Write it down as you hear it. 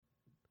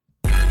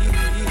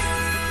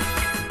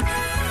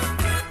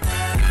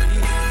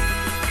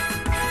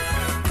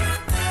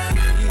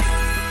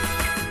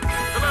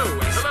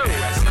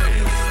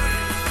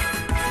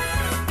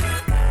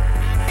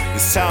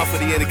It's time for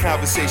the End of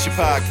Conversation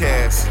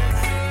podcast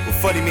with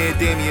funny man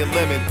Damian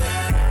Lemon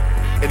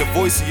and the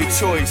voice of your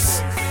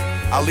choice,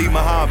 Ali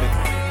Muhammad.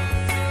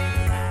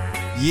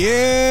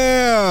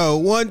 Yeah,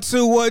 1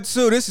 2 1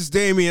 2. This is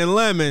Damian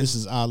Lemon. This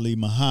is Ali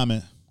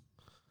Muhammad.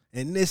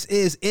 And this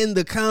is In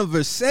the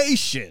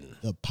Conversation,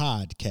 the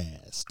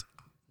podcast.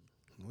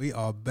 We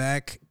are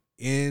back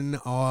in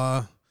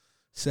our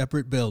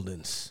separate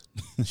buildings,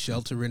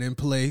 sheltering in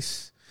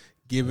place,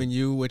 giving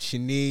you what you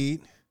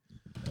need.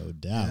 No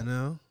doubt. You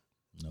know,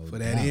 no for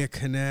doubt. that ear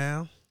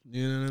canal.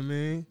 You know what I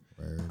mean?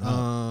 Word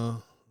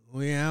up.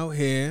 We out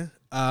here.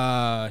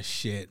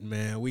 Shit,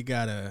 man. We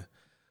got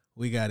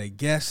a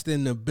guest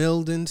in the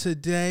building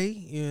today,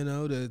 you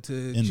know, to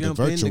jump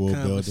in the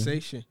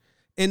conversation.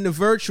 In the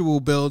virtual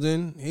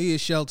building, he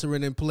is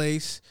sheltering in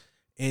place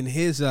in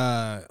his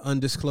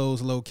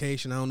undisclosed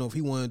location. I don't know if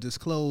he want to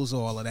disclose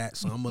all of that,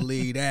 so I'm going to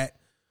leave that.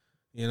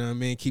 You know what I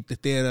mean? Keep the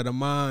theater of the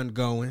mind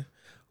going.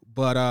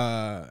 But,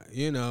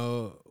 you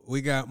know,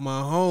 we got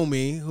my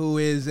homie who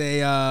is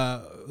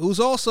who's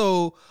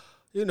also,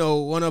 you know,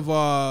 one of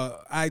our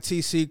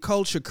ITC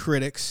culture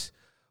critics,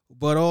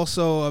 but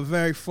also a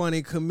very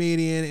funny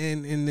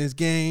comedian in this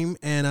game.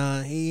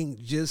 And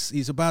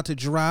he's about to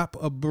drop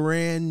a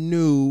brand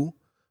new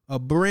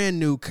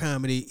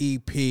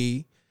comedy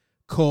EP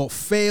called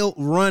Failed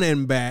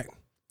Running Back.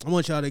 I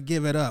want y'all to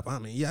give it up. I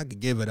mean, y'all can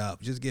give it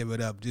up. Just give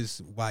it up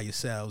just by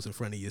yourselves in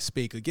front of your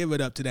speaker. Give it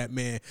up to that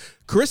man,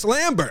 Chris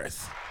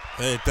Lamberth.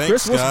 Hey,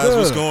 thanks, Chris, guys. good?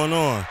 What's going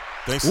on?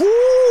 Thanks. Woo!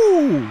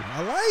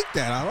 I like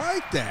that. I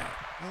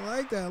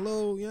like that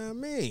little, you know what I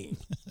mean?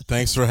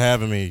 Thanks for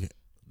having me.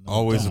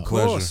 Always a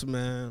pleasure. Of course,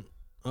 man.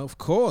 Of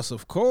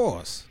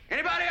course.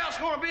 Anybody else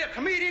want to be a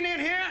comedian in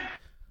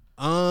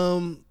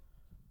here?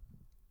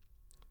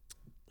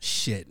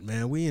 Shit,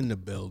 man, we in the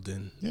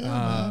building. Yeah,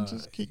 man,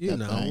 just kick that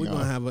thing we're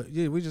gonna off.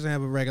 we just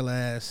have a regular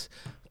ass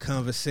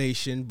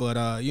conversation,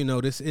 but you know,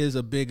 this is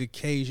a big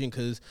occasion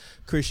because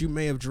Chris, you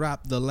may have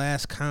dropped the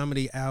last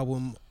comedy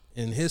album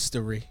in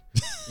history,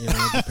 you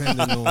know,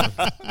 depending on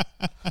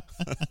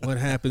what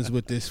happens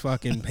with this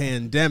fucking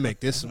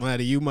pandemic.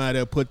 You might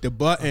have put the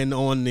button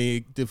on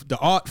the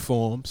art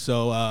form,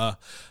 so I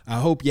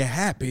hope you're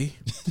happy.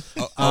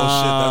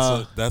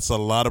 Shit, that's a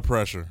lot of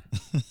pressure.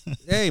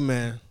 Hey,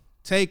 man.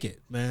 Take it,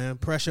 man.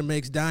 Pressure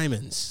makes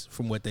diamonds,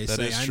 from what they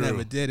say. Is true. I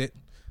never did it.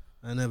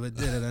 I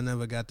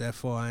never got that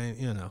far.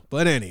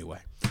 But anyway,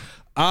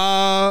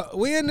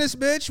 we in this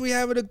bitch. We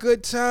having a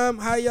good time.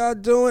 How y'all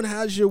doing?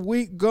 How's your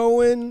week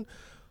going?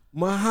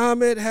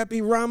 Muhammad,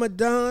 happy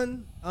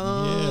Ramadan.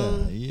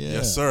 Yeah.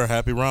 Yes, sir.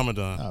 Happy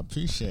Ramadan. I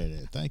appreciate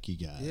it. Thank you,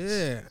 guys.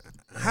 Yeah.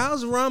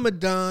 How's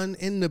Ramadan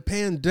in the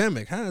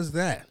pandemic? How's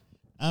that?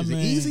 Is it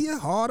easier,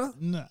 harder?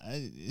 No,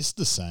 it's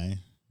the same.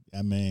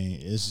 I mean,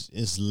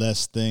 it's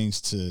less things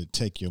to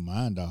take your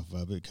mind off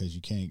of it because you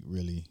can't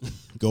really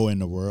go in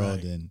the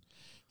world Right.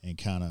 and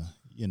kind of,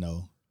 you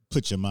know,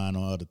 put your mind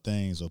on other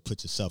things or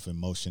put yourself in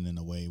motion in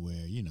a way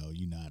where, you know,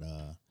 you're not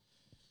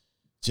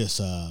just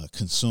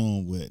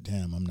consumed with,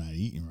 damn, I'm not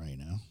eating right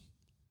now.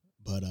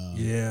 But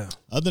yeah.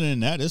 Other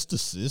than that, it's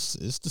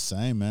the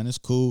same, man. It's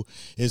cool.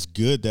 It's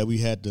good that we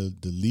had the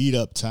lead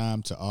up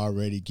time to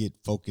already get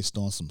focused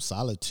on some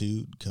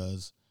solitude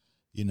because,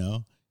 you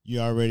know, you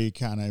already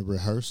kind of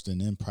rehearsed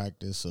and in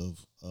practice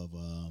of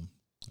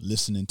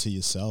listening to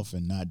yourself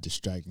and not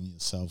distracting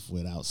yourself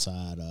with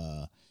outside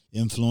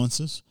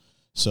influences.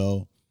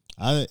 So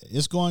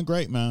it's going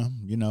great, man.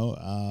 You know,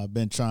 I've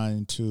been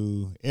trying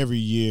to, every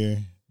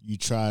year you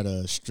try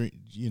to,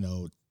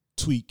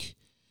 tweak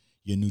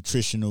your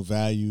nutritional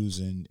values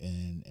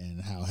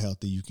and how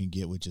healthy you can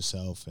get with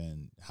yourself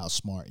and how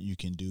smart you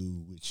can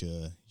do with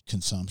your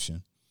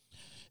consumption.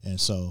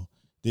 And so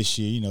this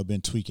year, you know,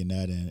 been tweaking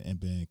that and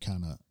been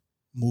kind of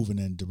moving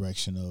in the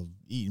direction of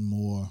eating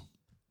more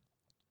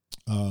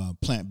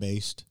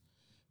plant-based,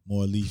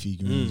 more leafy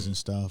greens and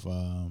stuff,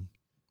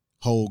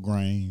 whole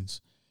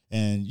grains.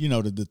 And, you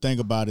know, the thing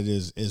about it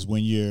is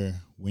when you're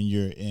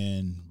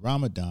in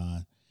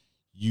Ramadan,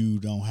 you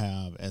don't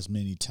have as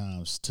many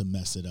times to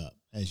mess it up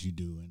as you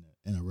do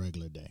in a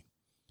regular day.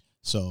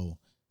 So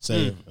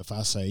say if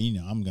I say,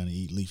 you know, I'm going to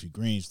eat leafy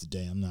greens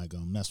today, I'm not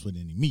going to mess with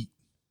any meat.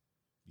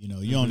 You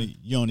know,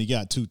 you only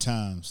got 2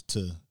 times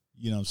to,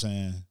 you know what I'm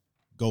saying,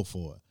 go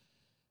for it.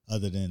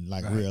 Other than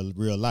like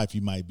real life,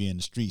 you might be in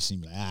the streets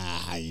and be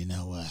like, you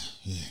know what,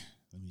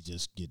 let me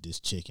just get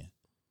this chicken.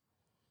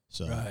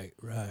 So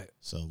Right.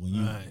 So when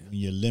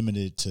you're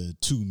limited to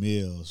 2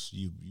 meals,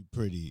 you're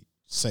pretty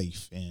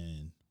safe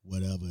in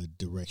whatever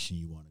direction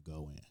you want to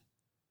go in.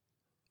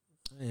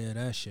 Yeah,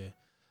 that shit.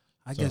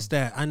 I guess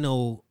that, I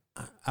know,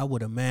 I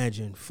would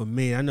imagine for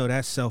me, I know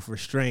that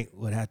self-restraint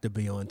would have to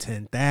be on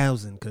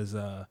 10,000 because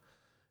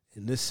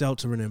in this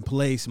sheltering in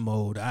place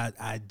mode,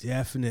 I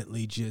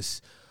definitely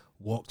just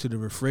walk to the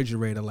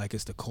refrigerator like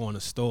it's the corner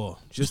store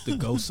just to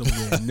go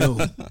somewhere new.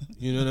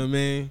 You know what I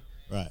mean?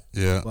 Right.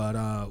 Yeah.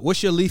 But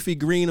what's your leafy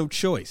green of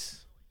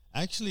choice?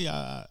 Actually,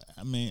 I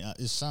mean,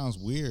 it sounds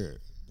weird,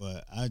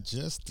 but I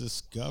just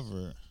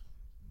discovered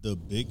the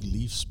big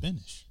leaf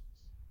spinach.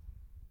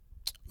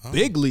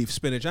 Big leaf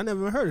spinach. I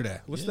never heard of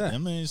that. What's that? I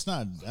mean, it's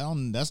not.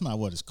 That's not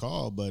what it's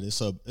called, but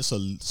it's a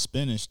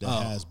spinach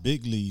that has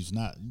big leaves.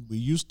 Not we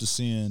used to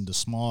seeing the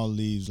small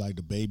leaves like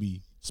the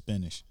baby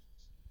spinach.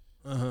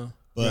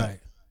 But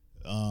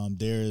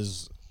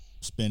there's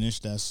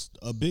spinach that's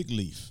a big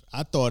leaf.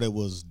 I thought it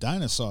was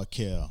dinosaur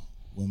kale.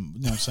 You know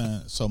what I'm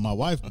saying? So my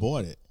wife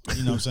bought it.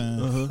 You know what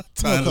I'm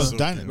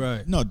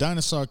saying?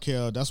 Dinosaur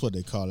kale. That's what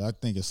they call it. I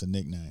think it's a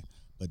nickname.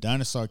 But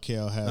dinosaur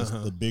kale has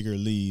the bigger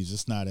leaves.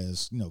 It's not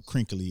as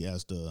crinkly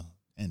as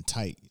and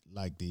tight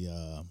like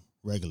the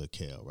regular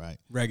kale, right?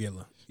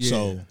 Regular.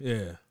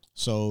 Yeah.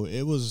 So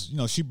it was,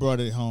 she brought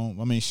it home.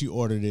 I mean, she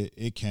ordered it.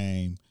 It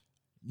came.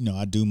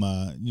 I do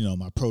my,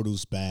 my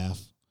produce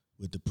bath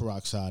with the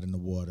peroxide in the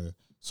water.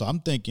 So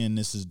I'm thinking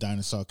this is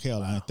dinosaur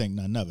kale. I didn't think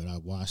nothing of it. I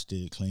washed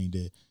it, cleaned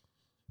it,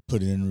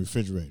 put it in the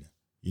refrigerator,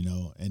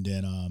 and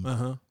then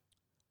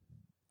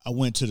I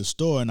went to the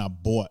store and I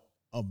bought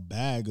a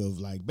bag of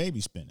like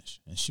baby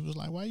spinach. And she was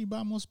like, why you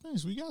buy more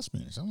spinach? We got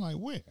spinach. I'm like,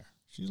 where?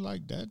 She's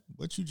like, that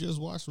what you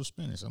just washed was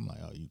spinach. I'm like,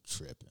 oh, you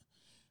tripping.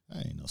 I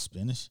ain't no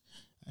spinach.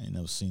 I ain't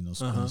never seen no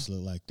spinach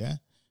look like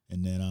that.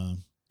 And then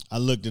I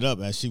looked it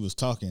up as she was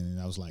talking and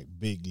I was like,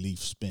 big leaf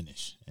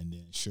spinach. And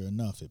then sure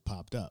enough, it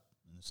popped up.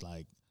 And it's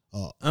like,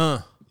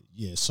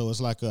 yeah, so it's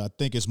like I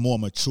think it's more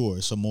mature.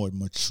 It's a more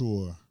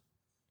mature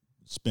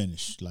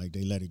spinach. Like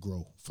they let it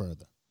grow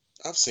further.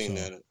 I've seen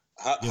that.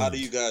 How do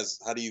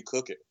you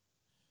cook it?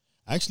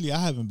 Actually, I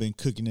haven't been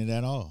cooking it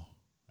at all.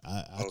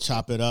 I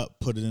chop it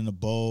up, put it in a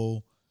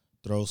bowl,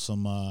 throw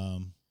some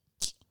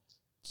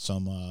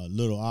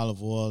little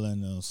olive oil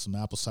and some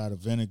apple cider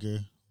vinegar,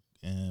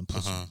 and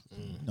put some.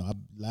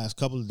 Last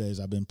couple of days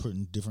I've been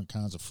putting different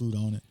kinds of fruit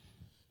on it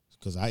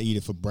because I eat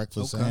it for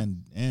breakfast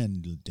and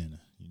dinner.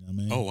 You know what I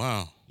mean? Oh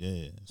wow!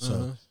 Yeah.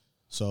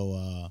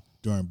 So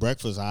during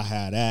breakfast I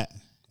had that,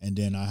 and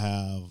then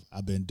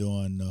I've been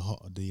doing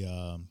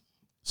the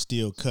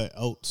steel cut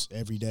oats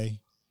every day.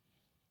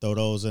 Throw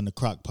those in the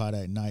crock pot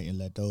at night and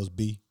let those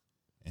be.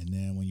 And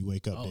then when you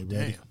wake up, they're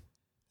ready.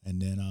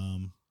 And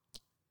then,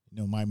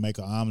 might make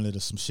an omelet or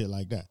some shit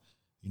like that,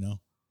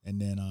 And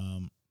then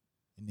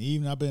in the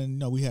evening, I've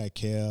been, we had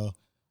kale.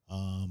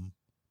 My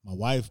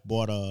wife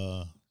bought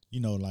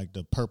like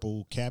the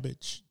purple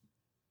cabbage.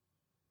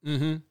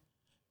 Mm-hmm.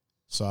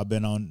 So I've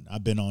been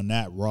on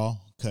that raw,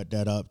 cut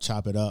that up,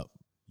 chop it up,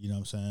 you know what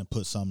I'm saying?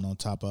 Put something on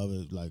top of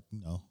it, like,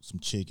 some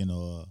chicken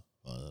or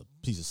a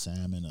piece of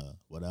salmon or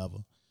whatever.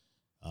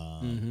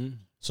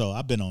 So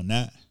I've been on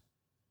that.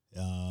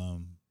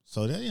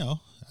 So that,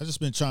 I've just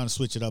been trying to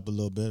switch it up a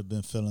little bit.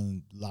 Been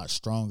feeling a lot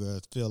stronger. I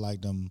feel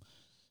like them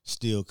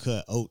steel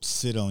cut oats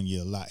sit on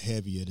you a lot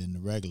heavier than the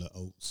regular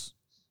oats.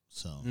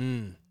 So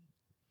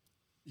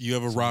you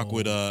ever rock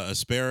with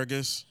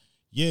asparagus?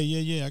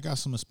 Yeah. I got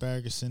some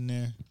asparagus in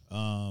there.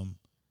 I'm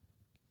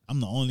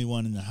the only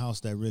one in the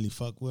house that really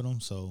fuck with them,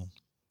 so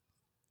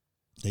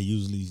they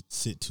usually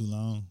sit too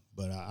long.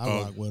 But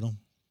I rock with them.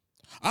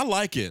 I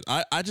like it.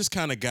 I just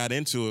kind of got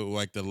into it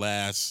like the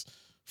last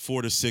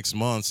 4 to 6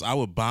 months. I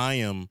would buy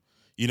them,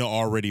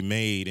 already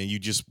made, and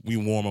we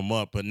warm them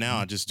up. But now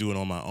I just do it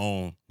on my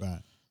own.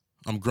 Right.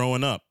 I'm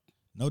growing up.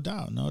 No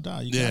doubt.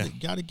 You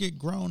got to get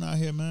grown out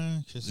here,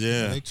 man.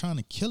 They trying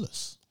to kill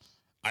us.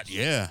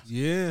 Yeah.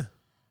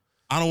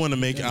 I don't want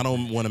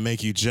to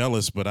make you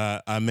jealous, but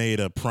I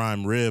made a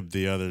prime rib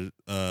the other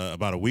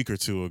about a week or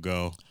two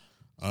ago,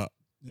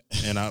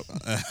 and I'm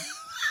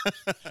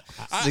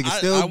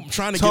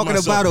trying to talking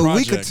about a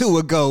week or two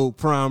ago,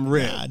 prime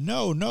rib.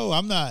 No,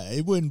 I'm not.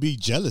 It wouldn't be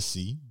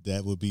jealousy.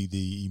 That would be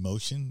the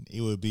emotion.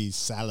 It would be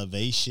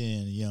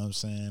salivation. You know what I'm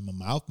saying? My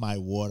mouth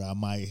might water. I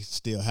might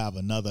still have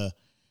another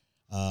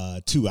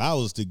 2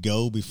 hours to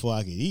go before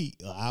I could eat.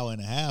 An hour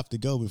and a half to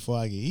go before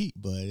I could eat.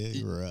 But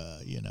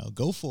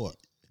go for it.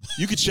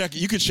 You could check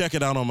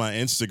it out on my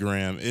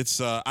Instagram. It's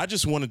I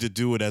just wanted to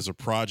do it as a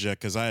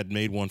project because I had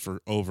made one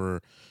for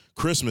over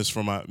Christmas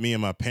for me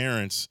and my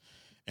parents.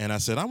 And I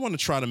said, I want to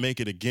try to make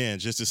it again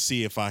just to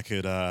see if I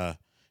could,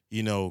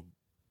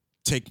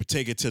 take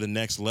it to the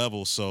next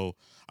level. So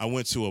I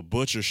went to a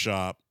butcher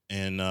shop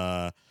and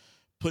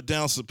put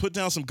down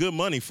some good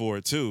money for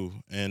it too.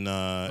 And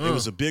it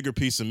was a bigger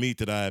piece of meat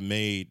that I had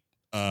made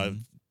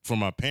for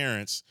my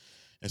parents,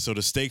 and so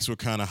the stakes were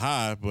kind of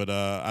high. But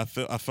I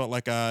felt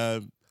like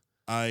I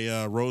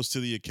rose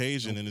to the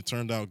occasion, and it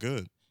turned out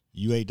good.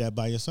 You ate that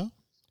by yourself?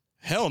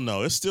 Hell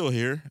no, it's still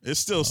here.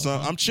 It's still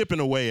some. I'm chipping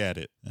away at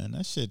it. And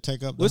that shit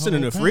take up. What's it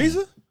in the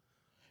freezer?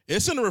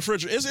 It's in the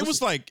refrigerator.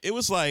 It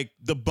was like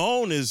the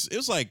bone is. It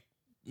was like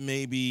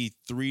maybe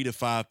 3 to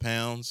 5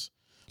 pounds,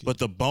 but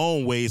the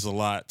bone weighs a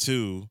lot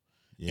too.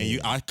 Yeah.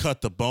 And I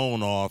cut the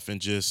bone off and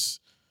just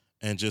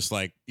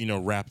like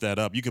wrap that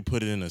up. You can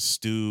put it in a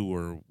stew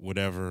or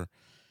whatever,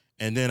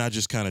 and then I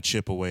just kind of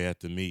chip away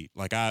at the meat.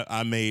 Like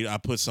I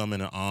put some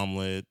in an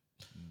omelet.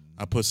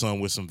 I put some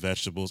with some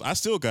vegetables. I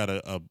still got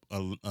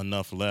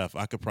enough left.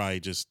 I could probably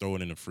just throw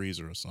it in the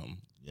freezer or something.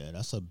 Yeah,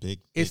 that's a big.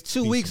 It's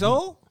 2 weeks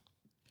old.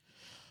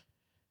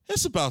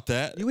 It's about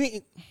that. You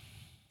eat,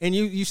 and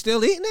you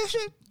still eating that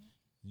shit?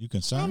 You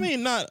concerned? I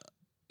mean,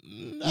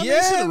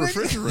 It's in the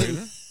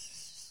refrigerator.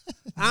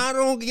 I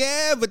don't.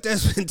 Yeah, but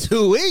that's been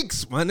 2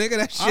 weeks, my nigga.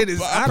 That shit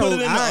is.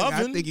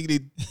 I think you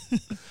need.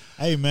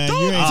 Hey man,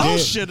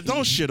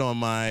 don't shit on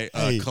my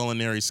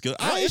culinary skill.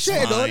 It's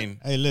fine.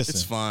 Hey, listen,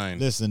 it's fine.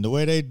 Listen, the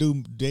way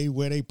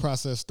they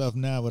process stuff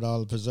now with all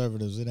the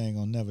preservatives, it ain't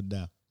gonna never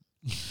die.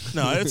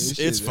 No,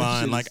 it's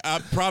fine. Like I'll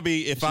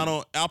probably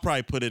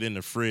put it in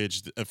the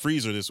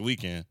freezer this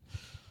weekend.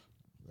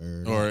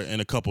 Or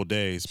in a couple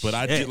days. But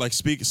I did, like,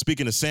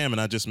 speaking of salmon,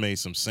 I just made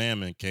some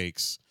salmon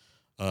cakes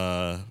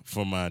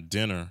for my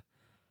dinner,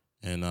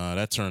 and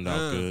that turned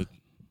out good.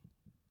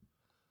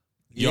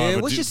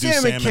 What's your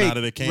salmon cake out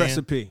of the can?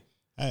 recipe?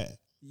 I've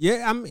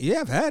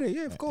had it.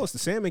 Yeah, of course, the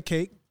salmon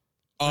cake.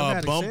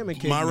 Salmon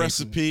cake my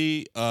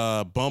recipe: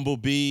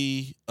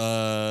 bumblebee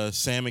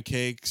salmon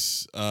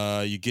cakes.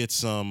 You get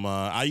some.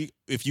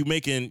 If you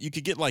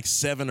could get like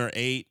 7 or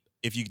 8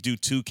 if you do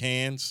 2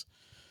 cans.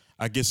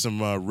 I get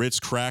some Ritz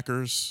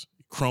crackers,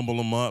 crumble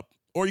them up,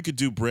 or you could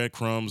do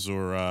breadcrumbs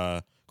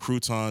or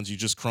croutons. You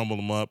just crumble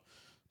them up,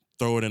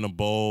 throw it in a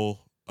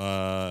bowl,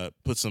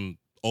 put some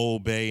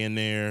Old Bay in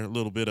there,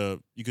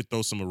 you could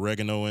throw some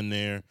oregano in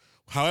there.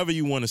 However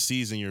you want to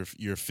season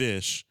your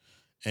fish,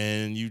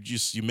 and you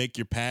make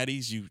your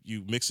patties.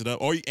 You mix it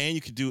up, and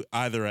you could do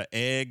either an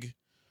egg,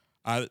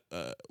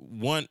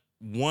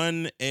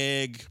 one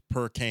egg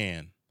per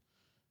can,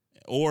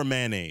 or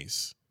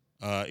mayonnaise,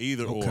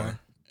 either or.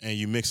 And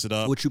you mix it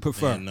up. What you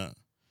prefer?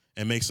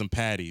 And make some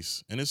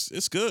patties, and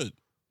it's good.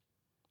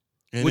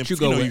 And what you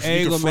go with,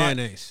 egg or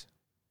mayonnaise?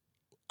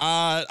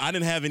 I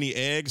didn't have any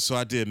eggs, so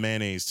I did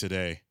mayonnaise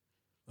today.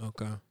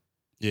 Okay.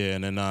 Yeah,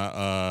 and then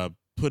I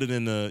put it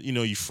in the,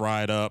 you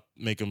fry it up,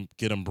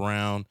 get them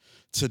brown.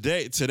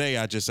 Today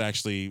I just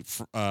actually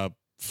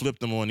flipped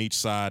them on each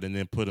side and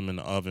then put them in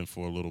the oven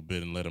for a little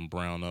bit and let them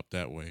brown up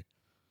that way.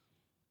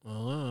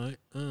 All right.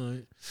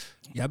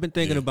 Yeah, I've been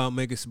thinking about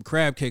making some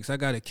crab cakes. I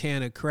got a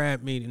can of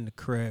crab meat in the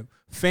crab,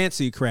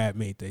 fancy crab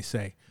meat, they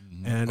say.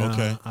 Mm-hmm. And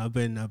I've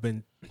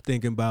been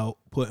thinking about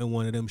putting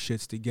one of them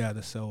shits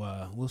together.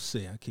 So we'll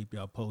see. I'll keep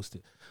y'all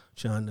posted.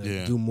 Trying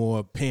to do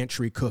more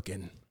pantry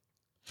cooking.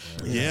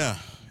 Yeah.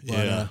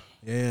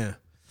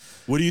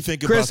 What do you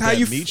think Chris, about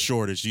that meat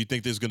shortage? Do you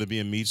think there's going to be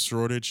a meat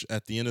shortage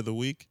at the end of the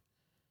week?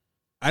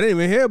 I didn't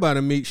even hear about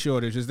a meat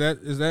shortage. Is that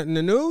in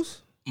the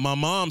news? My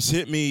mom's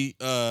hit me.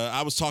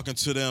 I was talking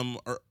to them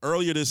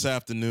earlier this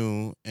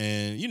afternoon,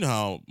 and you know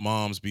how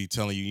moms be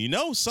telling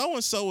you,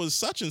 so-and-so is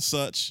such and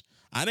such.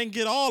 I didn't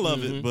get all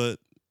of it, but,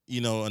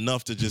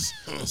 enough to just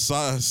 –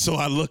 so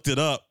I looked it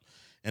up,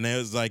 and it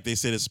was like they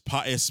said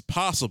it's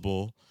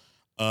possible.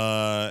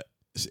 And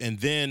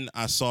then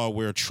I saw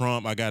where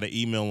Trump – I got an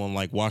email on,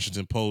 like,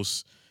 Washington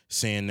Post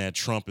saying that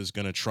Trump is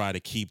going to try to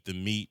keep the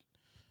meat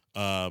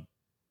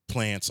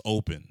plants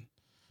open.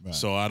 Right.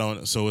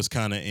 So it's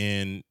kind of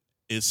in –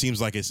 it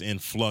seems like it's in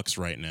flux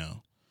right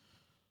now.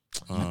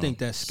 I think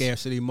that's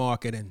scarcity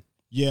marketing.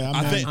 Yeah,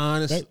 I think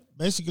honestly,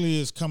 basically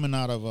it's coming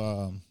out of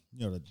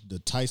the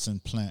Tyson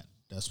plant.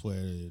 That's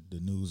where the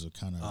news are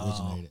kind of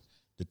originated.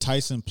 The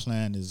Tyson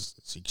plant is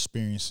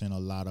experiencing a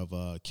lot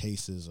of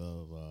cases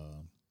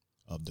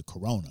of the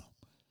corona.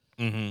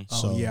 Mm-hmm.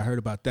 So, I heard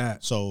about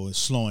that. So it's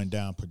slowing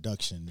down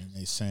production, and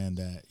they're saying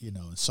that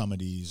some of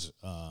these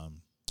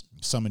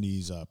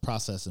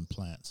processing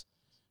plants,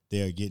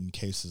 they're getting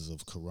cases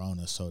of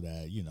corona, so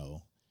that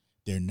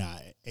they're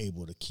not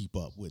able to keep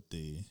up with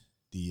the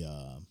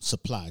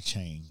supply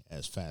chain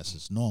as fast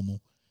as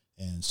normal,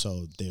 and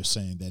so they're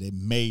saying that it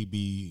may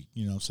be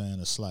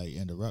a slight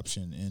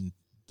interruption in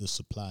the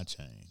supply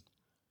chain.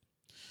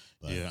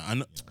 But, I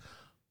know.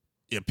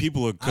 Yeah,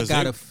 people are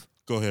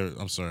go ahead.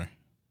 I'm sorry.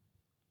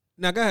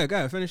 No, go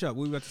ahead. Finish up.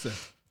 What were you about to say?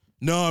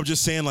 No, I'm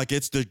just saying, like,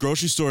 the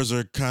grocery stores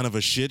are kind of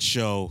a shit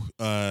show.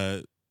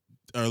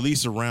 Or at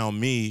least around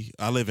me.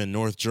 I live in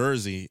North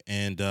Jersey,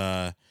 and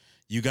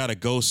you got to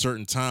go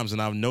certain times. And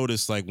I've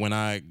noticed, like,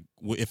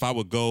 if I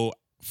would go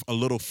a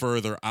little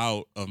further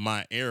out of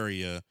my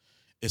area,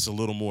 it's a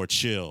little more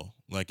chill.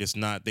 Like, it's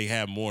not. They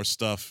have more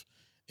stuff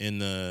in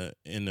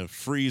the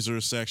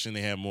freezer section.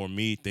 They have more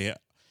meat. They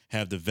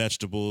have the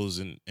vegetables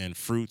and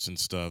fruits and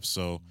stuff.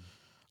 So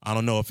I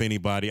don't know if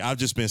anybody. I've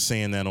just been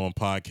saying that on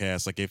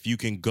podcasts. Like, if you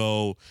can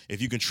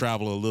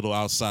travel a little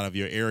outside of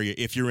your area,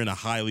 if you're in a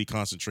highly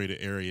concentrated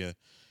area,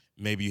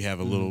 maybe you have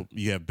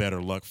you have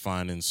better luck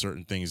finding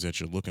certain things that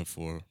you're looking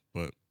for.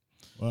 But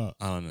I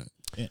don't know.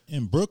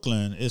 In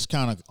Brooklyn, it's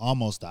kind of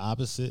almost the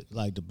opposite.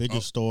 Like, the bigger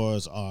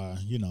stores are,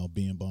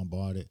 being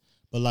bombarded,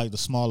 but like the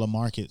smaller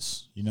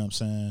markets, what I'm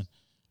saying,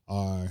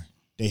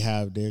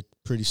 they're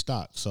pretty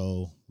stocked.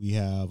 So we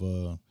have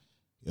a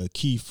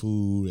Key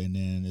Food, and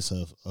then it's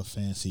a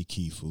fancy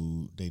Key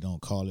Food. They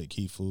don't call it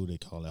Key Food; they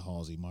call it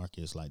Halsey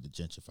Market. It's like the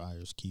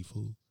gentrifiers' Key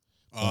Food.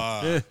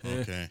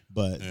 Okay.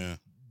 But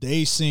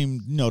they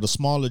seem, the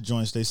smaller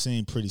joints, they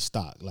seem pretty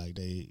stocked. Like,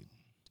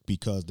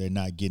 because they're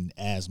not getting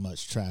as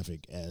much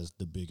traffic as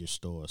the bigger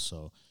stores.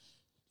 So,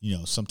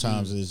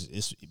 sometimes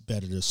it's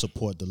better to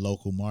support the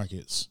local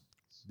markets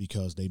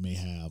because they may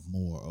have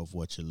more of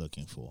what you're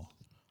looking for.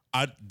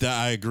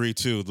 I agree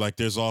too. Like,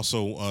 there's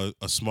also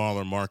a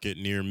smaller market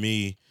near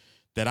me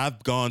that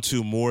I've gone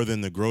to more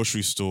than the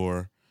grocery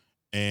store,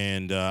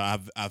 and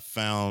I've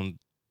found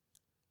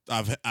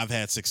I've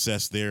had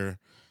success there.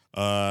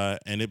 But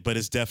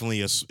it's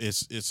definitely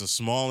it's a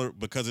smaller,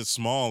 because it's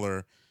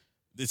smaller.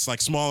 It's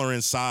like smaller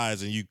in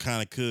size, and you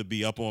kind of could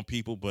be up on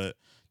people. But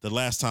the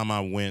last time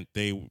I went,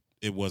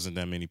 it wasn't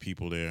that many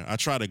people there. I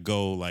try to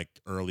go like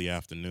early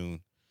afternoon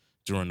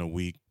during the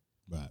week.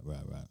 Right.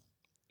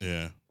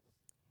 Yeah.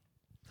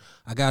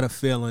 I got a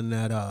feeling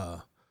that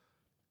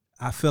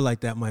I feel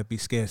like that might be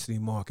scarcity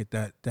market.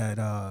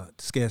 That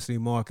scarcity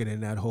market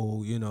and that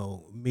whole,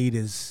 meat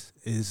is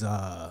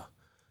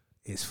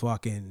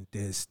fucking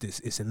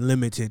it's in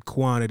limited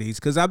quantities.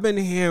 Because I've been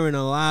hearing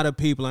a lot of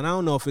people, and I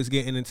don't know if it's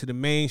getting into the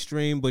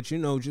mainstream, but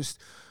just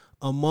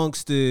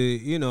amongst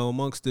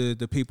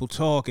the people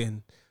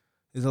talking,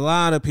 there's a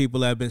lot of people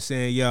that have been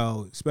saying,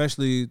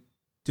 especially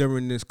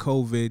during this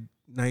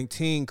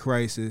COVID-19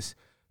 crisis,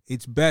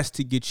 it's best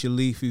to get your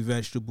leafy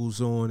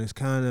vegetables on. It's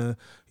kind of,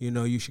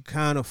 you should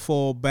kind of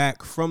fall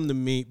back from the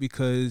meat,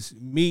 because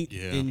meat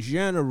in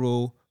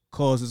general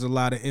causes a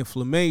lot of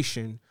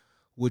inflammation,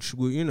 which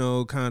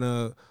will, kind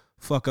of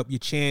fuck up your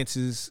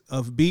chances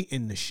of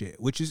beating the shit,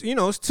 which is,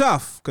 it's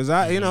tough, because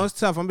it's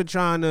tough. I've been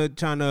trying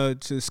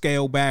to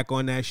scale back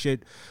on that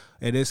shit.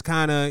 And it's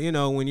kind of,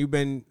 when you've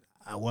been,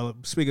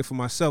 speaking for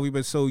myself, we've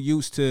been so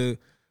used to,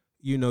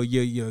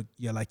 your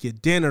like your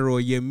dinner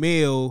or your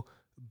meal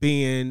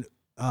being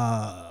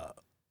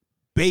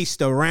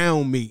based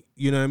around meat.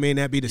 You know what I mean?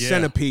 That'd be the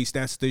centerpiece.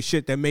 That's the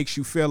shit that makes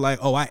you feel like,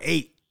 oh, I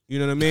ate. You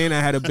know what I mean? I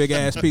had a big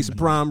ass piece of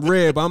prime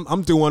rib.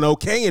 I'm doing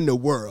okay in the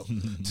world.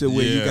 To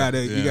where you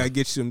gotta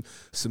get some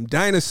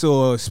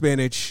dinosaur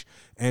spinach,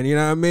 and you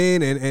know what I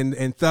mean,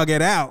 and thug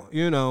it out.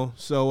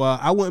 So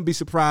I wouldn't be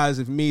surprised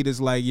if meat is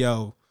like,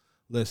 yo,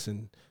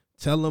 listen,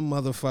 tell them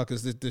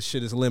motherfuckers that this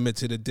shit is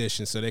limited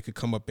edition, so they could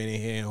come up in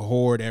here and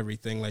hoard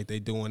everything like they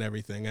doing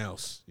everything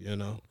else.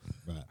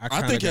 Right.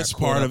 I think that's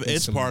part of it.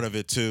 It's part of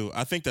it too.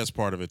 I think that's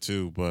part of it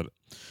too. But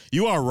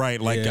you are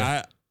right. Like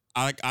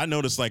I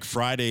noticed like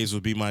Fridays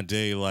would be my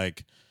day.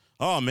 Like,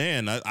 oh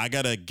man, I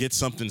gotta get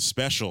something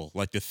special,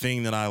 like the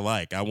thing that I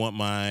like. I want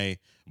my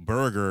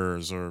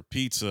burgers or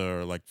pizza,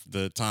 or like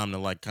the time to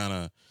like kind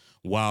of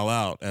wild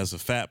out as a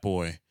fat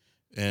boy.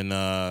 And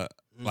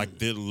like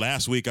the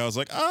last week, I was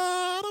like,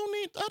 I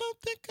don't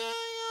think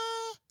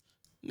I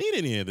need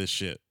any of this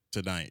shit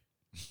tonight.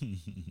 I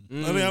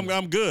mean,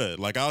 I'm good.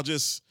 Like, I'll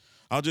just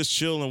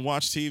chill and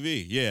watch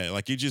TV. Yeah,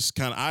 like you just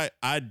kind of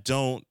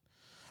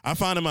I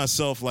find in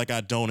myself like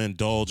I don't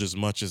indulge as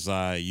much as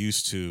I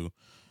used to.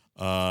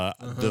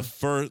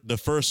 The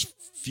first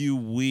few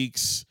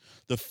weeks,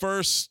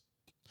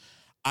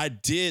 I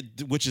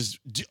did, which is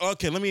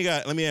okay. Let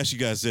me ask you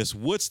guys this: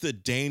 what's the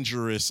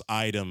dangerous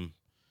item,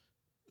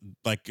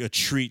 like a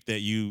treat that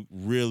you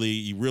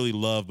really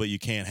love, but you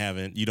can't have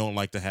it? You don't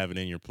like to have it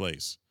in your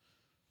place.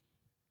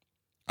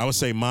 I would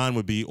say mine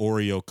would be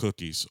Oreo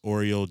cookies,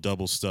 Oreo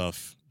double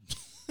stuff.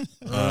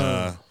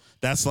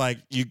 That's like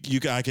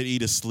I could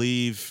eat a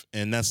sleeve,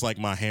 and that's like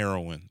my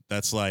heroin.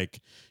 That's like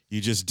you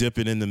just dip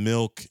it in the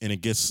milk, and it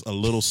gets a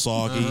little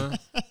soggy.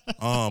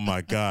 Oh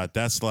my God,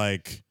 that's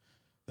like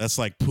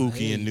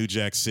Pookie in New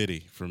Jack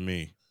City for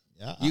me.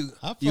 Yeah, you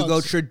go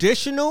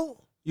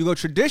traditional. You go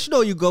traditional.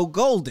 Or you go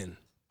golden.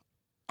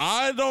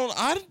 I'm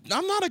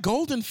not a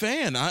golden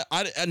fan. I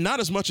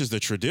not as much as the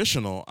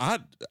traditional. I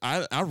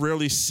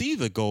rarely see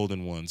the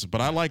golden ones,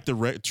 but I like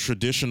the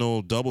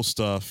traditional double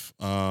stuff.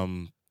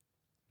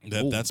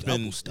 That's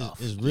been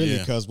stuff. It's really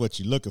because what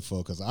you're looking for.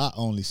 Because I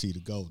only see the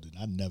golden.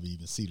 I never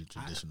even see the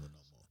traditional no more.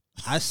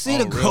 I see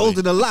the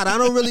golden a lot. I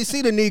don't really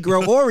see the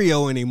Negro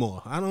Oreo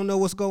anymore. I don't know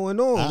what's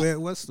going on. I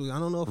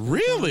don't know.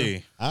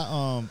 Really?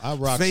 I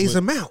rocks phase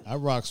them out. I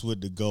rocks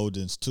with the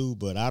goldens too,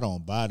 but I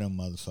don't buy them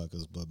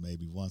motherfuckers. But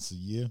maybe once a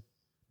year.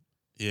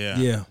 Yeah. Yeah.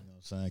 You know what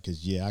I'm saying?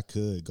 Because I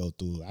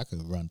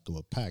could run through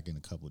a pack in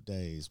a couple of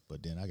days.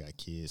 But then I got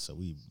kids, so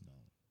we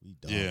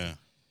don't. Yeah.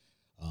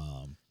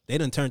 They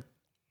done turned.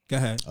 Go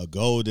ahead. A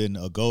golden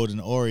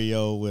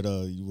Oreo with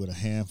a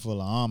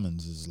handful of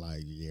almonds is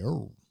like,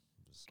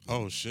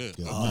 oh shit.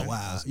 Oh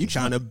wow. You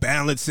trying to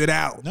balance it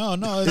out. No,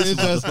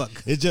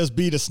 it just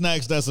be the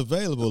snacks that's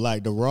available,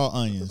 like the raw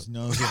onions,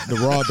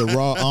 the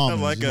raw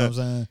almonds. Like you know what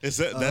I'm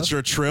saying? That's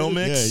your trail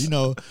mix?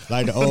 Yeah,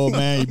 like the old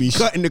man, you be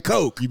cutting the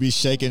coke. You be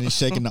shaking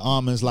the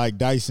almonds like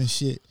dice and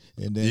shit.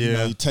 And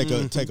then you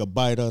take a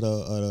bite of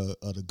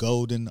the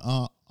golden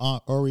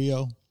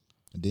Oreo,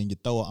 and then you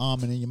throw an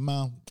almond in your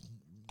mouth.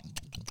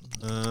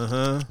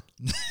 Damn,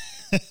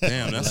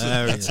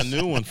 that's a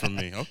new one for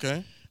me.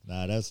 Okay.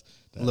 Nah, that's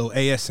a little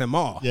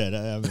ASMR.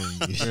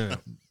 Yeah,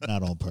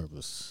 not on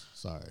purpose.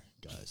 Sorry,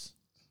 guys.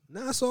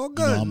 Nah, it's all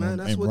good, man.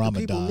 That's what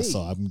Ramadan, the people need. So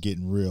I'm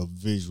getting real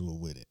visual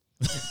with it.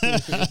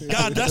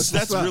 God, that's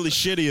really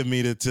shitty of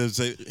me to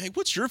say, hey,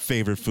 what's your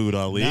favorite food,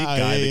 Ali?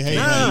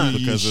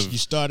 You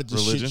started the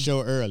shit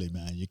show early,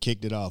 man. You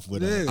kicked it off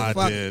with We're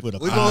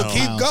gonna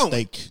keep going.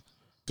 Steak.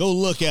 Go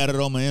look at it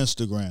on my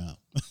Instagram.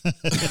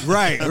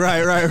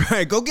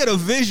 Right. Go get a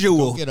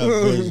visual.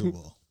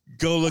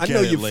 Go look at it, I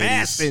know you're ladies.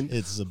 fasting.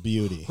 It's a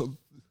beauty.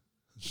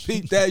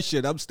 Beat that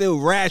shit. I'm still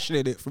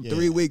rationing it from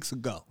 3 weeks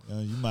ago.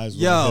 You might as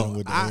well hit him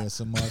with the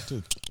ASMR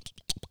too.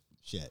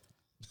 Shit.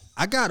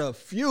 I got a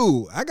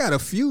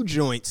few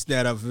joints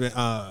that have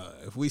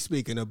if we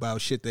speaking about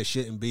shit that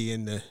shouldn't be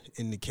in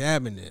the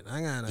cabinet.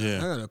 I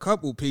got a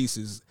couple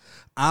pieces.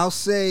 I'll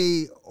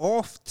say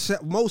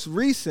most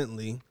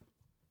recently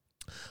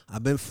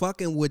I've been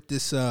fucking with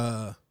this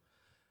I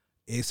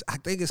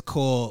think it's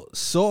called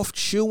soft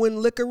chewing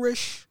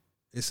licorice.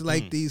 It's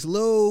like these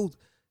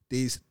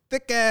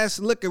thick ass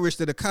licorice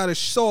that are kind of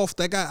soft.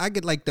 I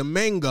get like the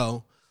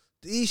mango.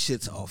 These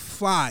shits are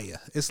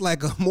fire. It's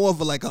like more of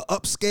a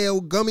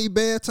upscale gummy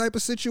bear type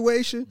of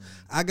situation.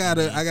 I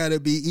gotta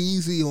be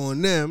easy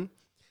on them.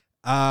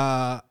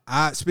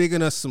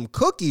 Speaking of some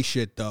cookie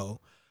shit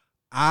though,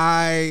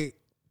 I'll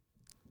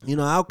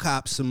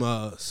cop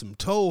some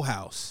Toll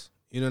House.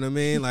 You know what I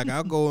mean? Like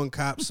I'll go and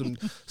cop some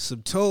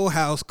Toll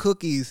House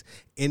cookies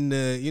in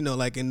the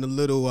in the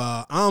little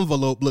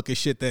envelope looking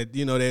shit that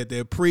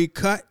they're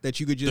pre-cut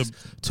that you could just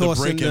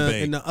toss in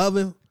the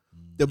oven.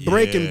 The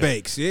break and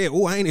bakes, yeah.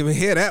 Oh, I ain't even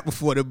hear that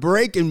before. The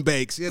break and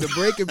bakes, yeah. The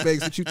break and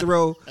bakes that you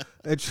throw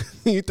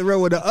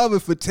in the oven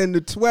for 10 to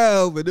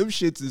 12, and them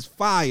shits is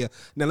fire.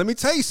 Now let me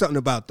tell you something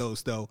about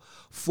those though.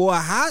 For a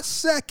hot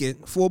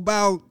second, for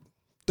about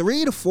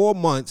 3 to 4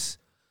 months,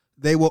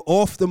 they were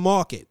off the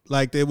market.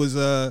 Like there was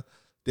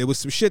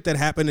some shit that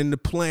happened in the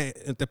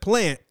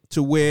plant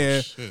to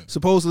where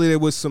supposedly there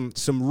was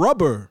some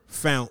rubber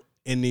found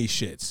in these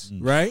shits,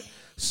 right?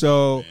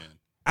 So.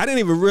 I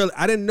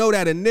didn't know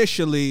that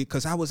initially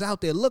because I was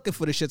out there looking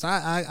for the shits.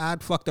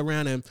 I'd fucked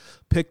around and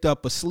picked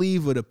up a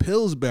sleeve of the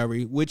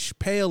Pillsbury, which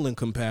pale in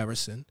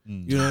comparison.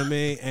 You know what I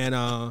mean? And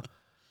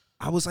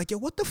I was like, yo,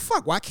 what the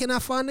fuck? Why can't I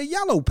find the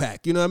yellow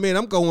pack? You know what I mean?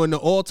 I'm going to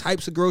all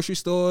types of grocery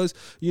stores,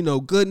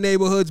 good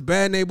neighborhoods,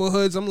 bad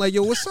neighborhoods. I'm like,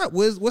 yo, what's up?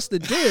 What's the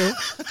deal?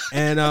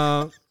 And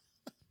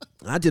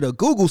I did a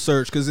Google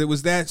search because it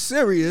was that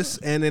serious.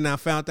 And then I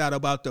found out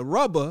about the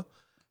rubber.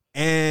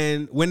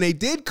 And when they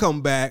did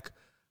come back,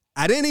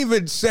 I didn't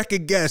even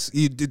second guess.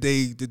 Did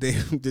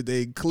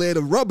they clear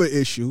the rubber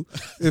issue?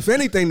 If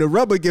anything, the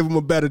rubber give them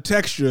a better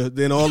texture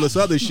than all this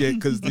other shit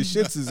because the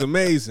shits is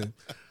amazing.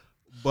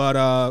 But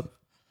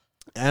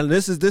and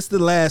this is the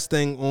last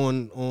thing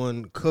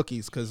on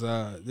cookies because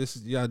this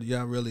is y'all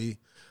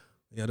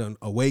done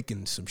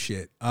awakened some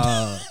shit.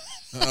 There's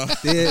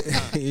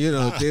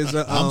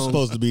a. I'm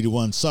supposed to be the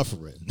one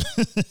suffering.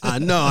 I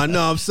know.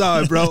 I'm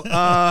sorry, bro.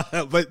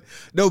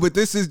 But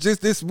this is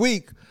just this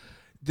week.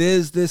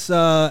 There's this.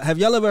 Have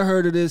y'all ever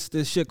heard of this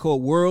shit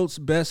called World's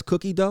Best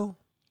Cookie Dough?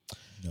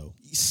 No.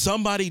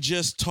 Somebody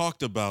just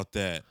talked about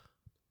that.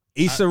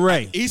 Issa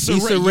Rae. Issa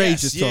Rae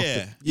yes, just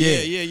talked.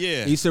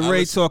 Yeah. Issa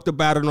Rae talked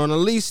about it on at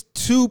least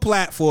 2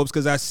 platforms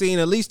because I've seen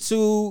at least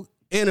 2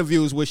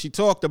 interviews where she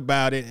talked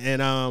about it,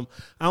 and I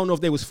don't know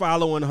if they was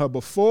following her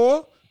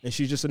before and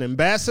she's just an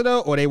ambassador,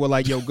 or they were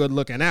like, yo, good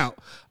looking out.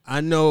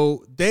 I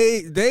know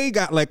they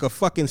got like a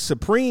fucking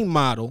Supreme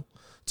model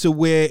to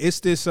where it's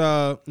this,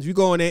 if you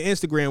go on their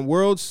Instagram,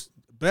 World's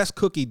Best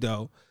Cookie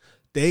Dough,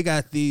 they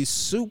got these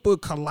super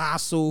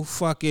colossal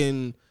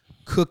fucking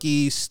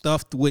cookies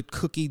stuffed with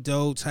cookie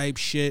dough type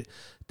shit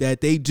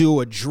that they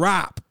do a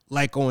drop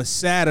like on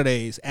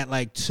Saturdays at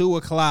like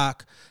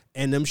 2:00,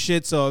 and them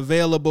shits are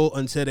available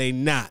until they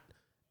not.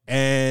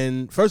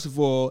 And first of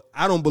all,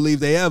 I don't believe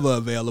they ever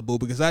available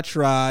because I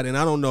tried and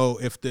I don't know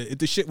if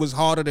the shit was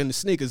harder than the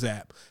Sneakers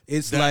app.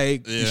 It's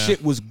the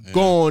shit was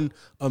gone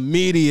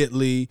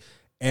immediately.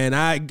 And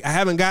I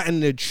haven't gotten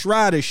to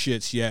try the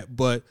shits yet,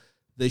 but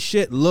the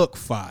shit look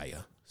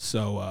fire.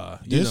 So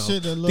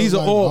shit that these are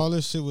like all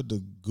this shit with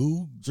the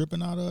goo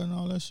dripping out of it and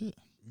all that shit.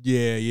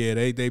 Yeah,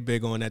 they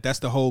big on that. That's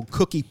the whole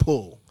cookie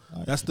pull.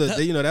 That's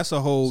that's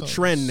a whole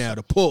trend now.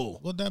 The pull.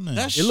 What that mean?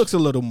 It looks a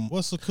little.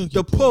 What's the cookie?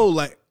 The pull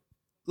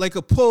like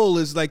a pull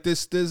is like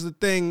this. There's a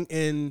thing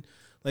in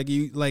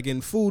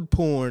in food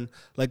porn,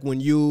 like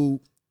when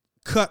you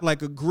cut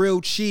like a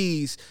grilled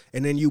cheese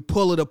and then you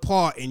pull it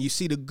apart and you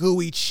see the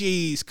gooey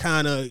cheese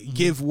kind of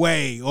give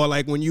way, or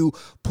like when you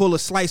pull a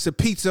slice of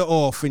pizza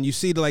off and you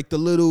see the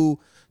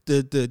little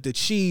the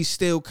cheese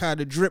still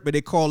kind of dripping.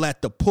 They call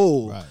that the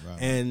pull. Right.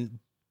 And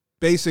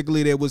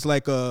basically there was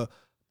like the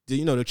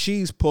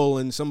cheese pull,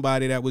 and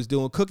somebody that was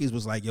doing cookies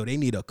was like, yo, they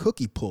need a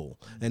cookie pull.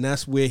 And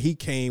that's where he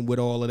came with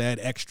all of that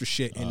extra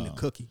shit in the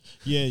cookie.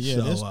 Yeah.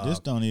 So, this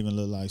don't even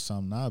look like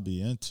something I'll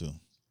be into.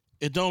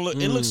 It don't look.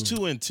 It looks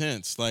too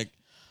intense. Like,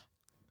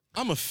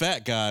 I'm a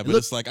fat guy, but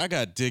it's like I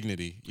got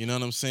dignity. You know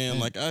what I'm saying?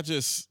 Like I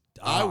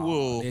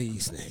will.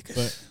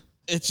 But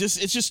it's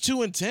just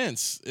too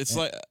intense. It's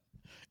like,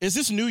 is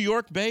this New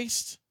York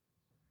based?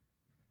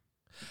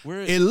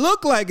 It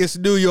looked like it's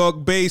New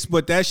York based,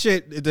 but that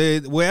shit,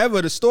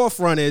 wherever the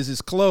storefront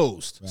is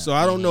closed. Right. So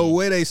I don't know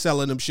where they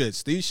selling them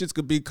shits. These shits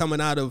could be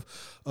coming out of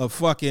a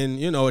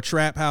fucking, a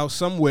trap house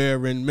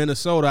somewhere in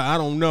Minnesota. I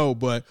don't know,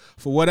 but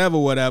for whatever,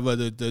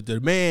 the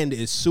demand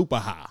is super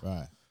high.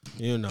 Right.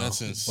 You know,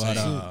 that's insane.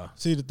 But,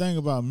 see, the thing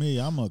about me,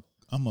 I'm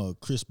a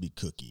crispy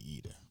cookie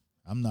eater.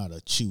 I'm not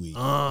a chewy.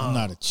 I'm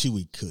not a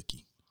chewy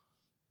cookie.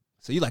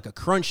 So you like a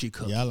crunchy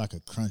cookie? Yeah, I like a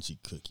crunchy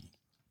cookie.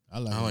 I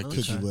like a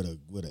cookie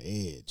with an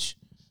edge.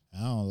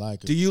 I don't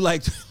like it. Do you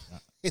like?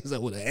 It's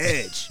like with an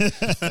edge.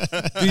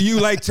 Do you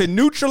like to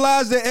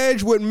neutralize the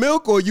edge with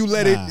milk, or you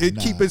let it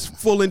keep its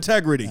full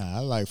integrity? Nah, I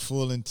like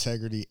full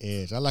integrity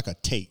edge. I like a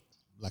Tate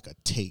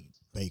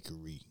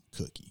bakery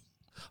cookie.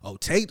 Oh,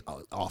 Tate,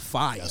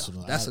 fire.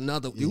 That's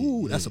another.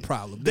 Ooh, that's a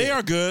problem. They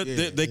are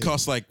good. They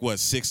cost like what,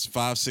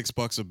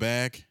 $5-6 a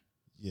bag.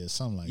 Yeah,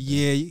 something like that.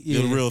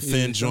 Yeah. The real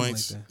thin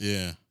joints. Like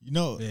yeah. You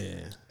know,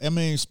 I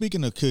mean,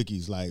 speaking of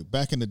cookies, like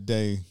back in the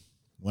day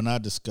when I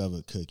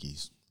discovered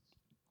cookies.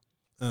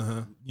 You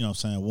know what I'm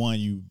saying? One,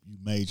 you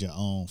made your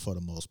own for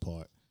the most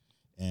part.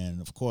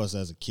 And, of course,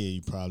 as a kid,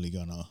 you're probably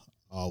going to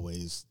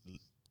always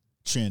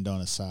trend on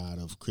the side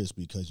of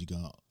crispy because you're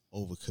going to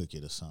overcook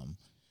it or something.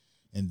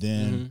 And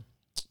then,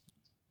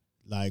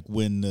 like,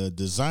 when the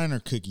designer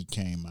cookie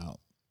came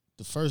out,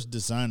 the first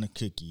designer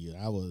cookie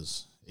I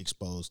was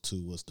exposed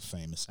to was the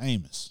Famous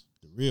Amos,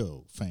 the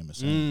real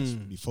Famous Amos.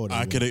 Before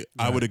I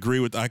would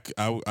agree with I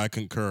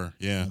concur.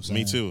 Yeah, you know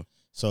me too.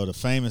 So the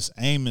Famous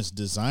Amos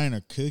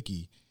designer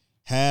cookie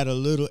had a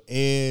little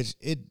edge.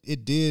 It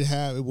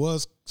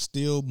was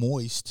still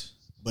moist,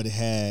 but it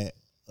had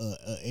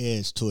an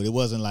edge to it. It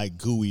wasn't like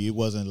gooey. It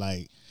wasn't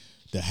like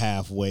the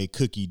halfway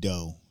cookie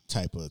dough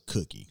type of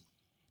cookie.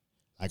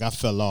 Like I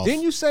fell off.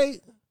 Didn't you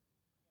say?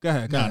 Go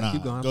ahead.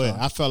 Keep going. Go ahead.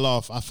 I fell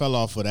off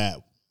of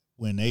that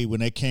when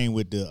they came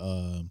with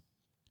the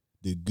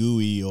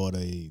gooey or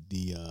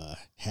the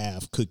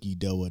half cookie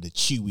dough or the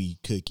chewy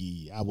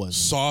cookie. I wasn't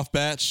soft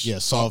batch. Yeah,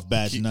 soft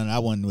batch. I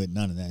wasn't with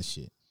none of that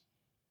shit.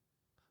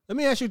 Let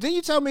me ask you, didn't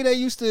you tell me they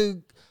used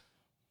to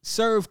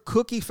serve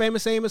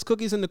Famous Amos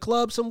cookies in the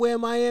club somewhere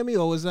in Miami,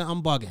 or was that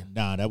I'm bugging?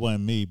 Nah, that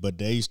wasn't me, but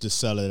they used to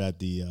sell it at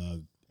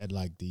the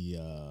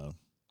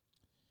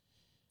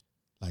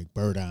like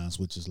Burdines,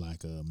 which is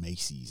like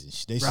Macy's. And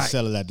they used to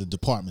sell it at the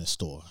department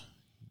store.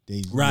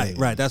 Right.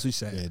 That's what you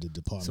said. Yeah, the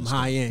department some store.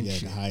 high end. Yeah,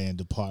 shit. the high end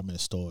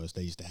department stores.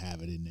 They used to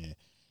have it in there,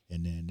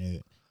 and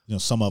then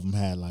some of them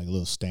had like a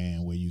little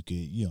stand where you could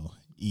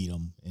eat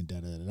them and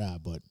da.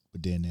 But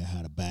then they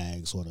had the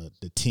bags or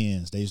the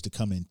tins. They used to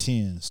come in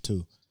tins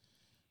too.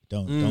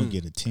 Don't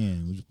get a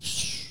tin.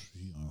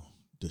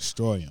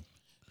 Destroy them.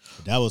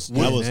 But that was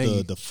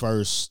the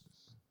first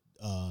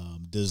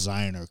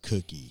designer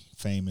cookie,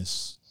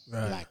 Famous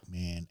Black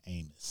Man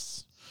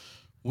Amos.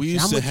 We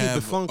used to have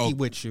keep it funky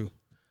with you.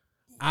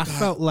 I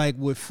felt like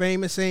with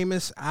Famous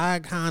Amos, I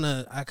kind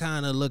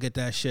of look at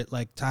that shit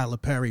like Tyler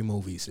Perry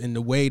movies in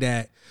the way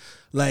that,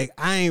 like,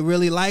 I ain't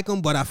really like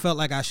him, but I felt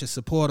like I should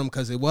support him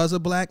because it was a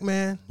black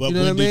man. But you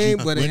know what I mean?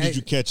 When did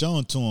you catch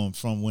on to him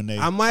from when they?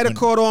 I might have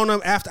caught on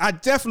him after. I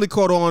definitely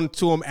caught on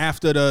to him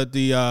after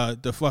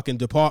the fucking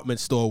department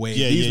store wave.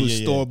 These were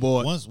store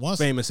bought. Once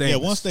Famous Amos. Yeah,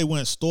 once they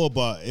went store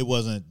bought, it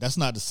wasn't. That's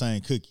not the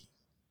same cookie.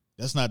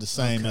 That's not the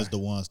same as the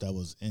ones that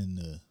was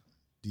in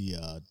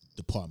the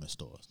department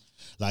stores.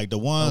 Like the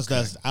ones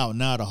that's out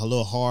now, the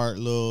little hard,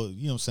 you know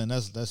what I'm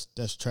saying?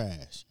 That's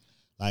trash.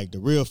 Like the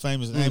real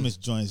Famous Amos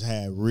joints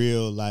had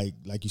real, like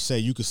you say,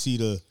 you could see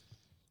the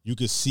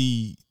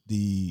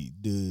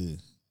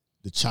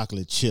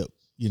chocolate chip,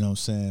 you know what I'm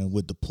saying,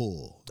 with the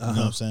pull. You know what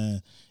I'm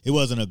saying? It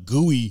wasn't a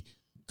gooey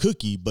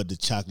cookie, but the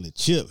chocolate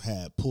chip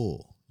had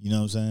pull. You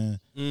know what I'm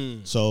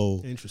saying?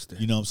 So interesting.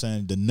 You know what I'm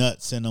saying? The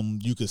nuts in them,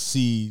 you could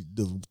see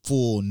the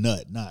full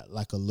nut, not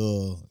like a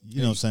little,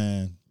 you know what I'm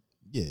saying?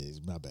 Yeah,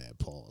 it's my bad,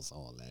 pause,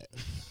 all that.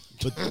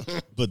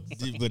 But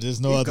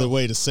there's no other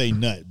way to say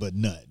nut but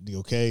nut,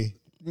 okay?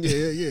 Yeah.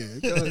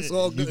 It's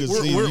all good.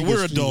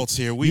 We're adults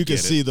here. You can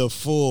see the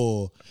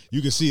full.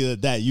 You can see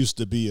that used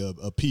to be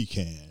a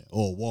pecan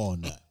or a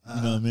walnut.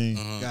 You know what I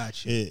mean?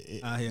 Gotcha.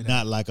 I hear that.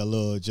 Not like a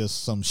little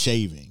just some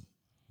shaving.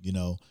 You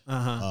know.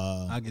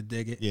 I could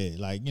dig it. Yeah,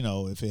 like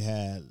if it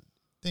had.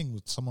 I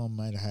think some of them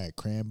might have had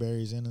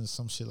cranberries in it or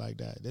some shit like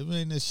that. I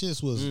mean, the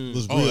shit was real.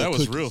 That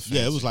was cookies. real fancy.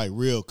 Yeah, it was like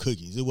real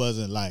cookies. It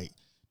wasn't like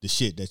the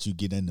shit that you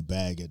get in the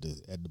bag at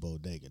the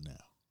bodega now.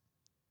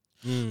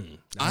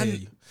 I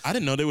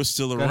didn't know they were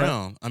still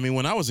around. I mean,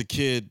 when I was a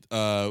kid,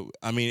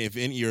 if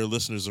any of your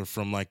listeners are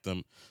from like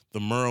the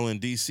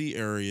Maryland, D.C.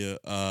 area,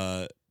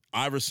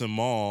 Iverson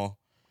Mall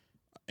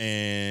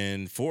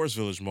and Forest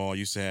Village Mall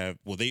used to have.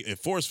 Well, at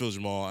Forest Village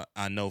Mall,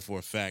 I know for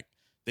a fact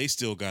they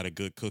still got a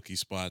good cookie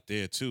spot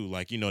there too.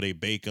 Like they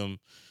bake them.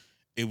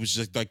 It was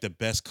just like the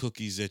best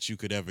cookies that you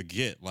could ever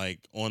get. Like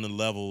on the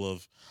level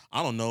of,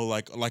 I don't know,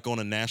 like on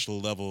a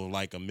national level,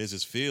 like a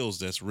Mrs. Fields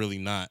that's really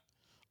not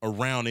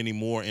around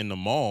anymore in the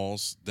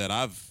malls that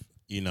I've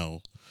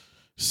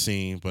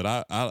seen. But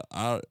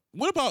I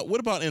what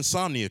about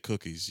Insomnia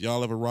cookies?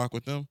 Y'all ever rock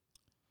with them?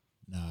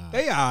 Nah,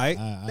 they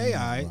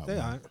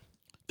alright.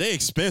 They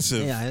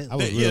expensive. I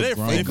was real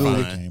grown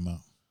when they came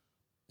out.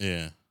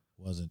 Yeah,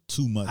 wasn't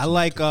too much. I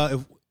like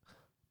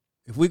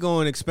if we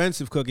going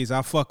expensive cookies,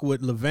 I fuck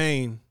with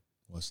Levain.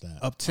 What's that?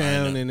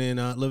 Uptown and then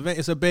Levain.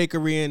 It's a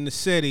bakery in the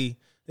city.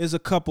 There's a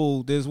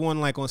couple. There's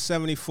one like on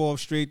 74th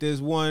Street.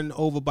 There's one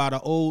over by the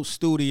old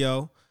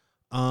studio.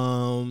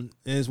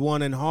 There's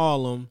one in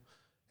Harlem.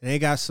 And they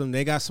got some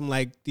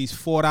like these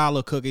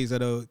 $4 cookies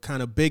that are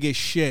kind of big as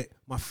shit.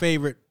 My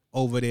favorite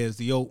over there is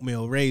the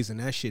oatmeal raisin.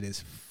 That shit is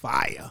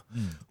fire.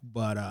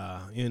 But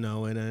you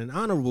know, and an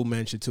honorable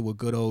mention to a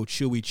good old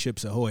Chewy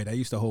Chips Ahoy. That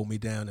used to hold me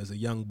down as a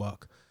young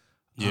buck.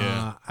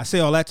 Yeah. I say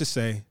all that to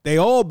say they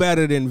all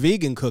better than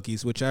vegan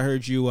cookies, which I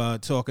heard you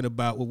talking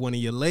about with one of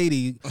your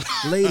lady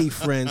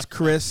friends,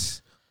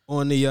 Chris,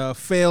 on the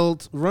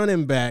failed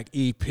running back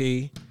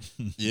EP.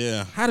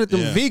 Yeah. How did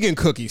the vegan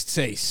cookies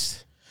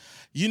taste?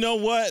 You know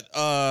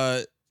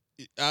what?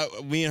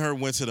 Me and her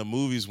went to the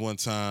movies one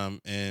time,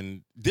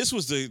 and this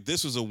was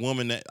a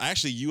woman that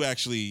you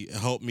actually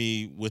helped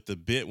me with the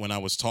bit when I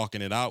was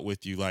talking it out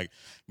with you. Like,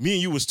 me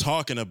and you was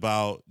talking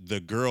about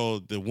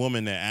the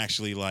woman that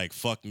actually like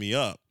fucked me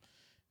up,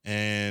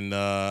 and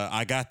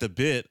I got the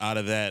bit out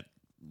of that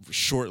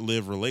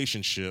short-lived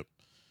relationship,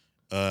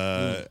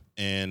 and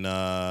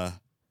they're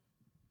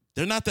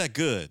not that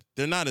good.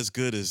 They're not as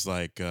good as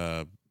like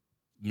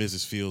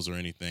Mrs. Fields or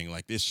anything.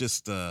 Like, it's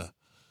just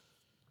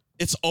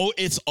it's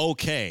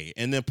okay.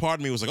 And then part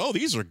of me was like, oh,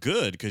 these are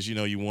good, because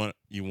you want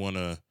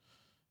to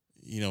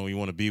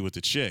be with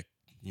the chick.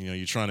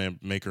 You're trying to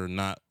make her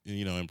not,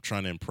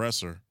 trying to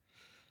impress her,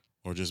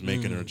 or just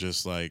making her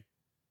just like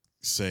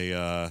say,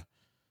 oh,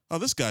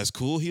 this guy's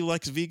cool. He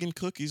likes vegan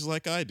cookies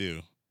like I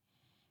do.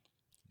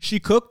 She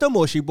cooked them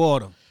or she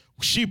bought them?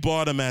 She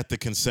bought them at the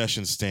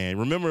concession stand.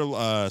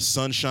 Remember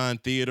Sunshine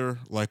Theater,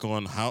 like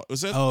on House?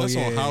 Was that that's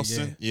on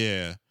Houston?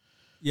 Yeah.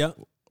 Yep.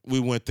 We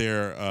went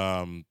there.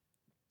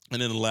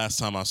 And then the last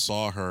time I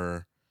saw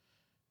her,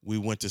 we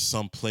went to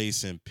some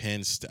place in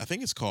Penn. I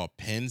think it's called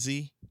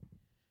Pennsy.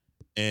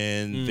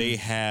 And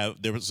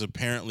there was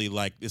apparently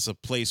like, it's a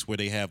place where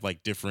they have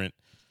like different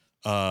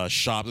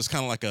shops. It's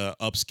kind of like a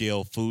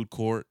upscale food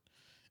court.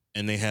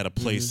 And they had a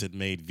place that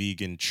made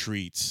vegan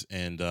treats.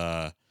 And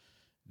by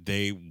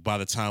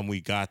the time we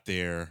got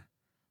there,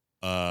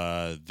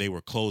 they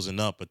were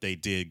closing up, but they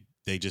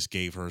just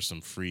gave her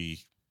some free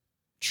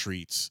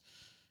treats.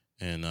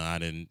 And I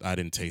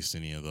didn't taste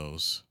any of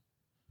those.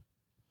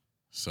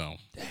 So,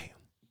 damn.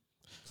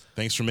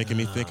 Thanks for making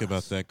me think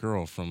about that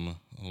girl from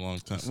a long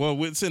time.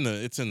 Well, it's on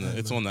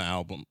the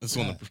album. It's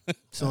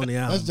on the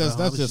album.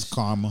 That's just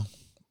karma.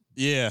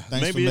 Yeah,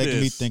 thanks maybe for making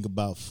me think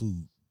about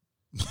food.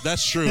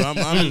 That's true. I'm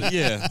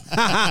yeah.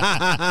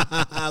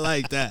 I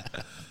like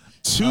that.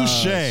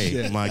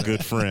 Touche, my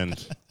good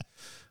friend.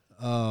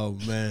 Oh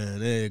man,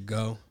 there you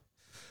go.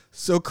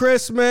 So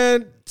Chris,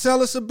 man,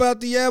 tell us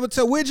about the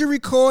Avatar. Where'd you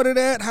record it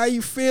at? How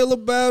you feel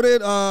about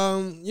it?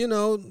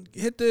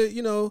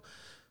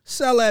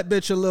 Sell that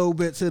bitch a little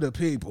bit to the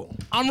people.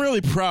 I'm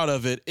really proud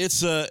of it.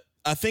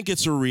 I think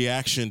it's a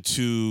reaction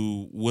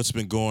to what's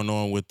been going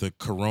on with the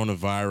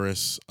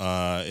coronavirus.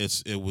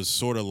 It was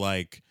sort of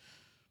like,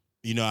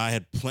 I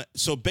had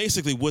so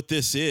basically what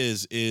this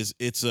is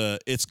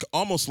it's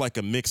almost like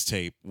a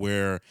mixtape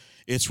where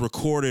it's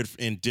recorded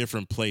in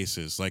different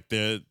places. Like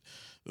the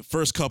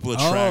first couple of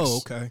tracks.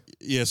 Oh, okay.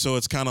 Yeah, so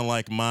it's kind of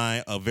like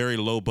a very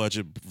low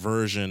budget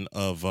version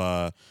of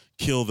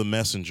Kill the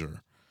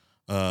Messenger.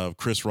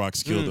 Chris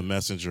Rock's Kill the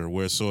Messenger,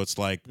 it's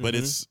like, but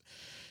it's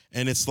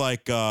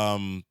like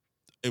one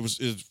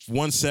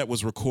set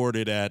was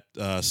recorded at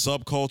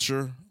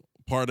Subculture.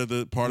 Part of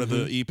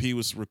the EP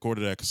was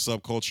recorded at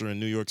Subculture in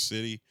New York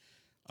City.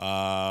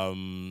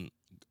 The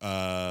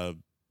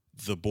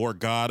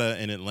Borgata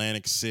in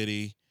Atlantic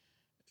City,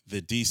 the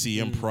DC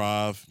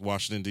Improv,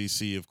 Washington,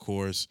 D.C., of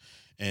course,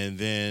 and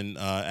then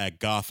at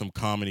Gotham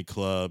Comedy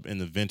Club in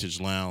the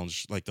Vintage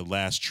Lounge, like the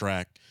last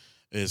track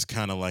is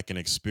kind of like an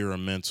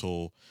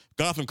experimental.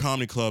 Gotham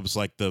Comedy Club is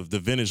like the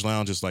Vintage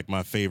Lounge is like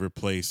my favorite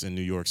place in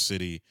New York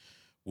City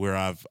where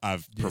I've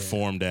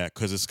performed at,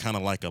 because it's kind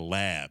of like a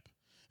lab.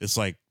 It's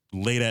like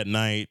late at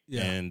night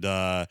and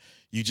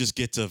you just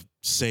get to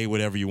say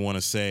whatever you want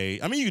to say.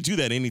 I mean, you do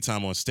that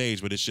anytime on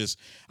stage, but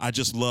I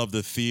just love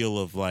the feel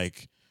of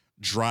like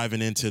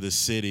driving into the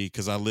city,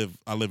 because I live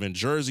in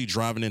Jersey,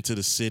 driving into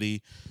the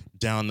city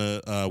down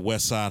the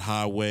West Side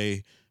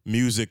Highway,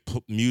 music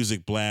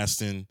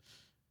blasting.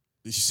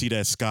 You see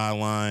that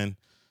skyline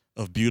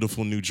of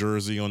beautiful New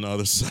Jersey on the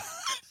other side.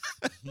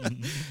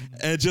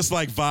 And just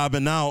like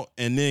vibing out,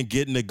 and then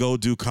getting to go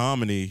do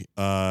comedy.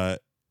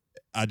 That's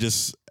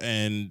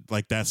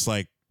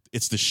like,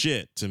 it's the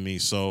shit to me.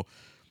 So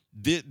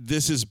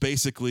this is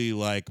basically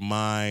like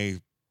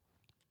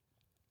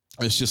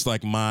it's just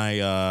like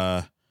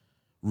my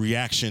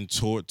reaction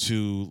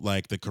to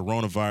like the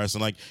coronavirus.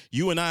 And like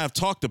you and I have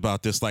talked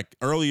about this like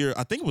earlier,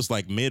 I think it was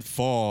like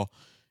mid-fall,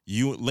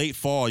 late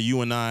fall,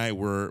 you and I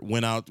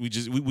went out.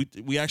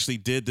 We actually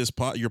did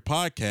your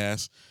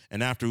podcast,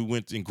 and after we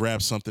went and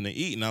grabbed something to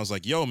eat, and I was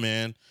like, yo,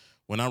 man,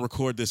 when I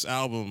record this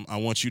album, I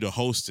want you to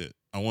host it.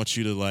 I want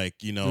you to like,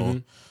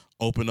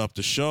 open up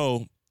the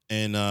show.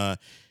 And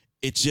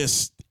we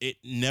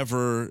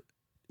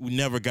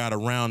never got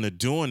around to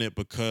doing it,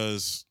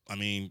 because I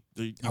mean,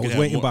 I was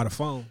waiting by the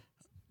phone.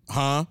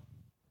 Huh?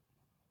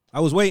 I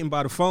was waiting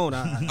by the phone.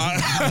 I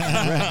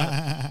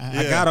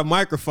got a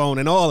microphone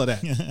and all of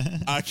that.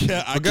 I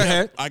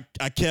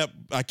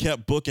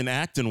kept booking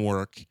acting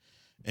work,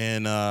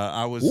 and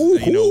I was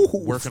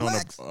working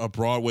flex. On a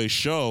Broadway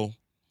show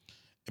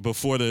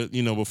before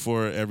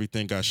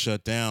everything got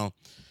shut down.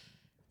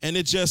 And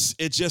it just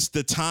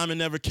the timing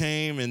never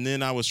came, and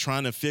then I was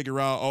trying to figure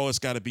out, it's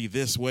got to be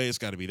this way, it's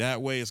got to be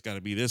that way, it's got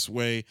to be this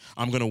way.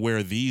 I'm gonna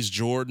wear these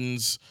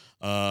Jordans,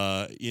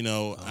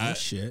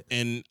 shit.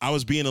 And I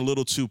was being a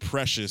little too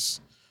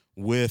precious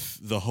with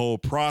the whole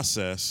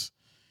process.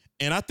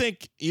 And I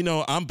think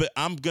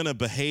I'm gonna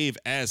behave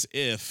as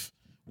if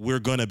we're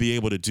gonna be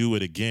able to do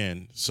it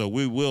again. So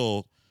we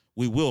will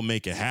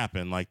make it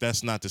happen. Like,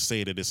 that's not to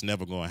say that it's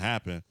never gonna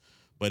happen,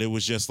 but it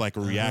was just like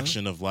a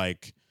reaction of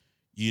like,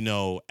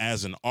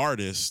 as an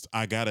artist,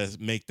 I got to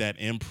make that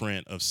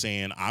imprint of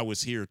saying I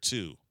was here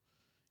too.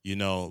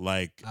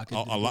 Like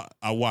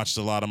I watched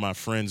a lot of my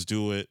friends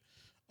do it.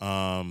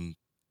 I've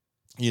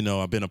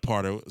been a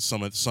part of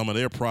some of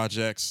their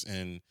projects,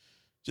 and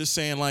just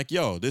saying like,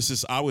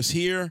 I was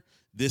here.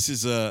 This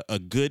is a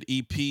good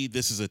EP.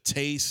 This is a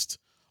taste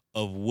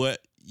of what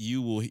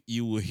you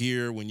will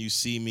hear when you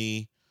see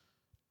me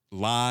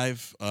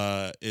live.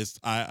 I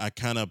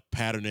kind of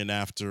patterned it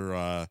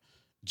after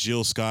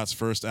Jill Scott's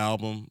first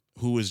album,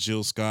 Who Is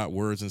Jill Scott?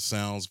 Words and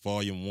Sounds,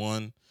 Volume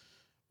 1,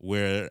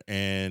 the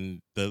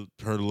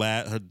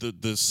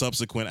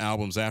subsequent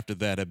albums after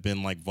that have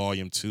been like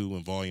Volume 2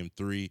 and Volume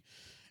 3,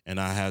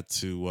 and I had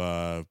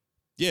to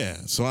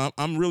so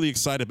I'm really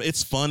excited. But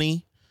it's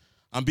funny.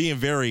 I'm being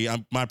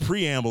my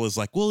preamble is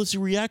like, well, it's a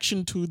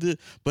reaction to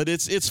but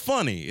it's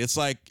funny. It's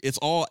like it's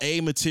all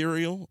A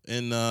material,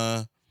 and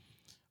I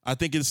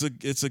think it's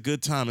a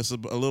good time. It's a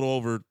little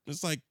over.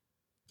 It's like.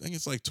 I think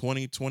it's like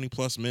 20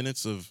 plus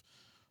minutes of,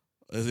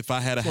 if I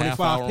had a half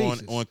hour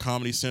on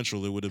Comedy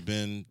Central, it would have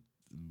been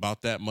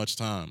about that much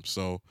time.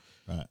 So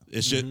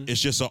it's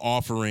just an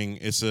offering.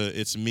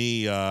 It's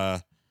me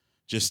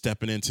just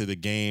stepping into the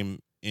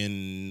game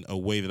in a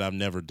way that I've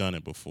never done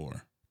it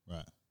before.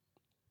 Right.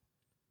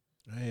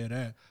 I hear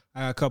that. I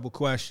got a couple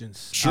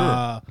questions.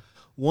 Sure.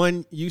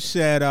 One, you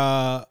said,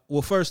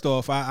 well, first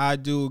off, I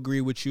do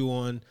agree with you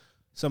on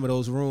some of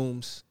those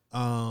rooms.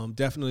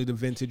 Definitely the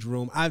Vintage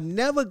Room. I've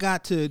never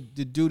got to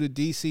do the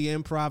DC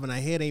Improv, and I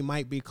hear they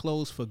might be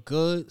closed for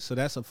good, so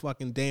that's a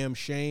fucking damn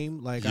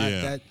shame. Like,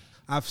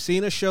 I've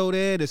seen a show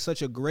there. It's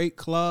such a great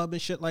club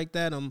and shit like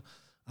that. I'm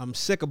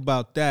sick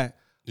about that.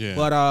 Yeah.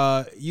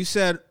 But you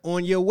said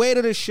on your way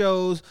to the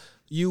shows,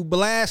 you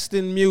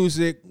blasting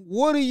music.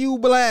 What are you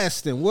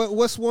blasting?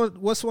 What's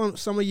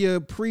some of your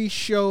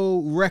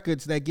pre-show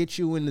records that get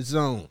you in the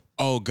zone?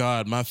 Oh,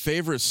 God, my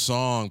favorite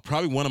song,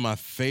 probably one of my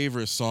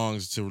favorite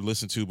songs to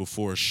listen to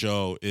before a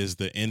show is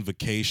The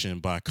Invocation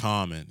by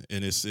Common.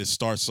 And it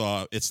starts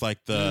off, it's like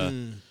I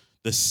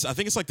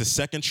think it's like the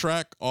second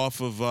track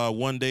off of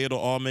One Day It'll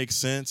All Make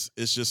Sense.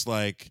 It's just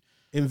like...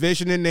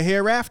 Envisioning the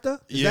Hereafter?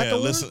 Is that the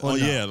one? Listen,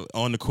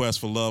 On the Quest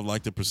for Love,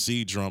 like the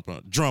Proceed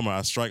drummer,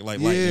 I strike like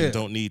lightning,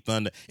 don't need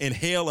thunder.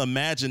 Inhale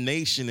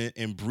imagination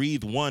and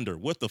breathe wonder.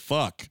 What the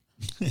fuck?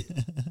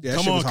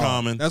 Come on,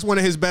 Common. That's one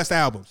of his best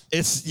albums.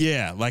 It's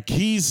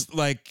he's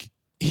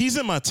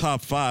in my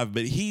top 5,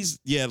 but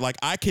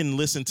I can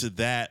listen to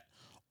that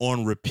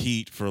on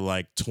repeat for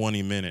like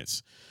 20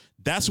 minutes.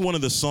 That's one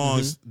of the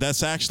songs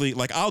that's actually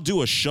like, I'll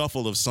do a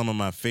shuffle of some of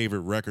my favorite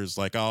records.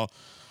 Like I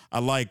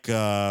like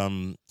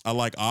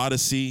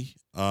Odyssey.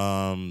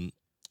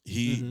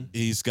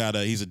 He's a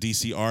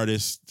DC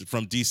artist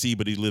from DC,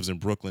 but he lives in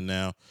Brooklyn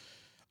now.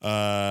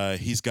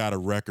 He's got a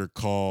record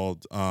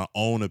called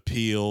Own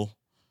Appeal.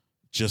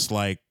 It's just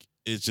like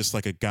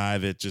a guy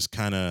that just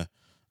kind of,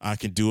 I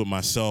can do it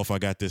myself. I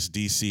got this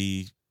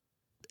DC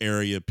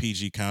area,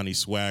 PG County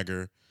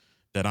swagger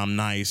that I'm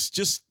nice.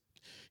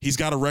 He's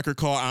got a record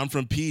called I'm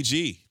From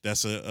PG.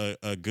 That's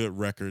a good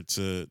record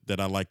that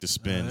I like to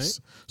spin. Right.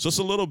 So it's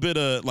a little bit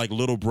of like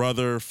Little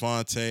Brother,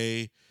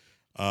 Fonte,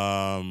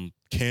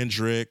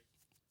 Kendrick.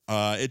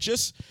 It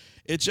just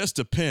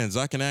depends.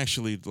 I can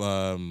actually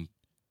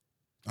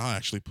I'll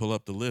actually pull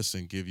up the list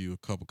and give you a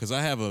couple, because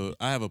I have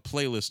a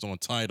playlist on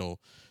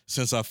Tidal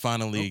since I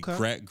finally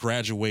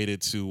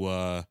graduated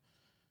to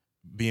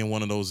being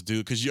one of those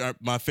dudes. Because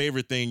my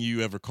favorite thing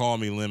you ever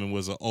called me, Lemon,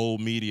 was an old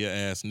media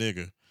ass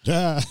nigga.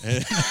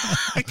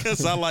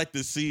 Because I like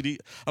the CD,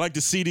 I like the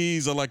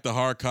CDs, I like the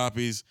hard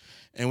copies,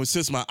 and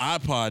since my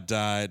iPod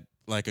died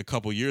like a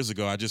couple years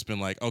ago, I just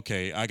been like,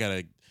 okay, I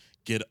gotta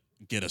get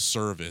a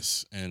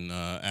service and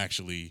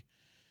actually,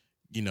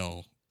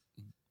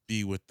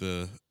 be with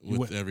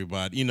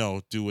everybody,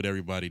 do what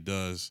everybody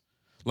does.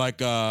 Like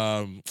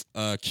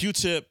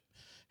Q-Tip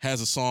has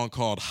a song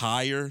called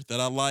Higher that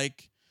I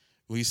like.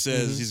 He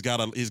says he's got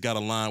a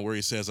line where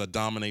he says, I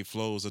dominate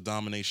flows, I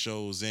dominate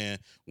shows, and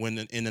when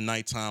in the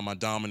nighttime my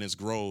dominance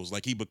grows.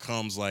 Like he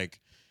becomes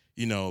like,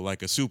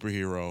 like a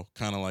superhero,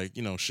 kind of like,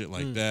 shit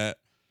like that.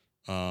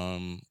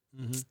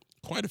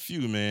 Quite a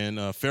few,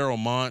 man. Pharoah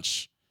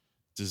Monch,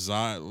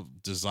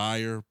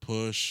 Desire,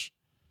 Push.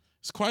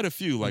 It's quite a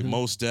few, like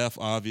Mos Def,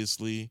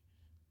 obviously.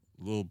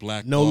 Little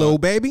Black No Thought. Lil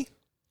Baby?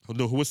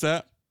 No, who was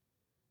that?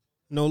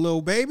 No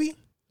Lil Baby?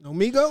 No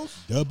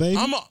Migos? The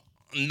Baby?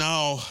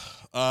 No.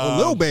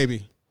 Lil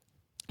Baby.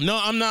 No,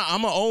 I'm not.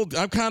 I'm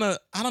kind of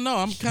an old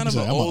old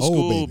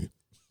school baby.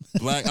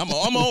 black. I'm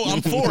old.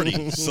 I'm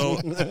 40. So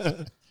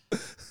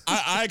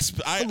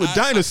I'm a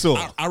dinosaur.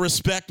 I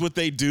respect what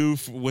they do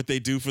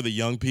for the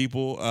young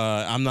people.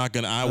 I'm not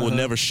gonna. I will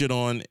never shit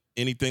on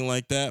anything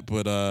like that.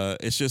 But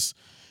it's just,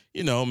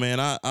 man.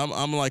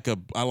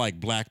 I like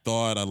Black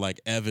Thought. I like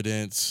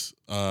Evidence.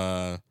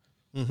 I'm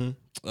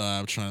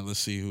trying. Let's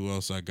see who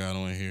else I got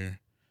on here.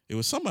 It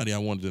was somebody I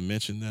wanted to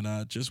mention that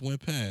I just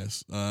went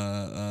past.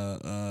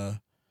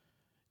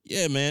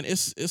 Yeah, man.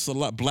 It's a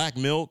lot. Black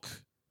Milk.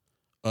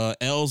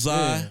 Elzai.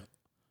 Yeah.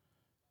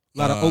 A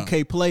lot of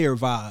OK Player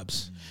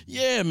vibes.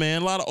 Yeah,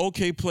 man, a lot of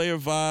OK Player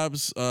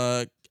vibes.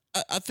 I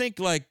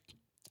think I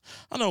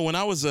don't know, when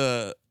I was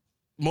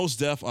Mos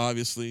Def,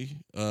 obviously,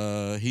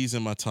 he's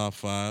in my top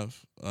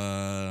 5.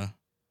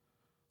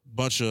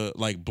 Bunch of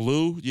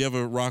Blue. You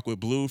ever rock with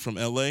Blue from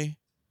LA?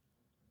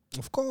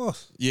 Of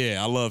course.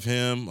 Yeah, I love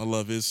him. I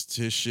love his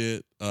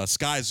shit.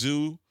 Sky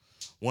Zoo,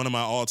 one of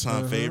my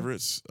all-time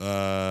favorites.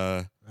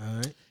 All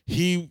right.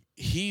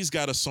 He's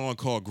got a song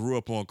called "Grew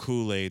Up on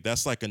Kool-Aid."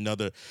 That's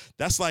another.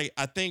 That's I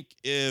think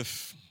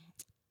if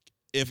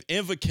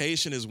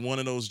Invocation is one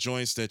of those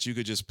joints that you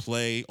could just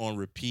play on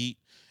repeat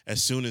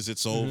as soon as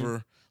it's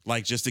over,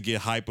 just to get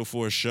hype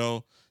before a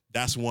show,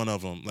 that's one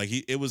of them.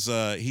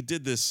 He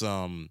did this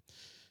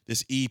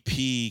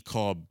EP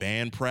called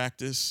Band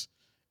Practice,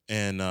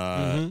 and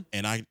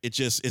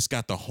it's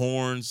got the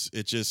horns.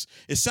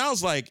 It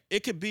sounds like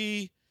it could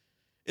be.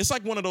 It's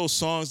like one of those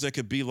songs that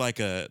could be like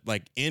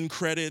end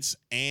credits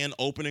and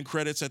opening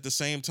credits at the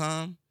same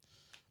time.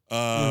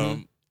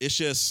 It's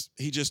just,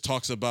 he just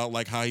talks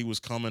about how he was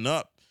coming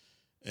up.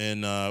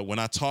 And when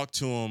I talked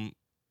to him,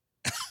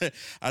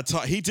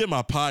 he did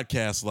my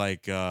podcast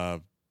like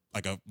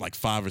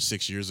 5 or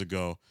 6 years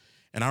ago.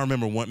 And I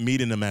remember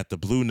meeting him at the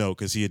Blue Note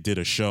because he had did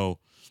a show.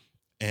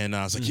 And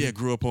I was like, yeah,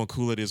 Grew Up on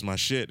Kool-Aid is my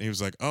shit. And he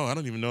was like, oh, I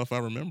don't even know if I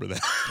remember that.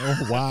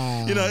 Oh,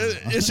 wow.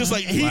 It's just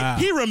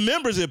he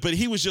remembers it, but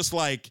he was just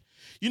like,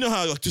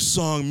 how this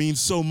song means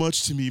so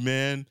much to me,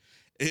 man.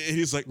 And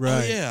he's like,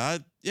 right. Oh,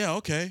 yeah,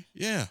 okay,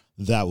 yeah.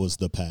 That was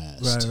the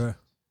past. Right.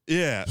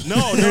 Yeah.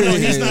 No,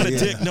 he's not a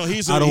dick. No,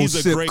 he's a great guy. I don't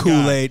sip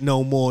Kool-Aid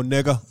no more,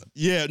 nigga.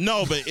 Yeah,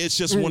 no, but it's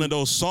just one of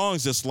those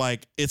songs that's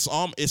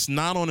it's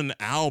not on an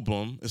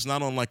album. It's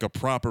not on a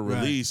proper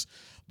release. Right.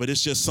 But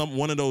it's just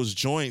one of those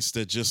joints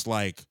that just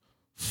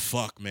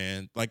fuck,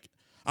 man. I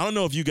don't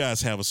know if you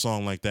guys have a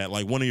song like that.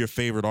 One of your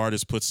favorite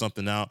artists puts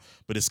something out,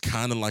 but it's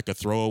kind of like a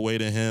throwaway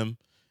to him.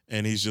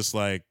 And he's just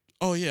like,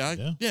 oh, I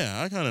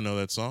kind of know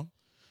that song.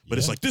 But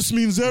it's this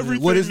means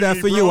everything. What is that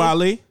for you,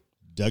 Ali?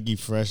 Dougie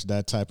Fresh,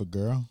 That Type of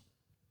Girl.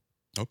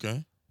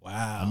 Okay.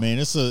 Wow. I mean,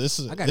 it's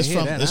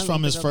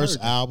from his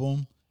first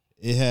album.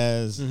 It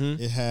has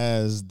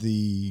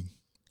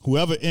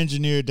whoever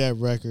engineered that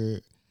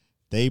record,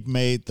 they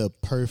made the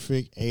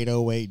perfect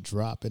 808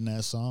 drop in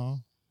that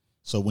song.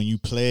 So when you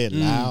play it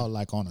loud,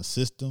 on a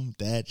system,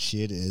 that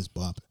shit is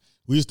bumping.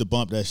 We used to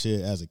bump that shit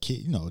as a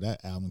kid.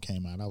 That album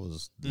came out. I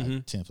was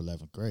 10th,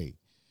 11th grade.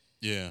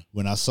 Yeah.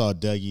 When I saw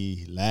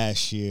Dougie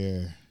last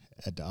year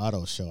at the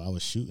auto show, I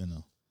was shooting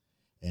him.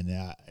 And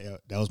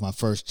that was my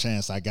first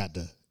chance I got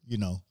to,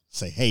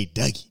 say, hey,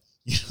 Dougie.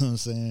 You know what I'm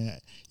saying?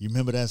 You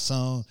remember that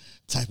song,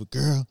 Type of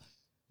Girl?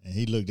 And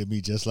he looked at me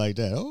just like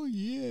that. Oh,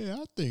 yeah,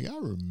 I think I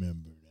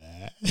remember that.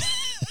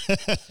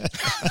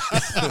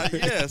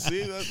 Yeah,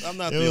 see, I'm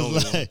not the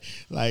only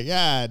one.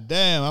 God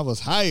damn, I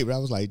was hyped. I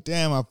was like,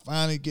 damn, I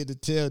finally get to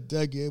tell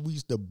Dougie. We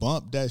used to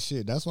bump that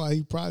shit. That's why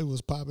he probably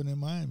was popping in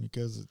Miami,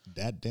 because of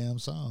that damn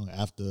song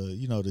after,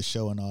 the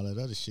show and all that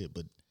other shit.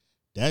 But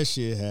that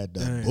shit had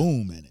the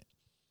boom in it.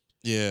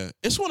 Yeah.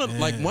 It's one of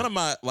my,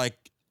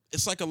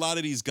 it's a lot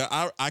of these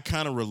guys, I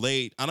kind of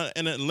relate.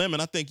 And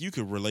Lemon, I think you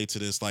could relate to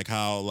this,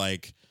 how,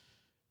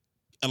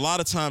 a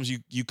lot of times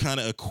you kind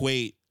of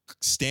equate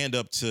stand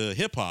up to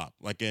hip hop,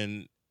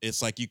 and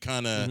it's you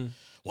kind of,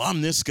 well,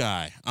 I'm this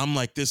guy, I'm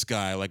like this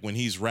guy, when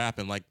he's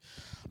rapping, I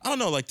don't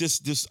know,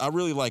 this I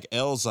really like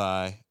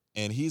Elzai,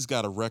 and he's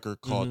got a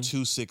record called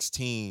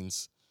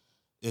 216s.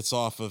 It's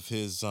off of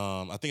his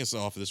I think it's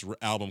off of this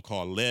album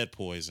called Lead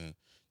Poison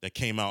that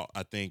came out,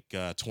 I think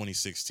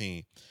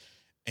 2016,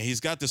 and he's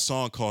got this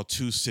song called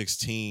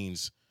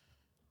 216s.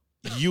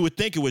 You would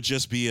think it would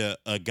just be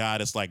a guy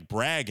that's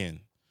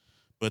bragging.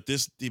 But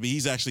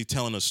he's actually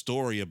telling a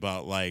story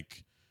about a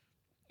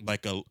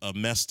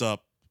messed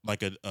up,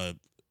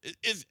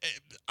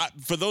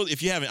 for those,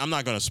 if you haven't, I'm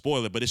not going to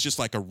spoil it, but it's just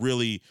a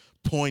really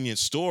poignant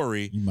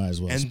story. You might as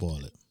well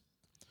spoil it.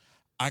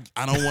 I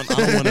don't want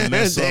to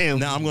mess up.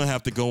 Now I'm going to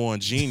have to go on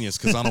Genius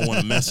because I don't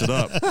want to mess it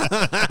up.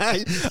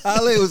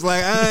 Ali was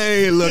like, I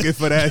ain't looking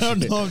for that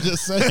shit. No, I'm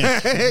just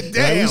saying.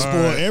 Damn. We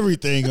spoil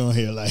everything on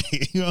here.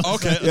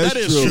 Okay, that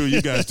is true.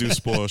 You guys do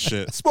spoil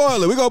shit.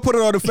 Spoil it. We're going to put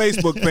it on the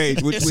Facebook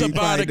page. It's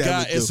about a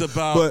guy. It's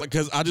about,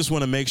 because I just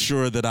want to make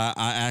sure that I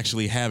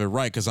actually have it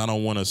right, because I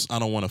don't want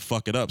to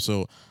fuck it up.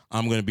 So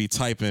I'm going to be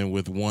typing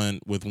with one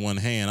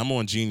hand. I'm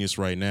on Genius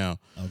right now.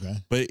 Okay.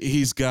 But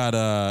he's got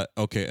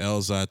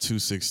Elzhi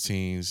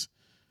 216s.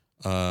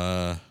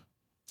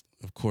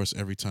 Of course,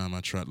 every time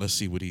I try, let's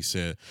see what he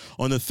said.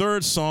 On the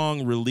third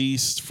song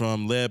released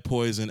from Lead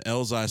Poison,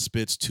 Elzhi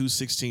spits 2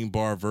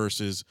 16-bar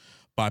verses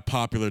by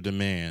popular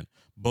demand.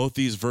 Both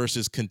these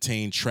verses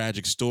contain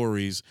tragic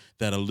stories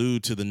that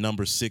allude to the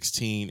number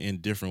 16 in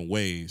different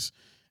ways.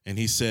 And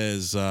he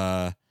says,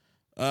 the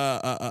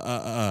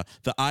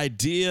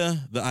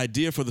idea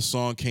for the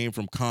song came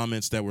from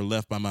comments that were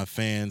left by my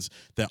fans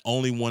that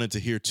only wanted to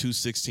hear 2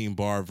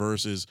 16-bar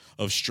verses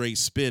of straight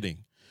spitting.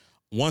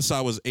 Once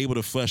I was able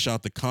to flesh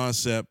out the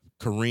concept,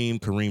 Kareem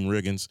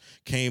Riggins,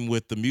 came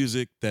with the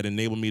music that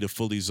enabled me to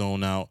fully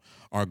zone out.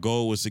 Our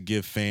goal was to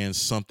give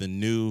fans something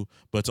new,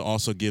 but to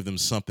also give them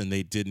something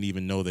they didn't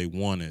even know they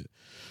wanted.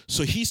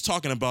 So he's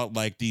talking about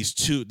like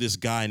this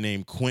guy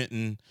named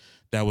Quentin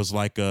that was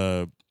like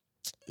a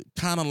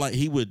kind of like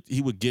he would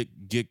get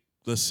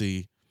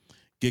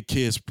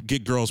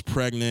girls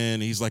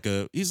pregnant. He's like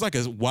a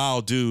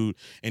wild dude,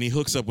 and he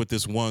hooks up with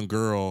this one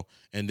girl,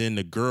 and then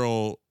the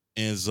girl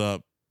ends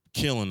up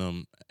killing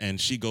him,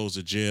 and she goes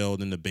to jail.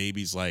 Then the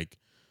baby's like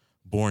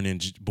born in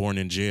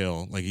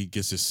jail. Like he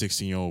gets his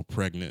 16-year-old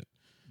pregnant,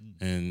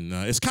 and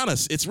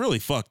it's really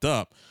fucked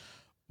up.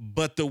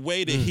 But the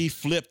way that he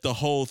flipped the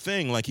whole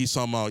thing, like he's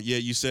talking about,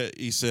 you said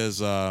you said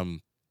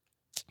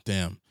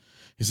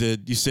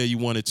you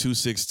wanted 2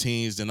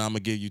 16s, then I'm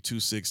gonna give you 2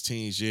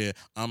 16s. Yeah,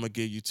 I'm gonna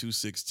give you 2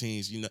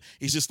 16s. You know,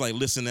 he's just like,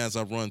 listen as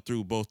I run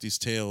through both these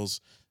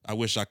tales. I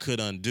wish I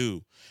could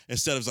undo.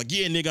 Instead of like,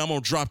 yeah, nigga, I'm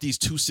gonna drop these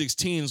 2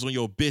 16s on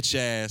your bitch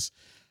ass.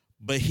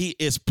 But he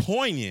is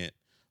poignant.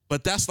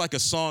 But that's like a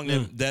song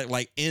that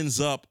like ends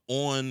up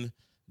on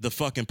the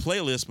fucking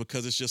playlist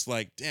because it's just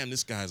like, damn,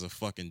 this guy's a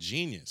fucking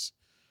genius.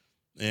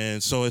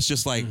 And so it's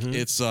just like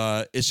it's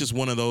just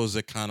one of those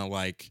that kind of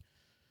like,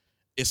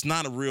 it's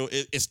not a real.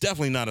 It's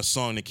definitely not a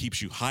song that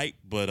keeps you hyped,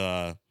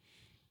 but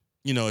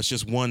it's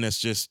just one that's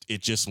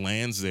just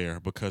lands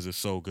there because it's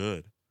so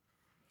good.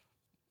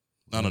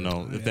 I don't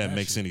know if that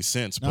makes any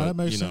sense, but that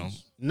makes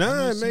sense.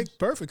 No, it makes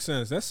perfect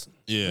sense. That's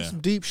some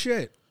deep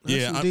shit.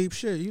 That's deep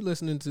shit. You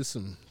listening to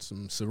some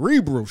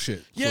cerebral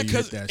shit. Yeah,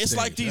 because it's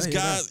like these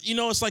guys.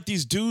 It's like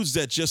these dudes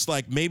that just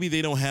like maybe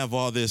they don't have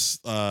all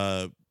this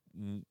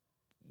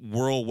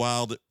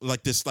worldwide,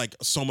 like this, like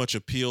so much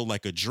appeal,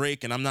 like a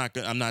Drake. And I'm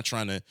not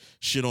trying to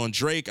shit on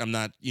Drake. I'm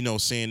not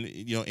saying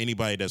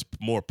anybody that's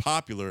more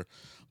popular,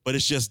 but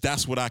it's just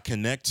that's what I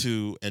connect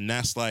to, and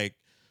that's like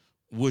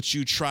what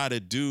you try to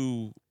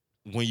do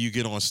when you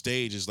get on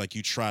stage is like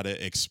you try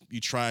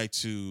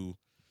to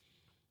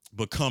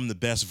become the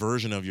best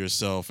version of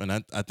yourself. And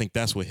I think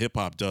that's what hip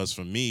hop does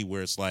for me,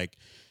 where it's like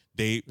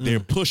they're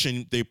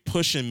pushing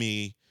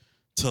me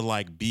to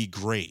like be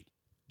great.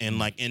 And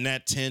like in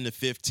that 10 to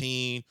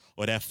 15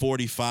 or that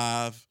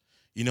 45,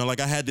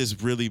 like I had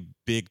this really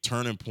big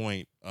turning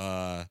point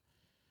on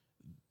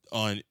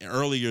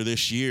earlier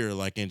this year,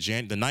 like in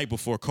the night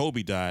before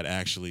Kobe died,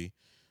 actually.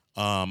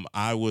 I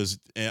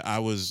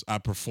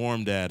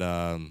performed at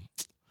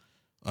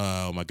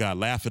oh my God,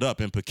 Laugh It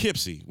Up in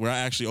Poughkeepsie, where I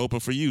actually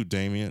opened for you,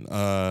 Damien,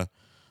 a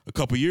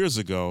couple years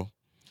ago.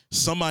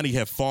 Somebody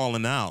had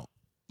fallen out.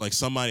 Like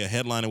a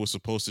headliner was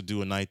supposed to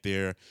do a night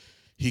there.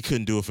 He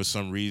couldn't do it for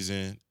some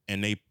reason.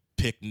 And they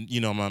picked,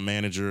 my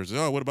managers.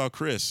 Oh, what about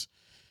Chris?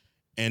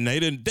 And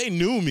they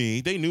knew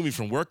me. They knew me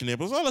from working there.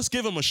 But let's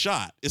give him a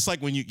shot. It's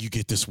like when you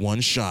get this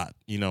one shot,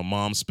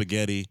 mom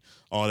spaghetti,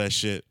 all that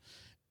shit.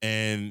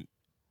 And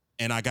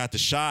I got the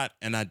shot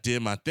and I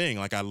did my thing.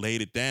 Like I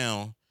laid it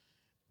down,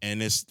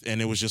 and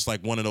it was just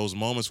like one of those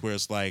moments where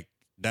it's like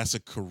that's a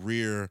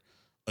career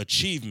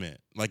achievement.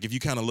 Like if you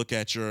kind of look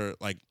at your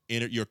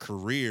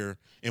career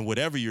in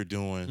whatever you're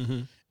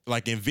doing,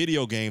 like in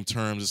video game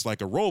terms, it's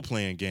like a role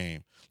playing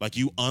game. Like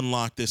you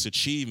unlock this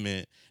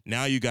achievement.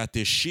 Now you got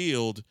this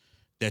shield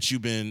that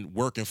you've been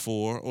working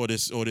for, or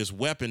this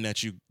weapon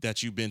that you've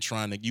been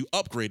you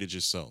upgraded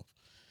yourself,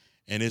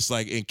 and it's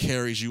like it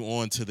carries you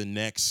on to the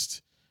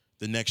next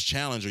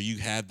challenge, or you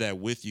have that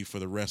with you for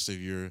the rest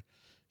of your,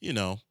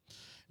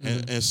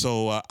 and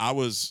so I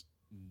was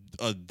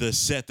the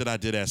set that I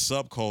did at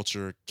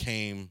Subculture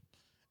came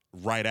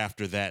right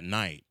after that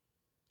night.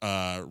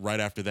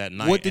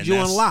 What did you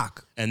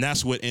unlock? And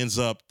that's what ends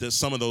up that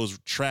some of those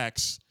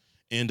tracks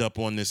end up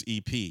on this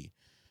EP.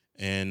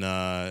 And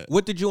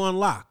what did you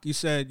unlock? You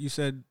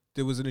said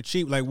there was an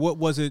achievement. Like what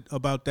was it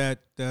about that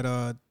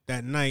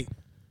night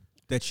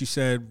that you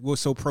said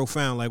was so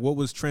profound? Like what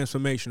was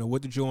transformational?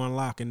 What did you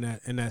unlock in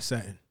that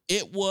setting?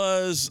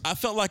 I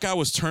felt like I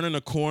was turning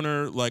a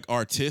corner, like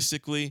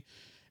artistically,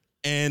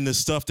 and the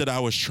stuff that I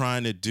was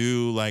trying to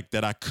do, like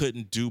that I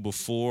couldn't do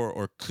before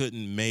or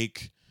couldn't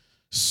make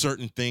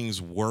certain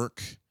things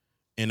work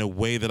in a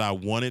way that I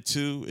wanted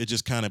to. It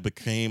just kind of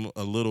became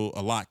a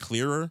lot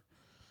clearer.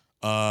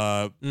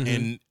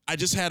 And I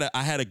just had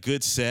a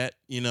good set,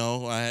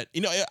 I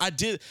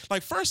did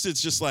like first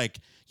it's just like,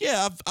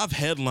 yeah, I've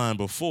headlined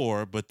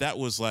before, but that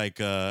was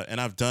like,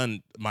 and I've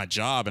done my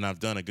job and I've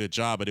done a good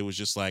job, but it was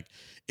just like,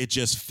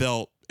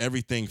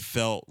 everything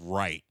felt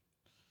right.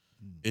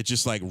 It's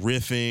just like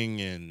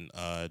riffing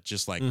and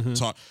just like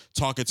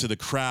talking to the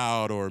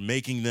crowd or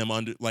making them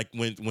like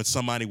when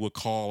somebody would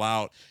call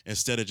out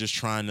instead of just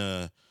trying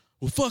to,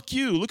 well, fuck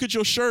you, look at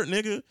your shirt,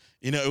 nigga.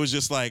 It was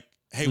just like,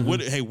 hey, what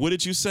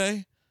did you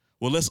say?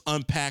 Well, let's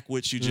unpack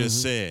what you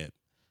just said.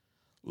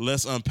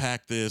 Let's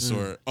unpack this,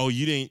 or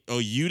you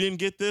didn't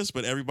get this,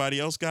 but everybody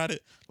else got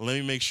it. Let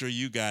me make sure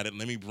you got it.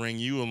 Let me bring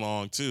you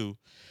along too.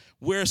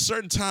 Where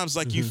certain times,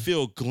 like you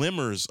feel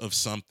glimmers of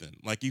something,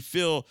 like you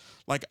feel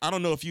like, I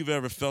don't know if you've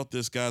ever felt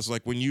this, guys.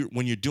 Like when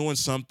you're doing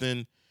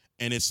something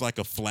and it's like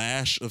a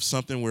flash of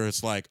something where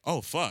it's like,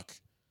 oh fuck,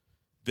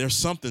 there's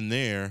something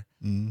there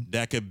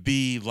that could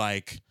be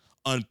like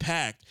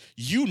unpacked.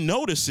 You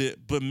notice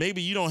it, but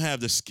maybe you don't have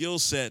the skill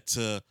set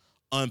to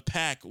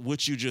unpack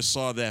what you just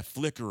saw that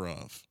flicker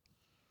of.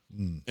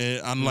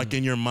 And I'm like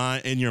in your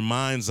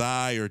mind's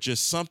eye, or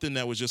just something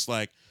that was just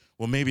like,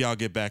 well, maybe I'll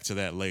get back to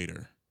that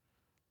later.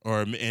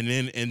 Or and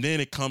then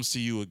it comes to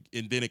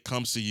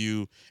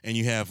you, and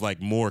you have like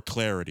more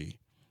clarity.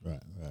 Right.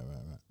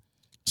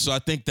 So I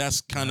think that's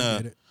kind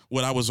of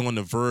what I was on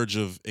the verge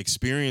of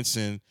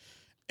experiencing,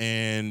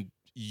 and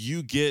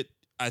you get,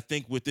 I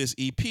think with this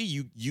EP,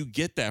 you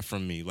get that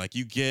from me. Like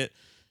you get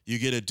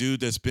a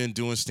dude that's been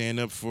doing stand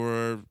up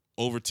for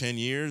over 10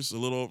 years, a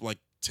little like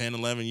 10,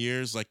 11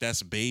 years. Like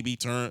that's baby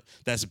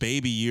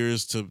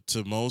years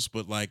to most,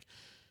 but like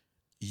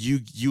you're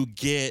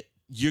going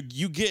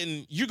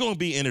to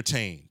be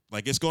entertained.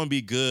 Like it's going to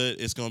be good.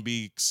 It's going to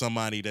be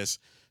somebody that's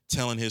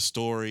telling his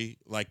story.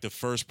 Like the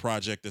first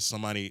project that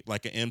somebody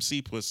like an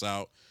MC puts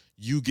out,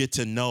 you get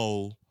to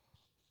know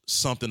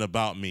something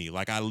about me.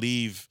 Like I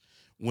leave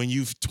when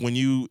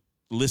you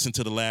listen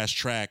to the last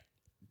track,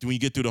 when you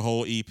get through the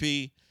whole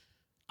EP,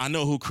 I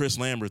know who Chris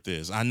Lambert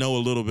is. I know a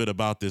little bit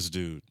about this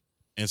dude,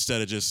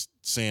 instead of just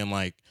saying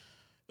like,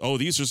 oh,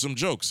 these are some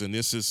jokes and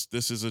this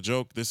is a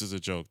joke. This is a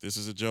joke. This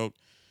is a joke.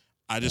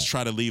 I just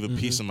try to leave a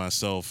piece of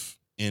myself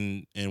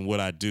in what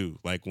I do.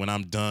 Like when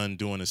I'm done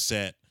doing a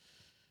set,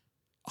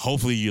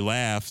 hopefully you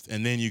laughed,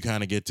 and then you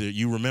kind of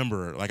you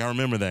remember. Like I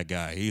remember that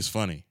guy. He's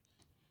funny.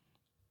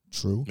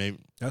 True. Maybe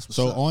that's what's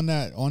up.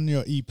 On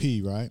your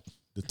EP, right?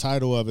 The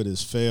title of it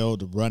is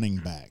Failed Running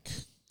Back.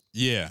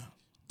 Yeah.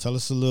 Tell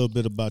us a little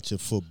bit about your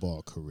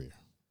football career.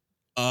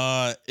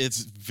 It's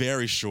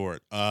very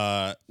short.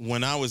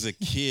 When I was a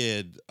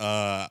kid,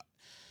 my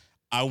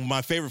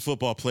favorite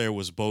football player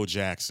was Bo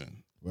Jackson.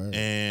 Right.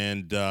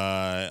 And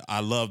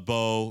I loved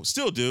Bo,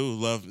 still do,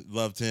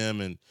 loved him,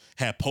 and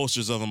had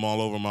posters of him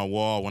all over my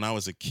wall. When I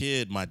was a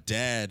kid, my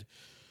dad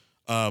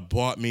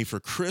bought me for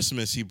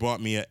Christmas. He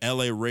bought me a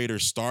LA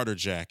Raiders starter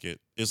jacket.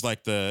 It's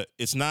like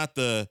it's not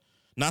the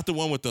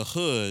one with the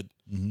hood,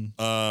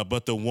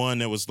 but the one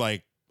that was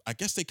like, I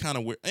guess they kind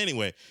of wear.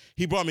 Anyway,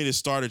 he brought me this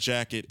starter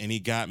jacket, and he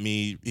got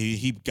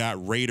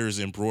Raiders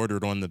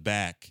embroidered on the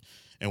back.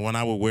 And when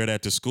I would wear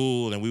that to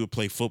school, and we would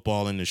play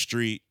football in the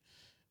street,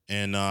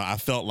 and I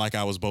felt like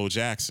I was Bo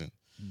Jackson.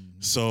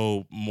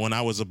 So when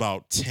I was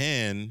about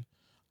 10,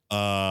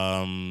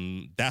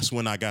 that's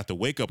when I got the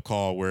wake up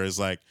call where it's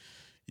like,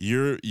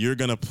 you're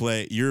gonna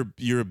play.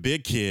 You're a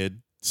big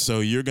kid,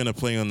 so you're gonna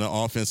play on the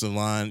offensive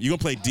line. You're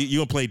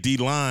gonna play D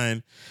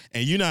line,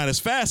 and you're not as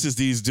fast as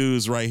these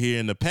dudes right here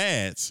in the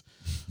pads.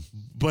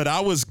 But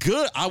I was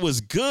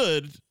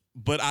good,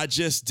 but I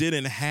just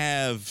didn't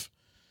have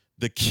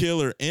the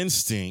killer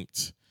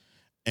instinct,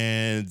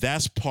 and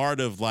that's part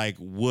of like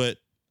what.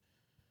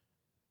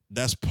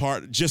 That's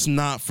part, just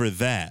not for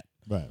that.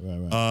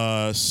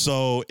 Right.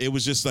 So it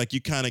was just like you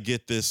kind of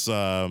get this.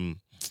 I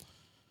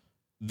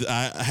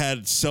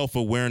had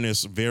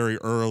self-awareness very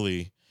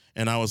early,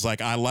 and I was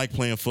like, I like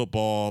playing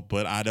football,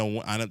 but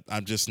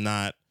I'm just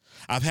not.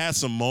 I've had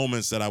some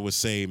moments that I would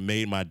say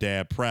made my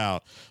dad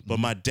proud, but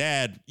my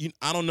dad,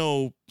 I don't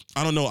know,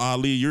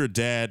 Ali, you're a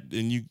dad,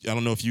 and I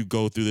don't know if you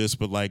go through this,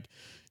 but like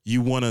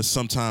you want to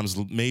sometimes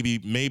maybe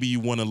you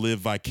want to live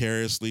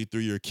vicariously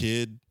through your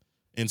kid.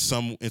 And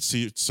some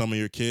of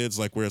your kids,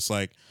 like where it's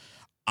like,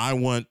 I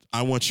want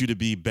you to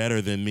be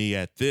better than me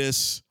at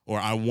this, or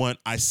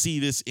I see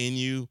this in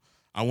you.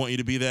 I want you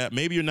to be that.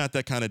 Maybe you're not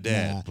that kind of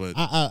dad, but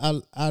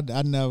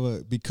I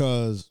never,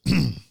 because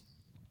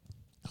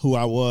who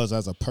I was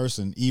as a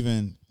person,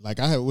 even like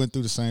I had went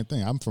through the same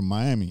thing. I'm from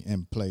Miami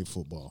and played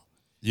football.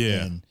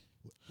 Yeah. And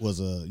was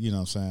a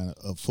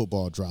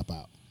football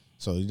dropout.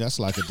 So that's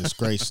like a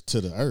disgrace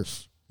to the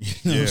earth. You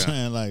know what I'm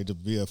saying? Like to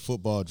be a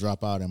football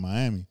dropout in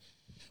Miami.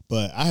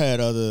 But I had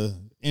other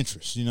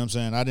interests, you know what I'm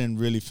saying? I didn't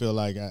really feel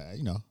like,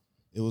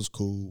 it was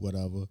cool,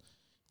 whatever.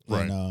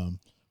 Right. And,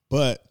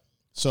 but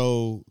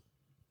so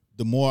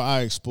the more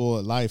I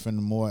explored life and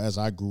the more as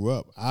I grew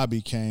up, I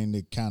became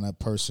the kind of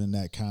person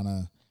that kind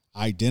of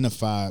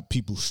identified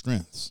people's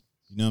strengths.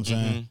 You know what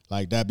I'm saying?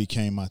 Like that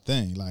became my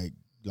thing. Like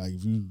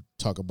if you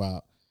talk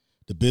about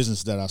the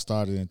business that I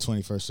started in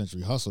 21st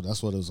Century Hustle,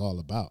 that's what it was all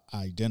about,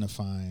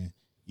 identifying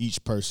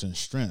each person's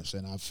strengths.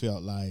 And I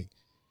felt like,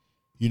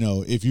 you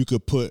know, if you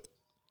could put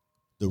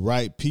the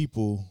right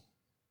people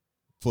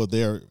for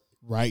their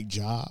right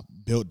job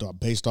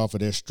based off of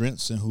their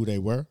strengths and who they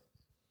were,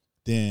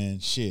 then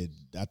shit,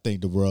 I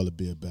think the world would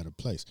be a better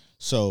place.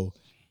 So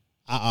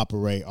I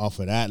operate off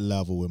of that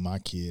level with my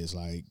kids.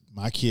 Like,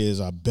 my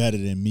kids are better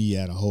than me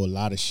at a whole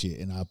lot of shit,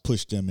 and I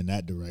push them in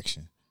that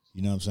direction.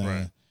 You know what I'm saying?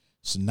 Right.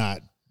 It's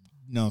not,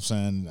 you know what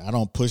I'm saying? I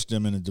don't push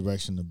them in the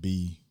direction to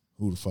be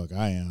who the fuck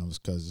I am,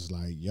 because it's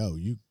like, yo,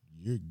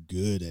 you're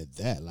good at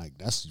that. Like,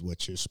 that's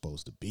what you're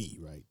supposed to be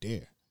right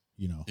there,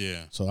 you know?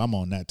 Yeah. So I'm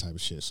on that type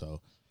of shit. So,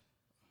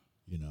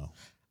 you know.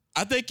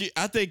 I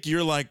think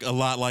you're like a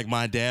lot like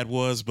my dad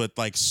was, but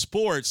like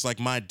sports, like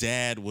my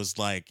dad was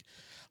like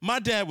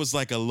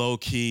a low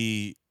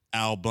key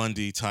Al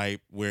Bundy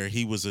type, where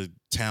he was a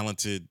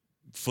talented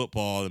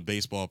football and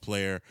baseball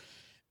player,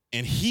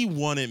 and he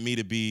wanted me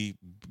to be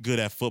good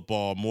at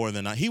football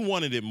he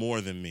wanted it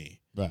more than me.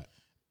 Right.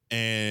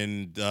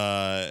 And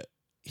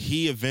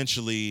he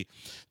eventually,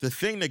 the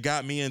thing that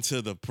got me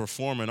into the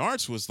performing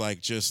arts was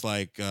like just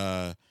like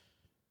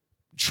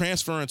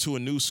transferring to a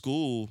new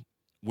school,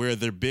 where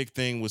their big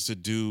thing was to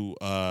do,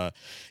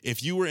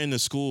 if you were in the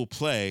school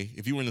play,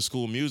 if you were in the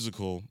school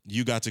musical,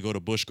 you got to go to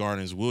Busch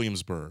Gardens,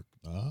 Williamsburg.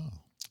 Oh.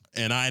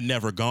 And I had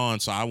never gone,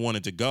 so I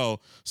wanted to go.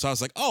 So I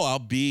was like, oh, I'll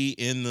be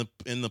in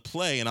the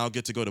play, and I'll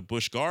get to go to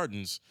Busch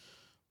Gardens.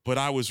 But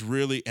I was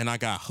really, and I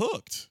got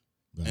hooked.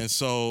 Right. And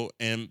so,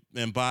 and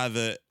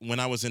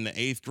when I was in the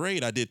 8th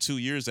grade, I did 2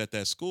 years at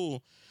that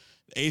school.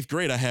 8th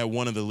grade, I had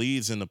one of the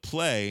leads in the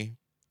play,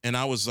 and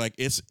I was like,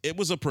 it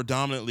was a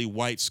predominantly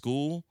white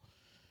school.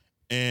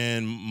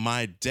 And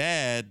my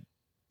dad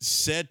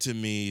said to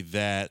me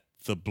that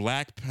the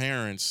black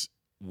parents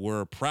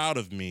were proud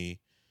of me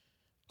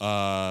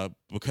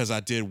because I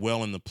did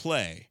well in the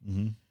play.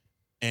 Mm-hmm.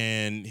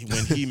 And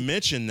when he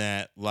mentioned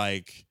that,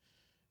 like,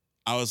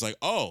 I was like,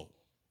 oh,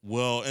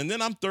 well, and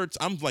then I'm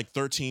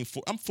 14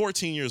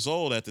 years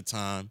old at the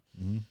time.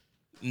 Mm-hmm.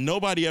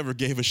 Nobody ever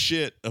gave a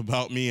shit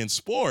about me in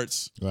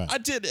sports. Right. I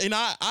did, and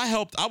I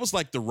helped. I was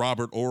like the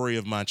Robert Horry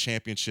of my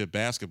championship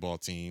basketball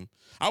team.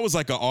 I was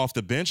like an off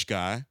the bench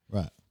guy.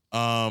 Right.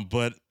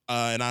 But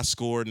and I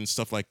scored and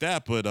stuff like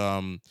that. But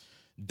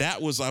I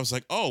was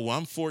like, oh, well,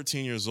 I'm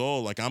 14 years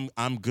old. Like,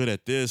 I'm good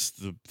at this.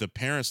 The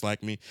parents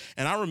like me.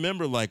 And I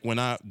remember, like,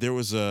 when there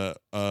was a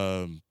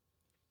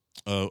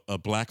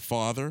black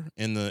father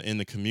in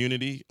the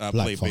community. I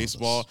played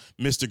baseball.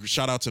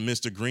 Shout out to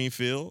Mr.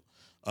 Greenfield.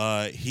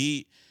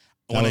 He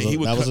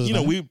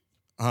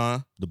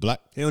The black.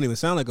 He don't even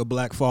sound like a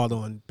black father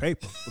on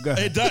paper. Go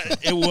ahead.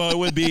 It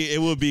would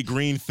be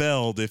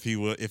Greenfeld if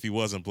he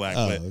wasn't black.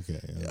 Oh, but,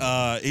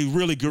 okay. He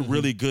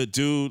really good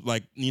dude.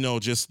 Like, you know,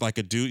 just like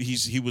a dude.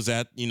 He was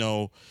at, you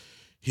know,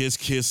 his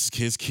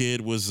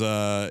kid was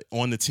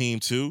on the team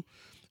too.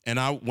 And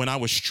when I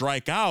would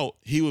strike out,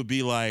 he would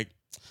be like,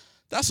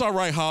 "That's all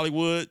right,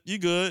 Hollywood. You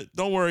good?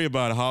 Don't worry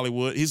about it,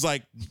 Hollywood." He's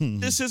like,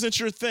 "This isn't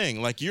your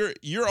thing. Like,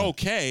 you're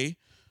okay,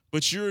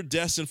 but you're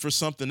destined for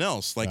something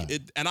else." Like, right.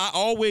 And I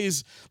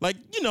always, like,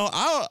 you know,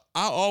 I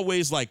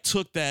always like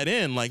took that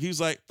in. Like, he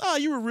was like, "Oh,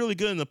 you were really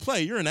good in the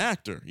play. You're an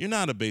actor. You're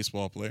not a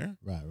baseball player."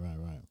 Right.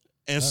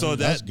 And so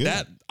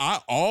that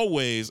I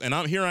always, and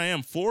I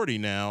am 40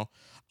 now.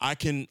 I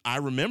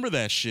remember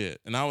that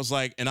shit, and I was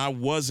like, and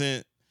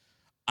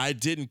I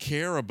didn't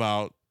care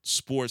about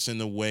sports in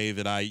the way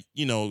that I,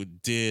 you know,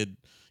 did,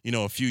 you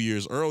know, a few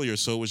years earlier.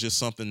 So it was just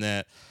something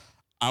that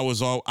I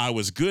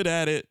was good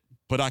at it,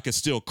 but I could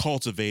still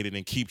cultivate it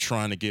and keep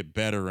trying to get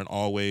better, and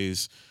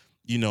always,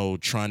 you know,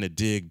 trying to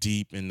dig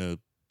deep into,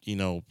 you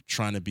know,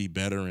 trying to be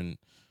better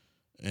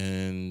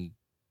and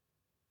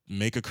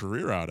make a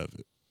career out of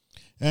it.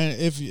 And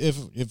if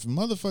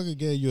motherfucker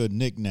gave you a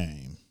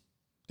nickname,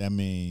 that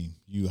means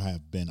you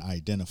have been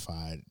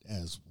identified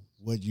as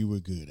what you were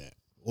good at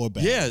or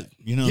bad. Yeah,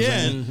 you know what I'm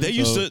saying? They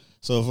used to.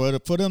 So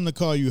for them to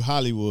call you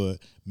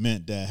Hollywood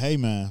meant that, hey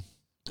man,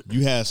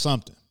 you had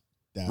something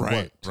that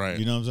worked. Right.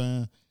 You know what I'm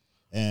saying?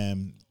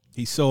 And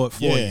he saw it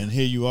for you. and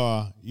here you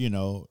are, you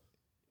know,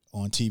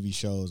 on TV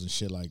shows and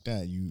shit like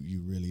that.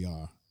 You really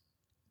are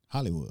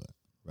Hollywood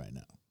right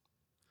now.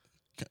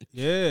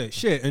 Yeah,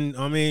 shit. And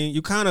I mean,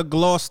 you kind of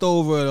glossed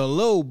over it a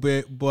little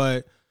bit,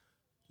 but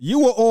you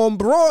were on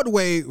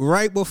Broadway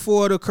right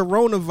before the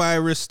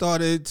coronavirus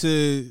started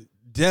to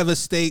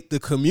devastate the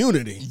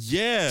community.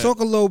 Yeah.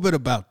 Talk a little bit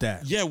about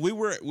that. Yeah, we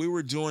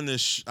were doing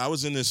this. I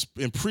was in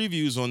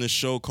previews on this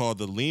show called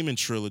The Lehman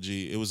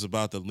Trilogy. It was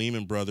about the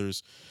Lehman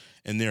Brothers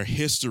and their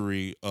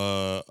history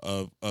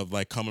of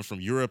like coming from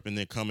Europe and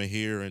then coming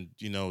here and,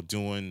 you know,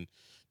 doing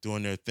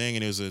their thing.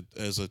 And it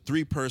was a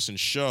 3-person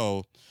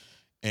show.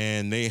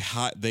 And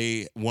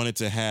they wanted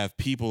to have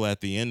people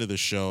at the end of the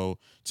show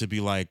to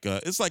be like,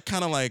 it's like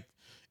kind of like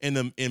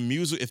in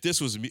music. If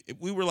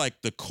we were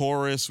like the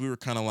chorus, we were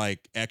kind of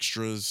like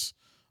extras,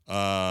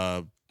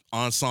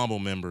 ensemble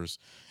members.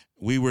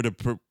 We were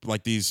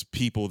like these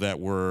people that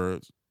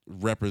were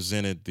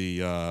represented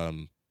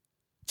the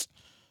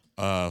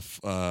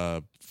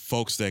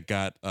folks that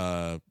got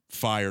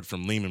fired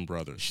from Lehman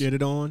Brothers.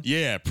 Shitted on?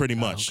 Yeah, pretty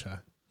much. Okay.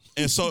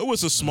 And so it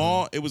was a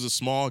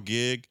small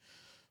gig,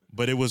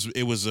 but it was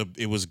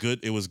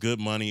good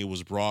money. It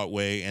was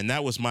Broadway, and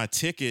that was my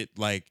ticket.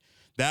 Like,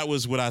 that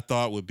was what I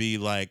thought would be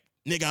like,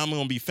 nigga, I'm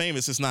gonna be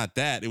famous. It's not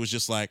that. It was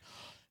just like,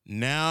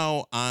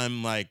 now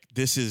I'm like,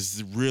 this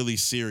is really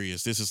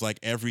serious. This is like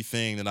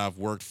everything that I've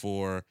worked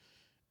for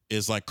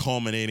is like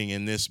culminating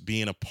in this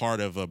being a part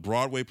of a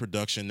Broadway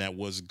production that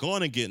was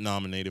going to get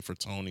nominated for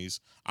Tonys.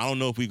 I don't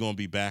know if we're going to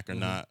be back or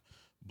not,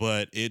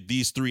 but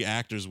these 3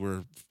 actors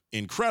were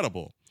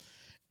incredible.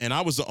 And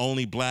I was the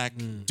only black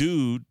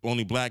dude,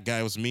 only black guy.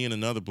 It was me and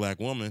another black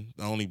woman,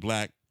 the only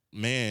black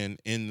man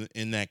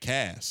in that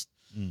cast.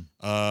 It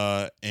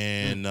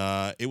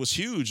was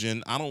huge.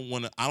 And I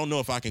don't know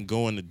if I can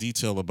go into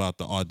detail about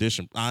the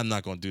audition. I'm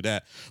not going to do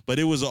that. But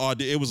it was a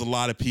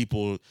lot of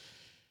people.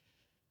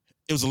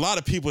 It was a lot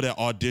of people that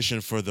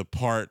auditioned for the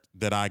part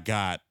that I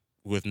got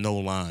with no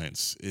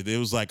lines. It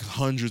was like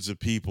hundreds of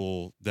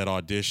people that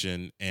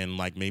auditioned, and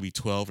like maybe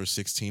 12 or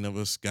 16 of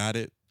us got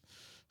it.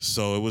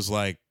 So it was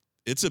like,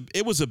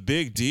 it was a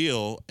big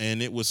deal,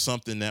 and it was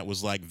something that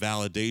was like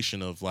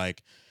validation of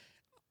like,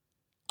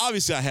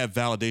 obviously I have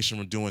validation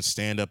from doing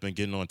stand-up and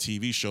getting on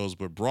TV shows,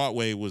 but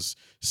Broadway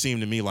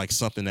seemed to me like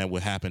something that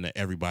would happen to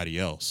everybody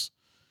else.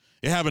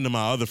 It happened to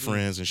my other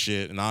friends and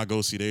shit, and I'll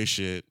go see their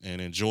shit and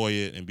enjoy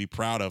it and be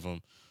proud of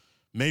them.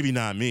 Maybe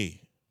not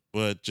me,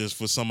 but just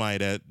for somebody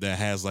that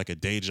has like a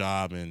day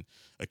job, and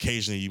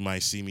occasionally you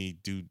might see me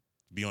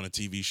be on a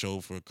TV show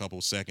for a couple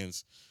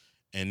seconds,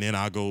 and then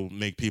I'll go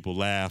make people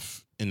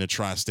laugh in the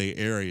tri-state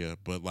area.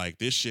 But like,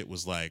 this shit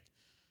was like,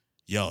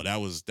 yo, it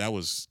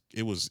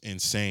was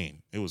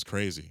insane. It was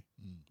crazy.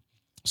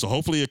 So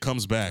hopefully it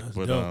comes back. That's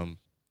but dope.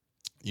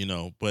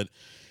 But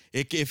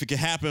if it can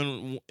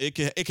happen, it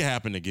can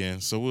happen again.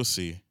 So we'll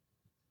see.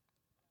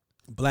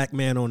 Black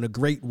man on the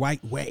Great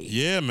White Way.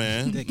 Yeah,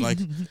 man. Like,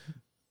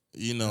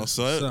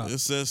 so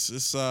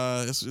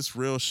it's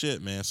real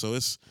shit, man. So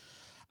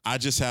I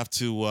just have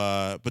to.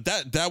 But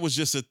that was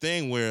just a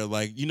thing where,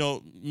 like,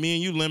 me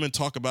and you, Lemon,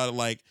 talk about it.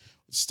 Like,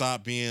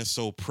 stop being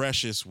so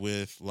precious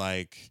with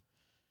like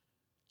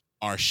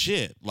our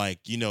shit, like,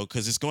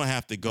 because it's gonna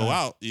have to go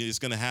out. It's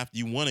gonna have.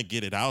 You want to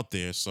get it out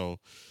there, so.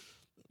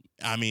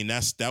 I mean,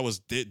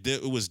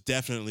 it was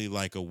definitely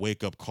like a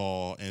wake up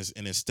call, and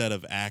instead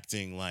of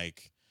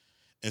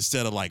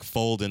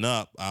folding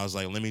up, I was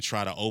like, let me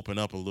try to open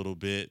up a little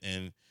bit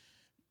and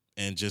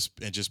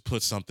just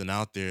put something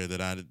out there that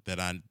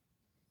I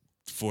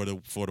for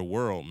the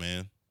world,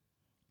 man.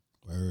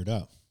 Word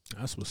up.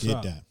 That's what's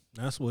up.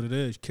 That's what it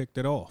is. Kicked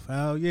it off.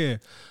 Hell yeah.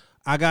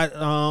 I got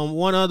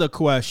one other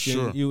question.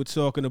 Sure. You were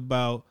talking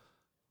about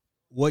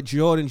what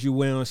Jordans you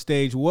wear on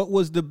stage. What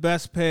was the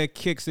best pair of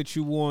kicks that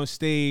you wore on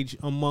stage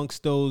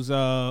amongst those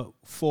 4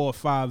 or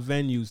 5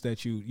 venues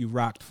that you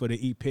rocked for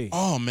the EP?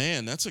 Oh,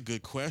 man, that's a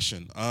good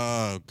question.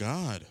 Oh,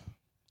 God.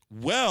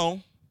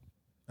 Well,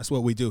 that's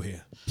what we do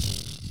here.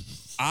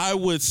 I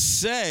would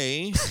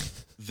say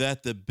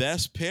that the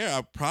best pair,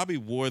 I probably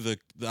wore the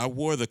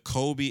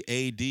Kobe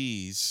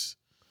ADs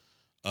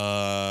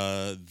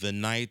the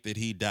night that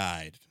he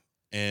died.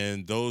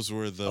 And those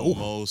were the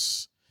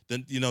most...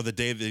 the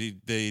day that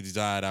he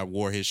died, I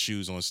wore his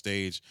shoes on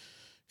stage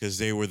because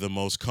they were the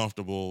most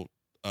comfortable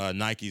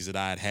Nikes that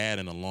I had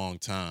in a long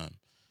time.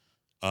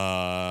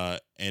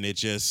 And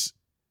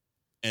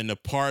the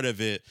part of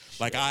it,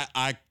 like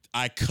I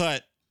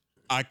cut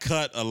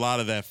a lot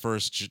of that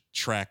first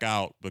track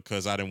out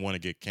because I didn't want to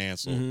get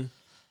canceled.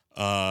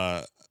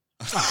 Mm-hmm.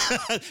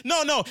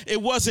 No,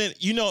 it wasn't.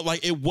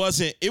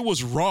 It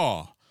was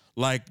raw.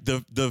 Like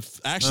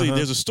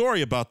there's a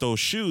story about those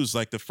shoes.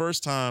 Like the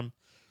first time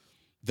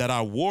that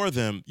I wore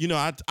them,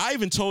 I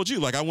even told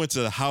you, like, I went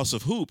to the House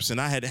of Hoops, and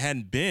I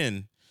hadn't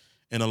been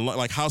in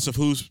like House of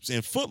Hoops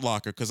in Foot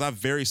Locker because I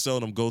very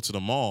seldom go to the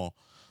mall.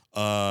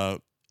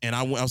 And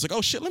I was like, oh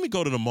shit, let me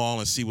go to the mall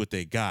and see what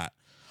they got.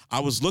 I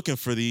was looking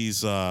for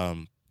these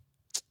fucking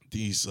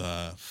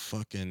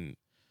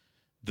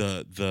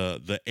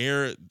the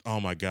Air.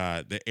 Oh my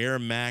God, the Air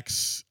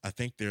Max. I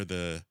think they're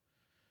the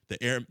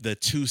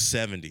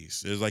 270s.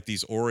 There's like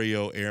these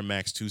Oreo Air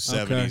Max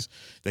 270s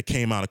that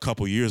came out a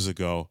couple years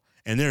ago.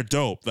 And they're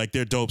dope. Like,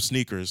 they're dope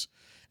sneakers.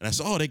 And I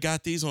said, oh, they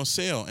got these on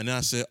sale. And then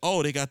I said,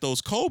 oh, they got those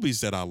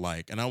Kobe's that I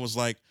like. And I was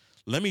like,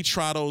 let me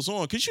try those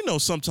on. Because,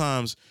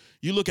 sometimes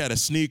you look at a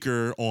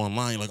sneaker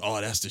online, like,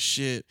 oh, that's the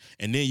shit.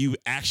 And then you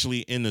actually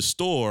in the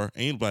store,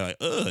 and you're like,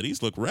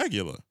 these look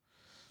regular.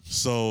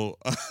 So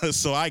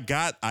I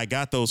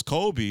got those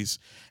Kobe's.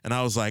 And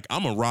I was like,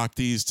 I'm going to rock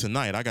these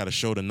tonight. I got a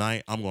show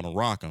tonight. I'm going to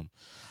rock them.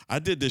 I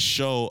did this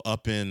show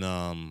up in...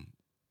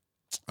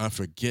 I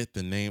forget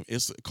the name.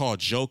 It's called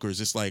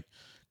Jokers. It's like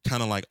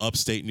kind of like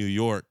upstate New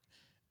York.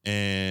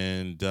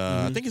 And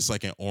I think it's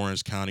like in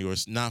Orange County, or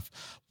it's not.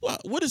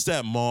 What is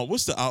that mall?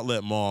 What's the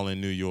outlet mall in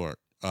New York?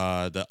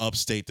 The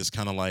upstate that's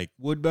kind of like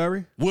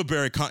Woodbury?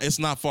 It's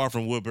not far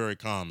from Woodbury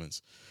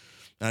Commons.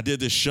 And I did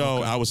this show.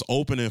 Okay. I was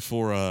opening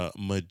for a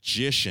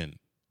magician.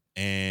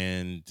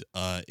 and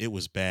it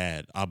was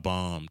bad. I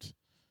bombed,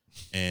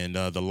 and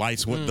the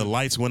lights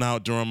went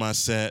out during my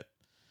set,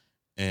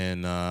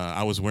 and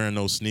I was wearing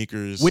those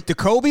sneakers with the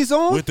Kobe's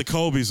on. With the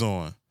Kobe's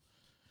on.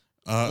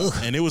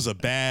 And it was a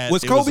bad.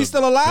 Was Kobe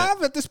still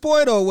alive at this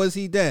point, or was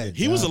he dead?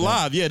 He was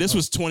alive. Yeah, this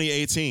was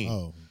 2018.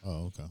 Oh,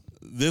 okay.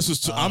 This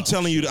was. I'm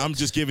telling you. I'm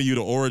just giving you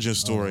the origin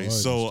story.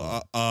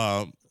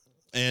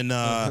 And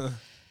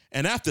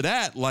after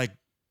that, like,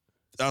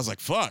 I was like,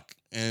 fuck.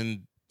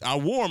 And I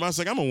wore them. I was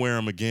like, I'm gonna wear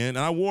them again. And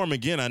I wore them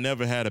again. I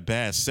never had a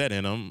bad set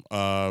in them.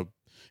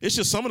 It's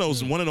just some of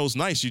those. One of those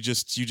nights, you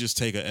just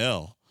take a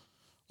L.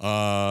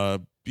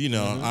 You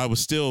know, I would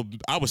still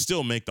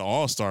make the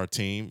All-Star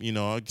team. You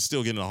know, I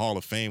still get in the Hall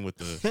of Fame with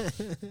the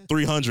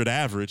 300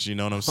 average. You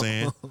know what I'm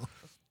saying?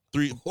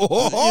 You know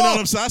what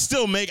I'm saying?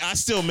 I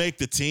still make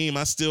the team.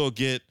 I still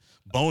get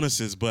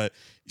bonuses, but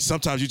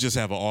sometimes you just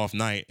have an off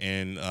night,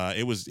 and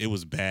it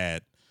was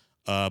bad.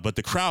 But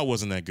the crowd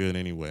wasn't that good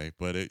anyway.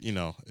 But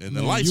and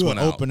the lights went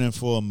out. You were opening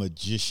for a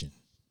magician.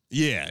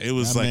 Yeah, it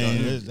was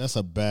that's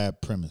a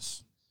bad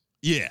premise.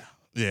 Yeah.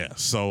 Yeah,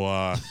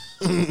 so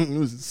it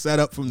was set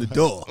up from the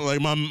door. Like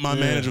my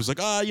manager was like,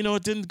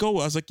 it didn't go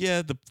well. I was like,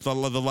 yeah,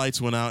 the lights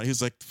went out. He's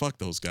like, fuck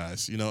those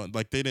guys,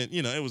 like they didn't,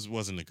 it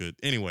wasn't a good.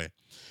 Anyway,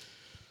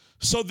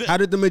 so how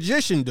did the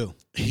magician do?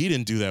 He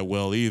didn't do that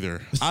well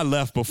either. I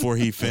left before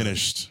he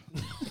finished.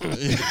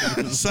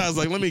 So I was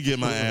like, let me get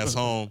my ass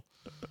home.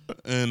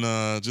 And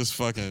just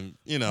fucking,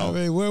 I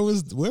mean, where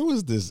was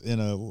this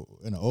in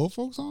an old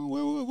folks home?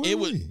 Where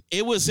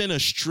it was in a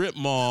strip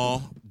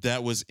mall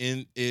that was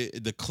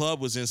the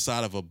club was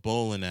inside of a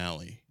bowling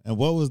alley. And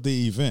what was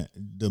the event?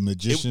 The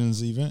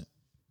magician's event?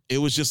 It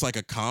was just like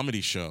a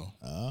comedy show.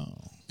 Oh.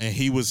 And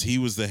he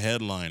was the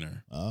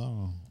headliner.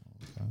 Oh.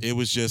 Okay. It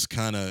was just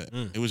kind of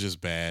it was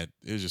just bad.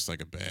 It was just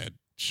like a bad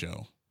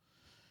show.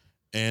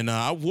 And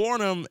I wore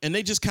them, and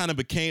they just kind of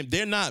became.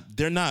 They're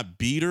not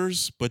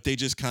beaters, but they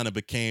just kind of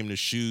became the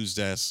shoes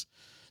that's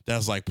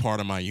like part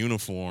of my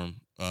uniform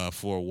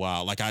for a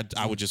while. Like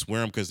I would just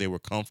wear them because they were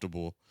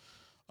comfortable.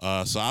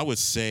 So I would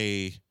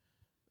say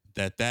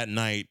that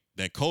night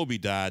that Kobe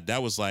died,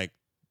 that was like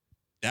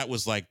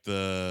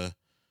the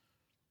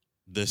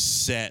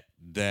set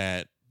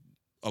that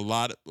a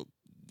lot of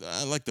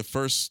like the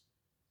first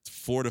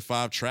 4 to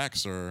 5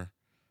 tracks are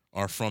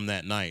from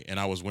that night, and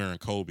I was wearing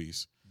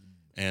Kobe's.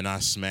 And I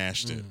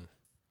smashed it.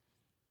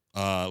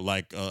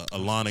 Alana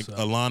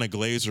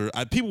Glazer.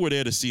 People were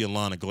there to see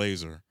Alana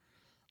Glazer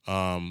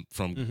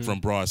from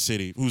Broad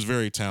City, who's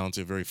very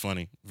talented, very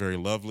funny, very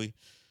lovely.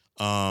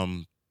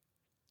 And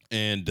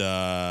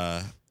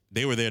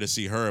they were there to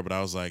see her, but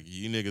I was like,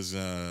 you niggas,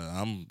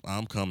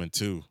 I'm coming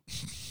too.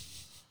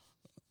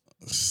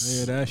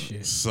 Yeah, that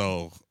shit.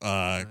 So,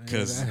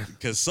 because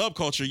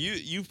Subculture,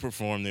 you've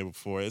performed there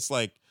before. It's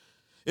like,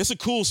 it's a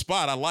cool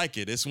spot. I like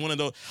it. It's one of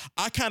those.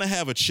 I kind of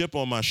have a chip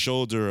on my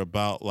shoulder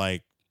about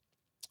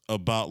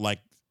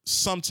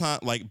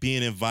sometimes like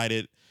being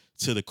invited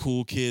to the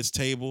cool kids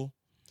table,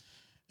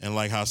 and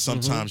like how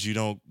sometimes you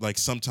don't, like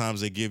sometimes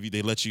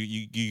they let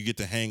you get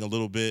to hang a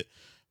little bit,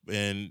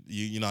 and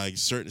you know like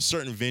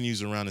certain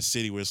venues around the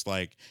city where it's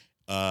like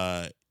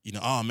oh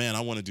man, I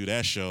want to do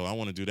that show,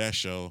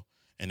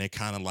 and they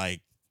kind of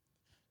like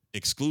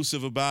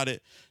exclusive about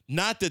it.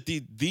 Not that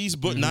these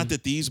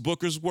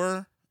bookers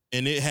were.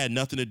 And it had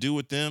nothing to do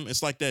with them.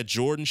 It's like that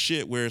Jordan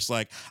shit where it's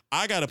like,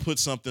 I got to put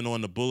something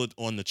on the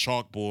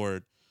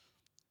chalkboard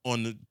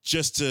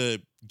just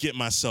to get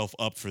myself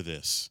up for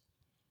this.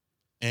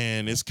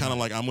 And it's kind of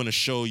like, I'm going to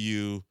show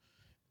you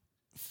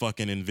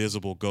fucking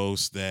invisible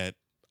ghosts that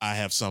I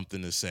have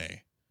something to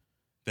say,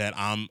 that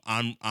I'm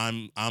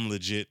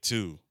legit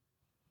too.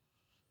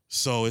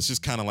 So it's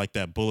just kind of like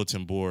that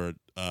bulletin board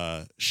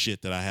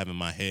shit that I have in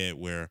my head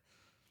where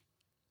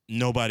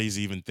nobody's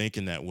even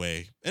thinking that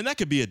way. And that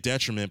could be a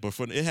detriment, but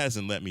it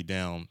hasn't let me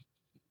down,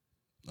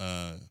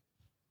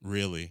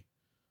 really.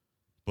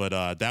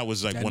 But that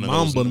was like one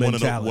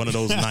of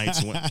those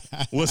nights.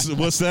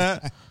 What's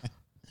that?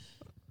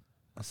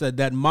 I said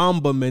that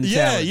Mamba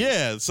mentality.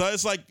 Yeah. So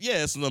it's like,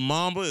 it's the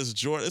Mamba, it's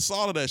Jordan, it's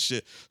all of that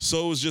shit.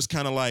 So it was just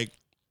kind of like,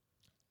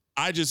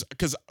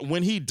 because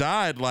when he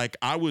died, like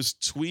I was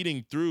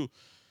tweeting through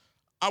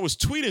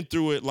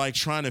it, like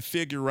trying to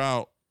figure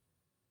out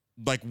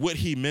like what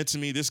he meant to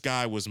me. This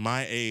guy was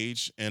my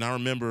age, and I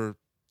remember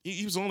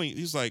he's born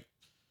in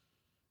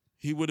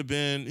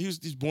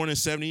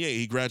 78.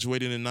 He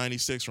graduated in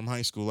 96 from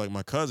high school, like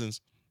my cousins.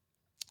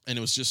 And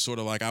it was just sort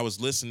of like I was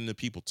listening to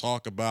people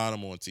talk about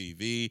him on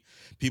TV.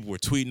 People were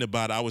tweeting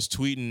about it. I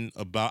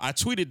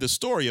tweeted the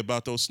story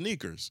about those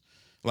sneakers,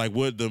 like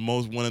one of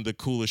the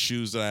coolest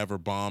shoes that I ever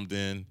bombed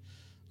in.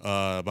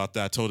 About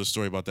that, I told a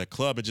story about that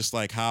club, and just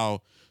like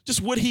just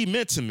what he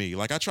meant to me.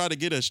 Like I tried to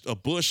get a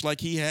Bush like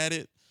he had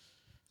it.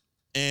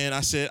 And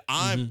I said,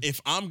 if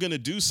I'm going to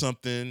do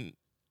something,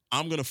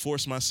 I'm going to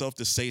force myself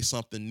to say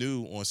something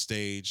new on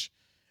stage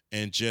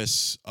and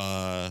just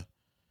and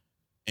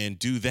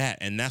do that.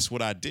 And that's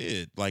what I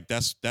did. Like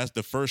that's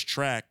the first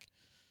track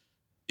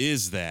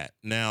is that.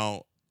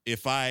 Now,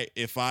 if I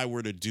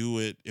were to do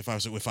it,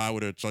 if I were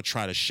to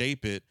try to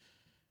shape it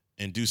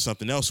and do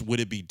something else, would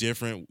it be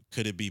different?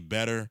 Could it be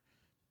better?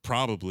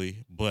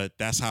 Probably, but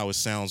that's how it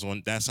sounds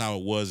that's how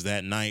it was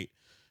that night.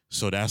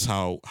 So that's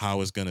how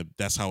it's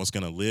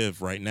gonna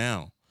live right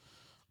now.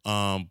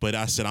 But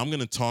I said I'm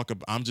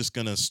just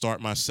gonna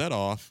start my set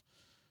off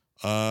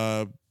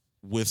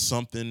with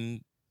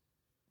something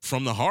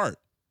from the heart,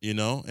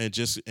 and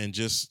just and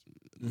just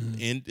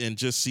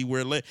see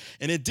where it led.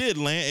 And it did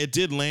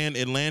land.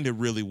 It landed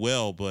really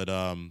well, but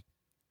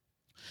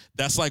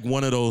that's like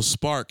one of those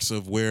sparks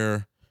of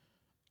where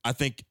I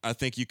think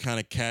you kind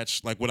of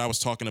catch, like what I was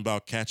talking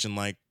about, catching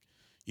like,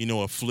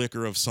 a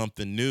flicker of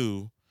something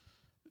new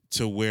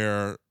to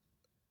where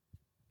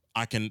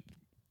I can,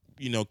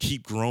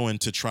 keep growing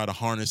to try to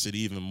harness it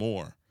even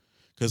more.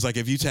 Because like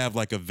if you have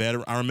like a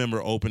veteran, I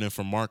remember opening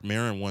for Mark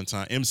Maron one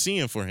time,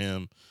 emceeing for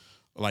him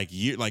like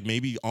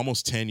maybe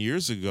almost 10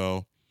 years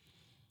ago,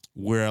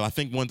 where I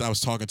think I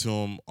was talking to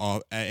him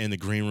in the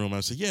green room.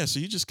 I said, yeah, so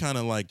you just kind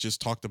of like just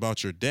talked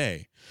about your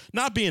day,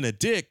 not being a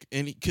dick.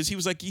 And because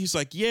he's like,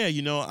 yeah,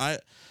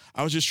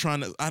 I was just trying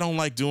to, I don't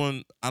like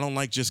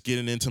just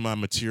getting into my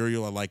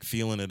material. I like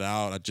feeling it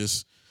out.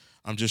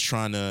 I'm just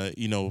trying to,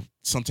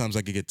 sometimes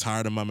I could get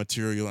tired of my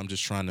material. I'm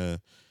just trying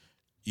to,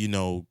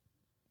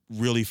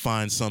 really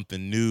find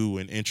something new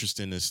and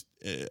interesting. It's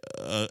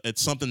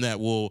something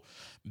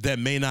that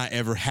may not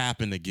ever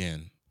happen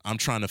again. I'm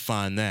trying to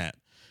find that.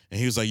 And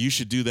he was like, you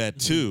should do that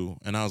too.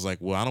 And I was like,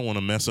 well, I don't want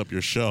to mess up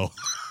your show.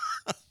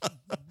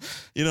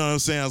 You know what I'm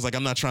saying? I was like,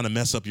 I'm not trying to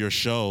mess up your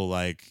show.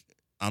 Like,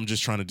 I'm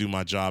just trying to do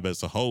my job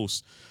as a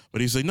host.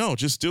 But he's like, no,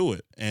 just do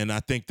it. And I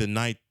think the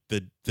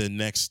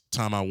next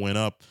time I went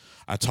up,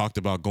 I talked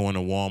about going to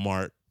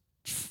Walmart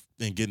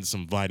and getting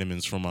some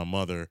vitamins from my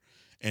mother,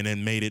 and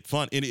then made it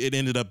fun. It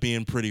ended up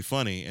being pretty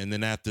funny. And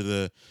then after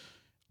that,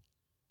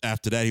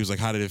 he was like,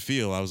 how did it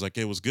feel? I was like,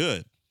 it was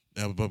good.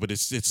 But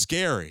it's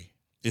scary.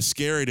 It's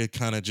scary to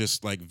kind of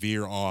just like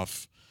veer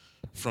off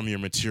from your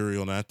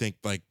material. And I think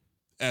like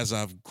as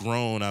I've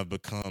grown, I've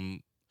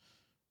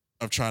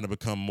tried to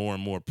become more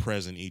and more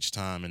present each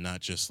time, and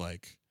not just say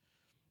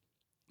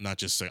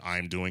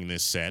I'm doing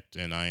this set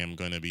and I am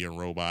going to be a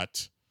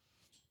robot.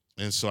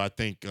 And so I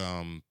think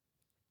some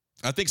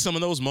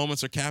of those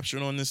moments are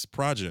captured on this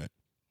project.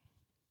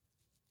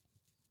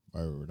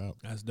 Word up.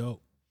 That's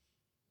dope.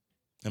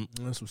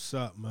 That's what's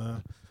up,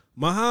 man.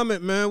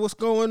 Muhammad, man, what's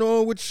going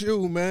on with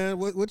you, man?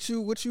 What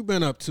you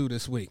been up to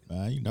this week?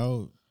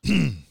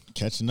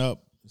 Catching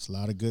up. There's a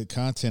lot of good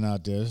content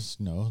out there.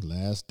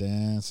 Last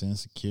Dance,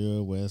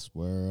 Insecure,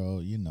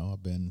 Westworld.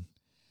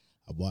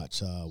 I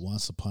watched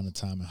Once Upon a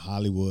Time in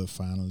Hollywood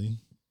finally.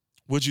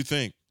 What'd you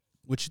think?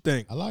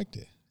 I liked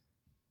it.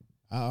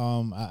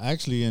 I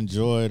actually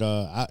enjoyed.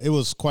 It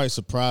was quite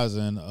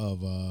surprising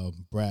of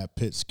Brad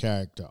Pitt's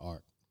character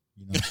arc.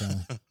 You know what I'm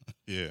saying?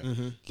 Yeah.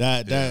 Mm-hmm.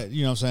 That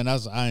you know what I'm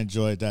saying? I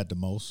enjoyed that the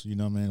most, you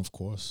know what I mean, of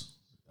course.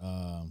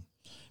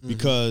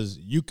 Because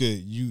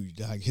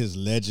like his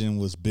legend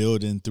was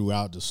building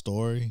throughout the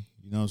story,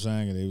 you know what I'm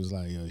saying? And it was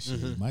like, shit,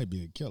 he might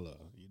be a killer,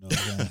 you know what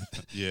I'm saying?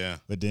 Yeah.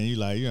 But then you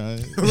like,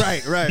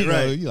 right.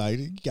 You like,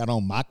 he got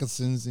on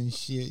moccasins and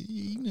shit.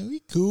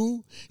 He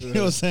cool. You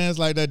know what I'm saying? It's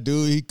like that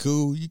dude, he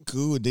cool.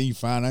 And then you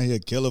find out he a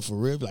killer for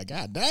real. Like,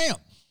 God damn.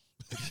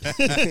 He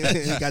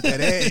got that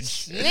edge.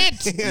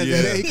 Shit.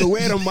 He can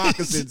wear them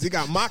moccasins. He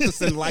got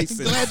moccasin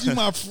license. I'm glad you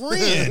my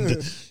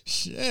friend.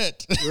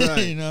 Shit.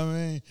 Right. You know what I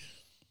mean?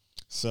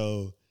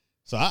 So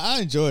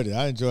I enjoyed it.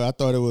 I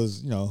thought it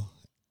was,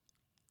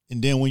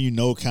 and then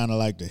when kind of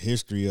like the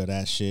history of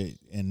that shit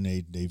and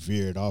they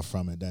veered off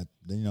from it, that,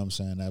 you know what I'm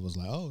saying? That was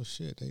like, oh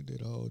shit, they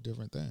did a whole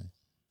different thing.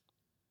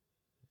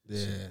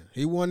 Yeah.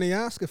 He won the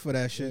Oscar for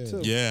that shit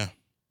too. Yeah.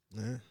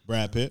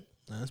 Brad Pitt.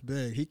 That's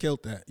big. He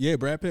killed that. Yeah,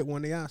 Brad Pitt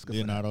won the Oscar.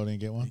 Leonardo didn't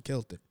get one? He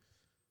killed it.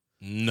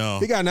 No.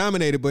 He got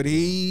nominated, but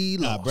he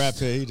lost. Brad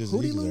Pitt,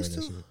 Who'd he lose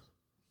that to?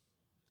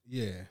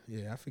 Shit.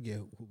 Yeah. I forget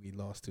who he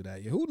lost to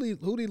that year.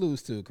 Who'd he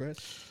lose to, Chris?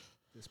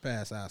 This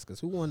past Oscars.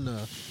 Who won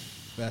the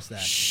best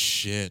actor?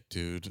 Shit,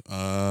 dude. You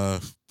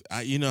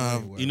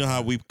know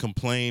how we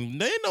complain,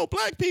 they ain't no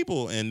black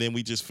people, and then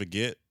we just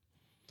forget.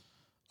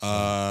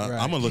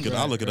 I'm gonna look it.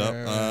 I'll look it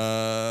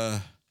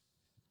up.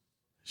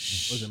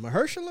 Was it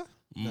Mahershala?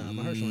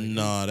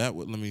 No, that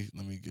would let me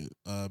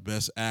get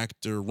best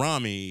actor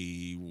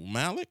Rami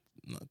Malek,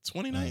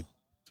 29th.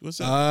 What's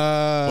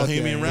that?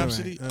 Bohemian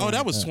Rhapsody. Right.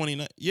 That was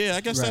 29. Yeah,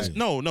 I guess that's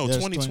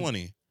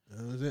 2020.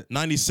 Was it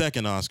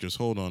 92nd Oscars?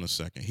 Hold on a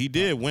second. He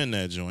did win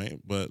that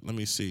joint, but let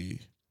me see.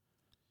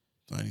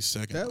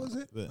 92nd. That was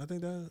it. I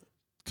think that.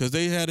 Because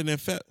they had it in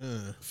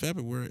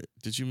February.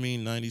 Did you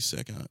mean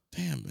 92nd?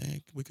 Damn,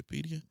 man.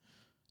 Wikipedia.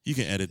 You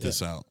can edit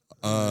this out.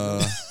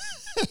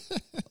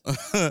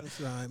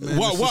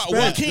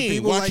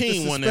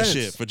 Joaquin won that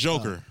shit for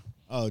Joker.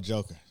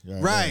 Joker.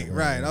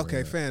 Right.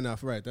 Okay, fair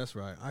enough. Right, that's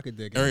right. I could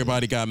dig it.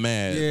 Everybody got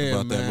mad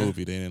about that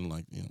movie. They didn't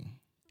like,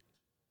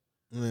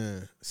 Yeah.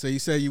 So you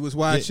said you was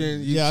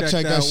watching. I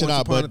checked that shit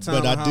out, but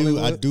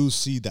I do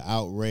see the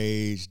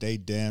outrage. They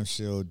damn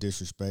sure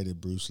disrespected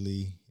Bruce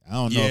Lee. I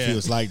don't know if he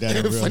was like that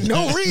in real for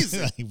no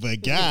reason.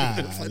 But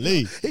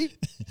golly.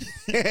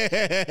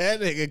 That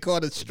nigga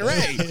caught a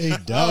stray. He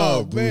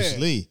dog Bruce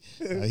Lee.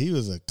 He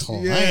was a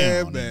clown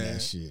in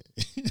that shit.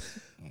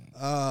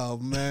 Oh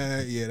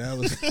man, yeah, that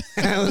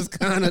was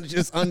kind of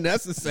just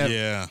unnecessary.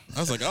 Yeah, I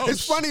was like, oh,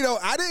 it's funny though.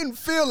 I didn't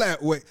feel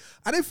that way.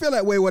 I didn't feel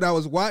that way when I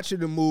was watching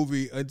the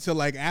movie until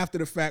like after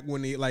the fact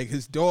when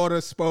his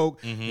daughter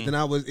spoke, and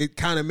then it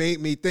kind of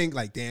made me think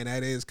like, damn,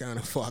 that is kind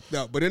of fucked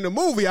up. But in the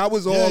movie, I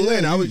was all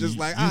in. I was just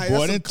like, you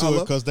bought into it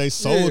because they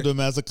sold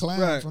him as a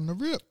clown from the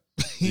rip.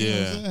 You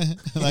know what I'm saying?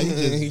 Like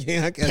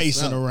just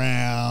pacing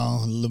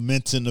around,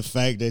 lamenting the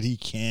fact that he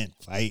can't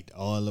fight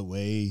all the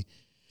way.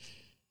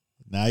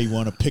 Now you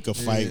want to pick a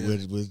fight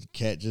with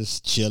Cat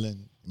just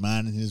chilling,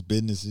 minding his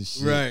business and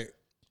shit. Right.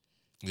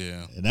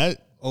 Yeah. And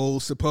that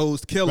old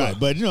supposed killer. Right.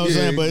 But you know what I'm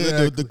saying? But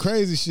exactly. the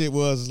crazy shit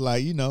was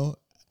like, I know,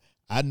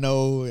 you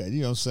know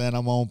what I'm saying?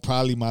 I'm on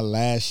probably my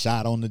last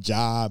shot on the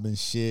job and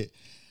shit.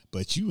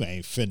 But you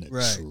ain't finna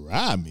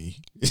try me.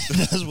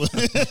 That's what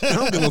I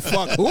don't give a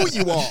fuck who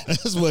you are.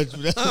 That's what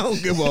I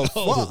don't give a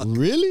fuck.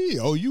 Really?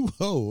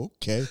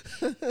 Okay.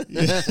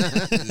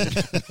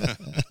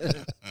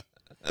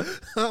 I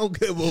don't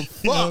give a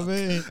fuck. You know what I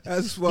mean?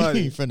 That's funny.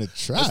 You ain't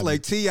finna try. It's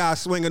like T.I.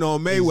 swinging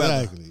on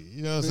Mayweather. Exactly.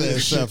 You know what I'm saying?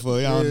 Except for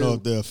I don't know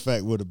if the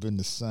effect would have been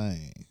the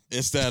same.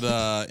 It's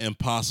that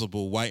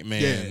impossible white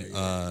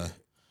man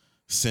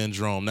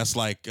syndrome. That's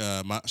like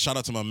shout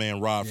out to my man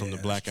Rob from the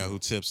Black Guy Who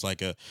Tips.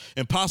 Like a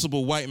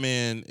impossible white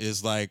man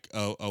is like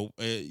a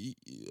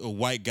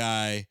white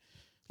guy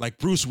like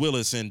Bruce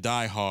Willis in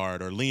Die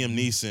Hard or Liam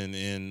Neeson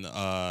in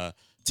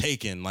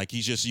Taken. Like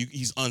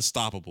he's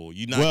unstoppable.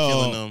 You're not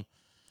killing him.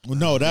 Well,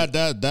 no,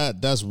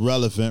 that's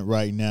relevant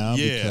right now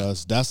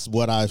because that's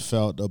what I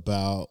felt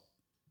about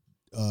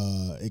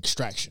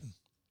Extraction.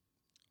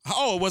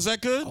 Oh, was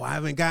that good? Oh, I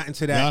haven't gotten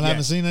to that. Y'all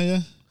haven't seen it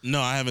yet? No,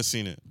 I haven't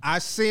seen it. I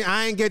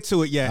ain't get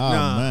to it yet. Oh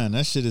man,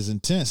 that shit is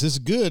intense. It's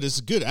good. It's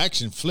a good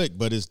action flick,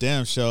 but it's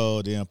damn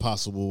sure the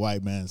impossible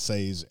white man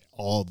saves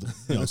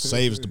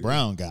saves the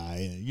brown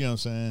guy. You know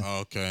what I'm saying?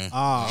 Okay.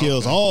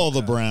 Kills all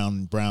the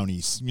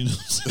brownies. You know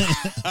what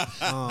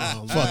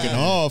I'm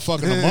saying?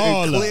 Fucking them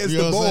all up. Clears You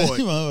know the what I'm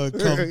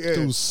board. saying? Come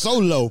through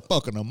solo,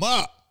 fucking them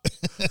up.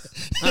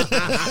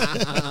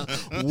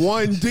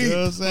 One deep. You know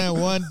what I'm saying?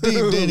 One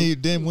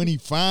deep. Then when he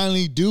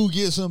finally do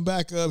get some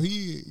backup,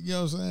 you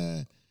know what I'm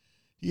saying?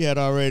 He had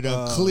already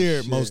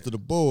cleared most of the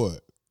board.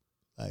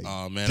 Like,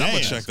 oh man, I'm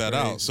gonna check that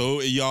out. So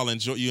y'all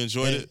enjoyed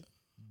it?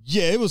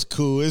 Yeah, it was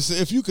cool. It's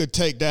if you could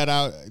take that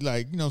out,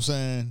 like, you know what I'm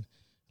saying?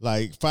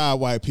 Like 5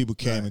 white people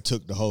came and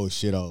took the whole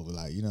shit over.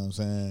 Like, you know what I'm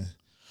saying?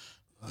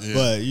 Yeah.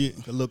 But you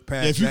could look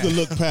past if you could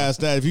look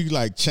past that, if you could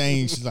like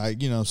change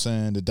like, you know what I'm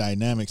saying, the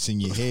dynamics in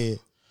your head,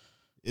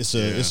 it's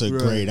a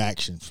great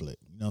action flick.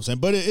 You know what I'm saying?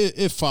 But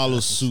it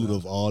follows suit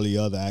of all the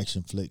other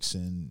action flicks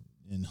in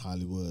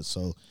Hollywood.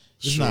 So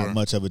it's not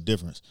much of a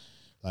difference.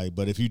 Like,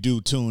 but if you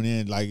do tune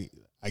in, like,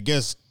 I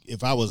guess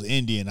if I was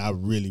Indian, I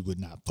really would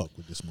not fuck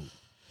with this movie.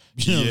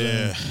 You know what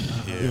I'm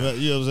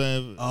saying? You know what I'm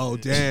saying? Oh,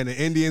 damn, the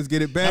Indians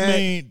get it back. I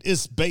mean,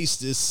 it's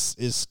based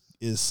is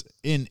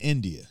in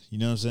India. You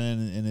know what I'm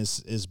saying? And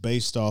it's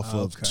based off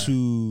of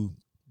 2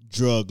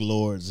 drug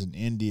lords in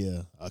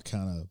India are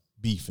kind of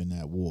beefing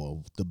that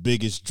war. The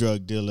biggest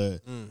drug dealer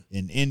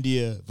in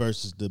India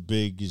versus the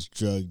biggest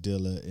drug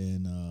dealer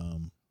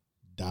in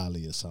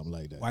Dali or something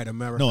like that. White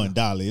America. No, in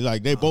Dali.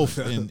 Like they both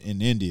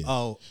in India.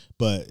 Oh.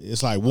 But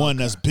it's like one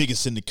that's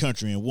biggest in the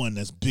country and one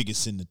that's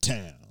biggest in the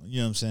town. You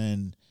know what I'm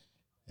saying?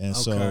 And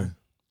so,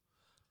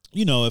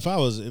 you know, if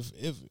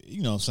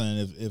you know what I'm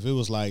saying, if it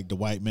was like the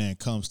white man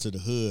comes to the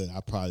hood,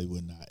 I probably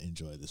would not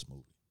enjoy this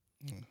movie.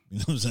 You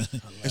know what I'm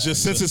saying? It's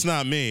just since it's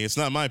not me, it's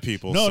not my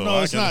people.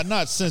 No, it's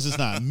not since it's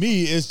not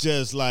me. It's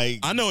just like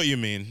I know what you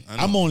mean.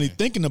 I'm only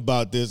thinking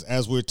about this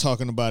as we're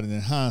talking about it in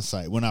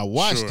hindsight. When I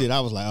watched it, I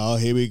was like, oh,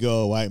 here we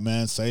go. White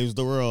man saves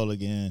the world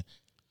again.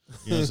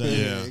 You know what I'm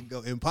saying?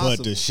 Impossible.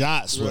 But the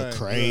shots were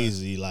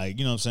crazy. Like,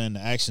 you know what I'm saying?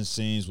 The action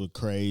scenes were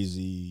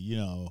crazy. You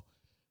know,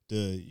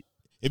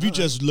 if you're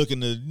just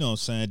looking to, you know what I'm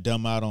saying,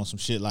 dumb out on some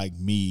shit like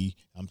me,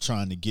 I'm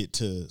trying to get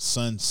to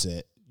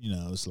sunset, you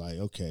know, it's like,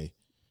 okay.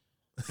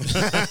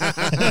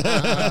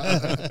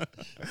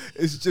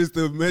 It's just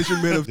a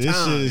measurement of time.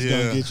 This shit is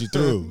gonna get you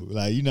through.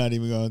 Like, you're not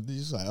even gonna. You're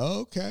just like,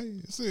 oh, okay,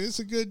 it's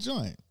a good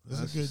joint.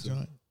 It's a good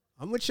joint.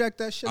 I'm gonna check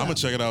that shit. I'm gonna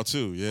check it out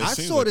too. Yeah, it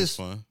seems like it's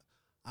fun.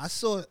 I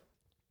saw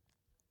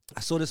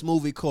this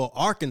movie called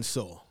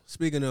Arkansas.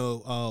 Speaking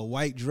of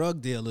white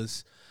drug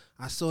dealers,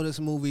 I saw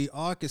this movie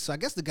Arkansas. I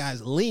guess the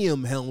guy's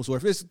Liam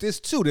Hemsworth. There's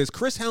 2. There's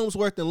Chris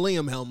Hemsworth and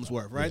Liam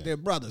Hemsworth, right? They're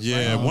brothers.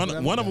 Yeah,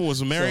 right? one of them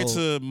was married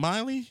to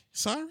Miley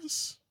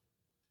Cyrus.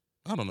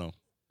 I don't know.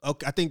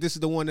 Okay, I think this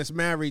is the one that's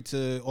married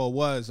to or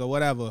was or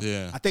whatever.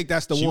 Yeah, I think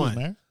that's the she one. Was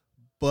married?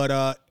 But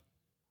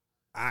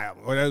I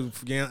don't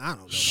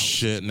know.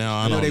 Shit, now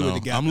I don't know.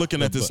 I'm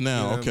looking at this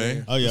now. You know okay. I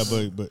mean? Oh yeah,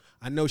 but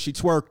I know she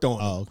twerked on.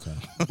 Oh, okay.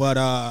 But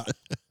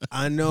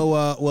I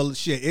know. Well,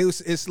 shit.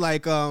 It's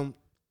like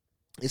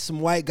it's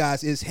some white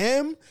guys. It's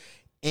him,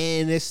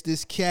 and it's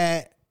this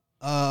cat.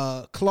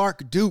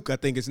 Clark Duke, I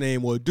think his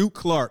name was Duke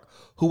Clark,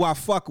 who I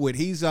fuck with.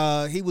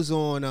 He was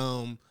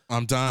on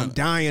I'm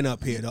Dying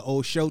Up Here, the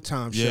old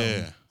Showtime show.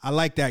 Yeah. I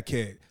like that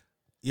kid.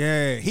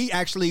 Yeah, he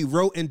actually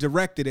wrote and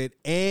directed it,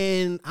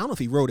 and I don't know if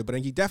he wrote it, but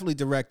he definitely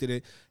directed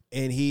it,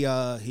 and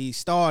he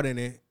starred in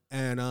it,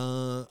 and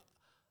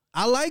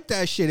I like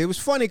that shit. It was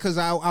funny because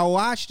I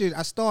watched it.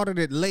 I started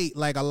it late,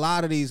 like a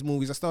lot of these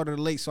movies. I started it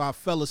late, so I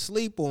fell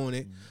asleep on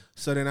it.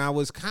 So then I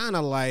was kind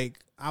of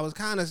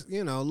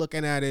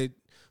looking at it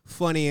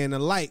funny in the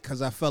light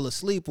because I fell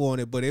asleep on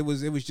it. But it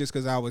was just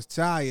because I was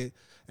tired,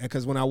 and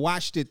because when I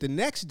watched it the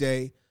next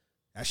day,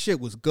 that shit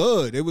was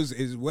good. It was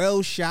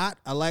well shot.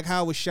 I like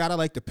how it was shot. I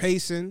like the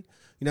pacing.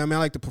 You know what I mean? I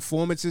like the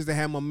performances. They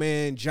had my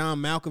man John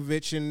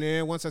Malkovich in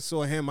there. Once I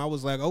saw him, I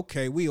was like,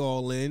 okay, we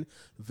all in.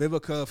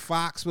 Vivica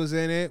Fox was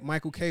in it.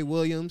 Michael K.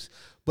 Williams.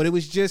 But it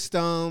was just,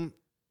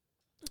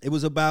 it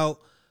was about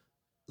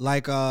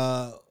like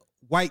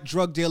white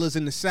drug dealers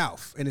in the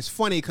South. And it's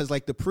funny because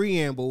like the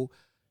preamble,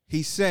 he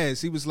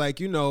was like,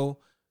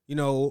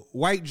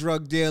 white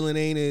drug dealing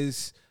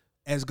ain't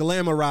as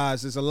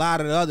glamorized as a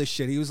lot of the other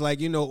shit. He was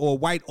like, or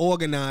white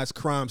organized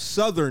crime,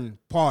 southern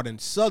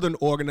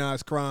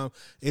organized crime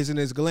isn't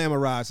as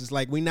glamorized. It's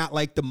like, we not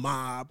like the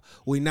mob.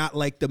 We not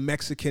like the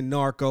Mexican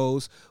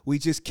narcos. We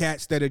just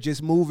cats that are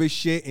just moving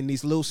shit in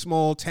these little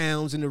small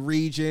towns in the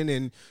region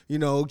and,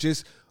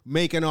 just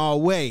making our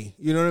way.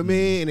 You know what I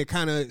mean? And it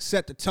kind of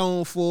set the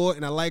tone for it.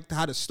 And I liked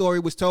how the story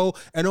was told.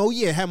 And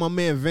it had my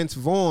man Vince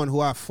Vaughn, who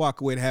I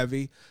fuck with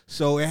heavy.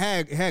 So it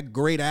had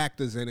great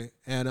actors in it.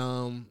 And,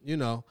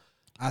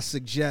 I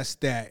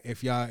suggest that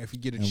if you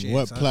get a chance.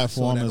 What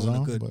platform is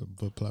on?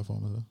 What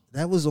platform is on?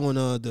 That was on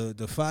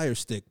the Fire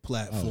Stick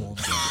platform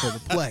for the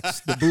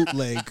Plex, the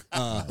bootleg.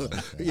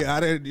 Yeah,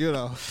 I didn't.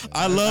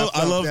 I love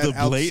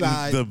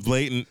the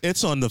blatant.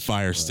 It's on the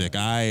Fire Stick.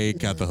 I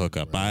got the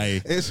hookup.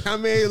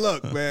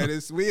 Look, man,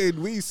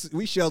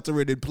 we shelter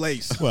it in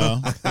place.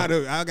 Well,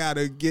 I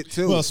gotta get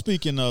to it. Well,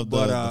 speaking of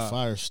the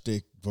Fire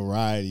Stick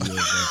variety of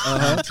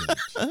content.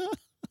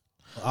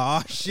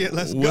 Oh shit!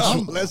 Let's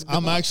go.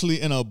 I'm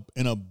actually in a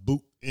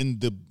boot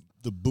the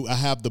boot. I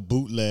have the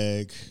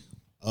bootleg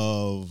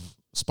of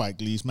Spike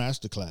Lee's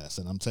Masterclass,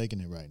 and I'm taking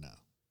it right now.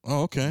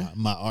 Oh, okay.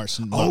 My arch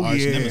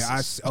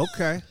nemesis.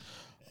 Okay.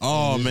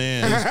 Oh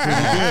man, it's pretty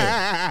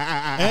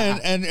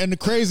good. And the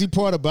crazy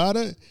part about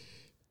it,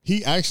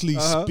 he actually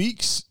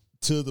speaks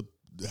to the.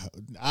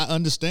 I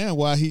understand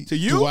why he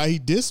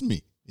dissed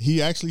me.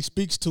 He actually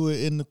speaks to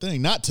it in the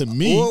thing, not to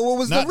me. What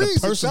was not the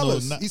reason? Personal, Tell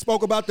us. He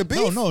spoke about the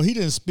beef. No, he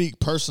didn't speak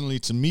personally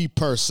to me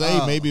per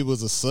se. Maybe it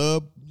was a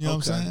sub. You know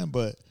what I'm saying?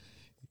 But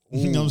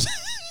you know what I'm saying.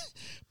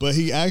 But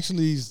he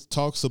actually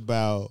talks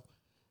about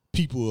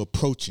people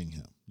approaching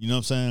him. You know what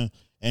I'm saying?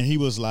 And he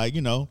was like,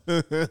 you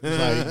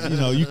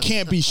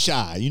can't be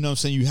shy. You know what I'm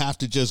saying? You have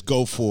to just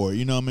go for it.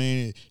 You know what I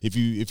mean? If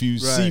you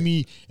see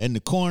me in the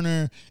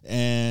corner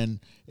and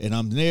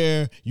I'm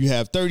there, you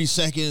have 30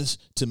 seconds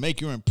to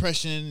make your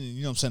impression.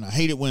 You know what I'm saying? I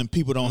hate it when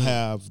people don't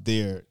have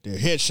their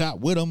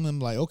headshot with them. I'm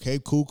like, okay,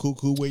 cool.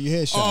 Wear your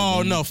headshot.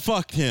 Oh, no,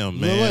 fuck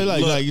him, man.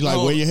 Wear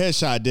your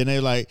headshot. Then they're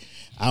like,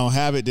 I don't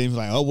have it. Then he's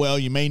like, oh, well,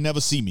 you may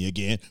never see me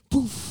again.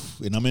 Poof.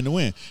 And I'm in the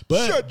wind.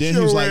 But then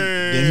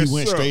he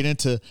went straight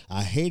into,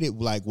 I hate it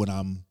like when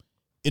I'm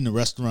in the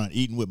restaurant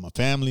eating with my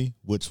family,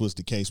 which was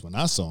the case when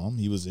I saw him.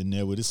 He was in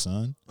there with his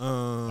son.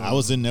 I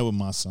was in there with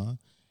my son.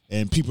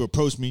 And people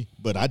approached me,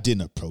 but I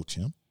didn't approach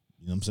him.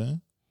 You know what I'm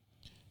saying?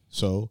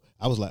 So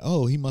I was like,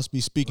 oh, he must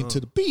be speaking to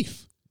the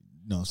beef.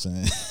 You know what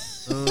I'm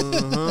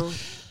saying?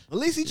 At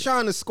least he's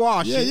trying to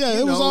squash it. Yeah,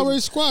 it was already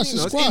squashed.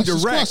 It's squashed.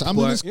 I'm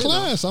in his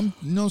class. You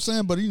know what I'm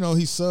saying? But,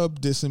 he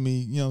sub dissing me,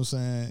 you know what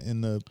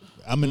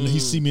I'm saying? He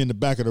see me in the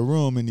back of the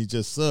room and he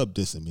just sub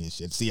dissing me and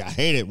shit. See, I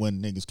hate it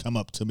when niggas come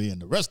up to me in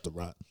the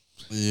restaurant.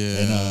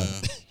 Yeah.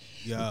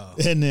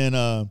 And, and then,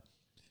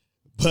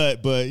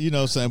 But you know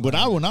what I'm saying? But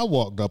when I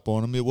walked up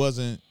on him, he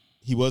wasn't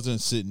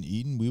sitting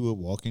eating. We were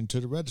walking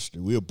to the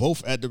register. We were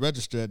both at the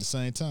register at the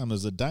same time.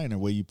 There's a diner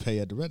where you pay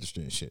at the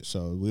register and shit.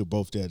 So we were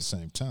both there at the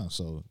same time.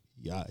 So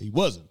yeah, he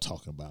wasn't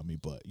talking about me,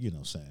 but you know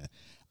what I'm saying?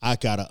 I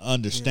got an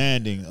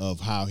understanding of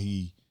how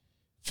he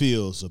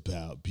feels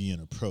about being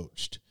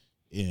approached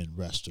in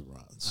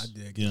restaurants. I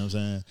dig it. You know what I'm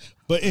saying?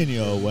 But any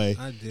old way.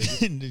 I dig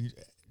it.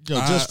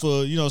 Just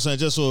for, you know what I'm saying,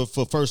 just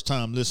for first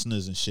time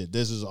listeners and shit,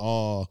 this is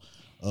all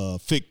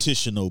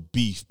fictional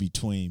beef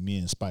between me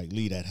and Spike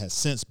Lee that has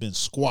since been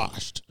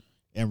squashed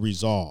and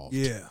resolved.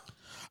 Yeah.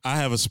 I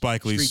have a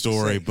Spike Lee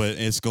story, but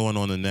it's going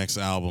on the next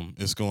album.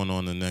 It's going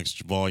on the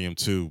next volume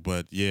too.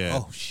 But yeah.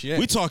 Oh shit.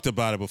 We talked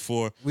about it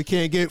before. We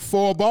can't get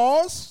 4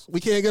 bars? We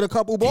can't get a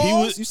couple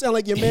bars? You sound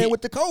like your man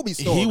with the Kobe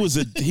story.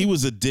 He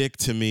was a dick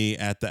to me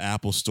at the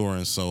Apple store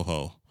in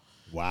Soho.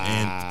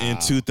 Wow. In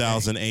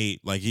 2008.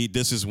 Like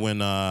this is when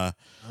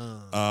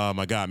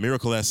my God,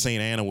 Miracle at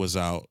St. Anna was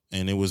out,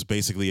 and it was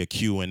basically a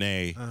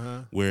Q&A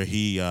where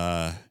he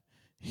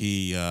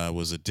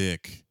was a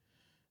dick.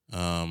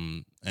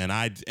 And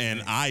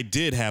I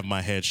did have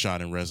my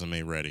headshot and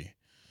resume ready.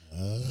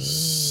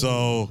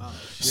 So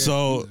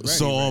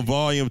on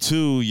volume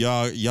 2,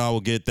 y'all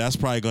will get. That's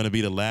probably going to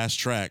be the last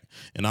track,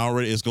 and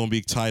already it's going to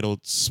be titled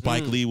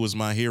 "Spike Lee Was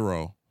My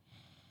Hero."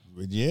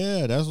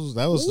 Yeah, that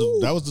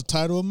was the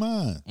title of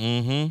mine.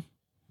 Mm-hmm.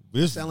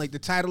 This sound like the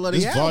title of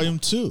the album. Volume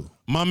 2.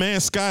 My man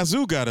Sky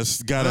Zoo got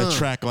a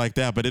track like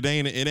that, but it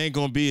ain't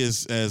gonna be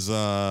as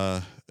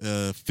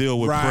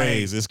filled with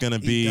praise. It's gonna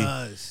be.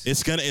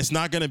 It's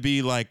not gonna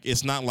be like.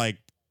 It's not like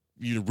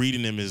you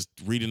reading them.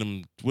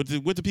 What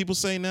do people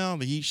say now?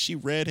 She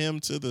read him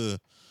to the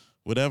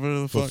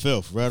whatever the fuck.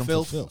 Filth. Read him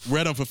for filth.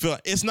 Read him for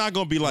filth. It's not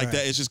gonna be like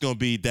that. It's just gonna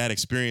be that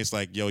experience.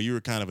 Like, yo, you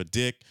were kind of a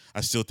dick.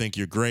 I still think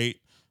you're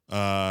great.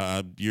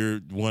 You're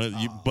one of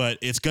you, but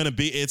it's gonna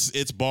be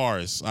it's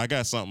bars. I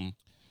got something.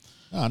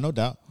 No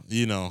doubt.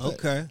 You know.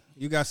 Okay.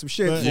 You got some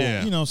shit. But,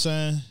 yeah. You know what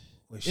I'm saying?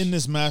 In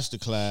this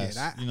masterclass,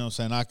 you know what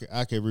I'm saying?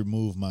 I could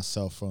remove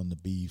myself from the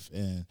beef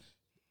and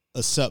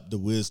accept the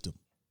wisdom.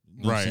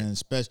 You know what I'm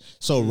saying?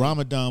 So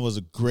Ramadan was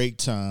a great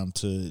time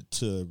to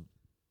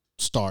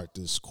start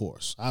this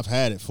course. I've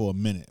had it for a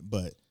minute,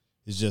 but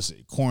it's just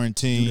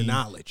quarantine. The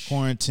knowledge.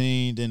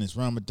 Quarantine, then it's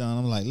Ramadan.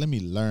 I'm like, let me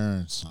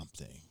learn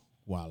something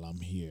while I'm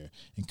here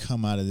and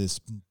come out of this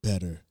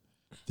better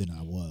than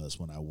I was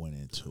when I went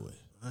into it.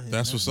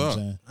 That's what's up.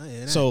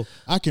 So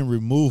I can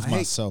remove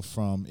myself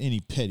from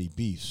any petty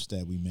beefs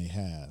that we may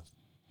have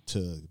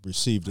to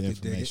receive the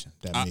information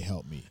that may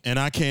help me. And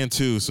I can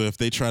too. So if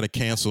they try to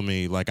cancel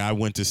me, like I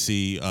went to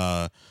see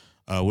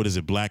what is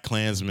it, Black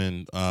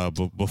Klansman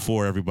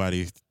before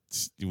everybody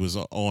was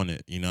on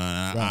it, you know,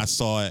 and I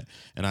saw it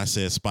and I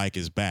said Spike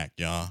is back,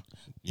 y'all.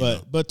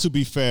 But to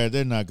be fair,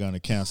 they're not going to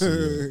cancel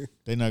you.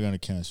 They're not going to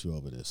cancel you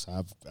over this.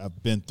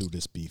 I've been through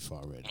this beef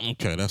already.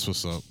 Okay, that's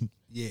what's up.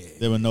 Yeah,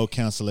 there were no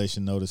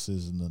cancellation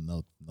notices and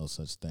no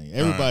such thing.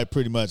 Everybody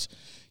pretty much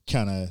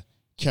kind of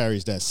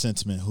carries that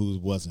sentiment who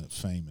wasn't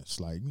famous.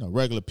 Like, you know,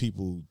 regular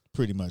people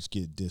pretty much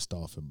get dissed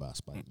off by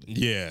Spike Lee.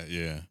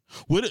 Yeah.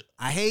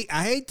 I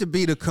hate to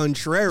be the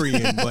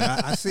contrarian, but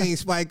I seen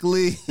Spike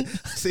Lee.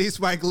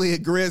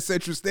 At Grand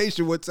Central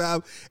Station one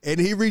time, and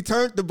he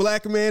returned the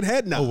black man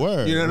head nod. Oh,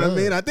 word. You know what I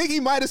mean? I think he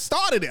might have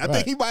started it. I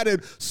think he might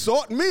have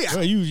sought me out.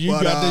 Well,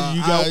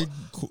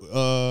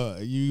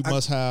 you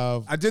must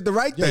have. I did the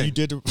right thing. You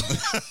did the.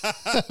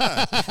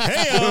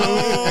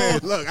 Hey,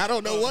 look, I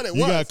don't know what it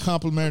was. You got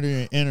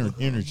complimentary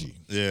energy.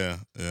 Yeah.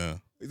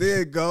 There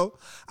you go.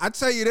 I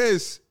tell you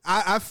this,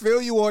 I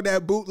feel you on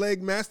that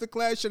bootleg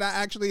masterclass shit. I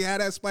actually had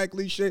that Spike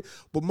Lee shit,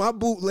 but my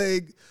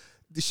bootleg,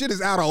 the shit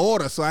is out of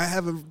order, so I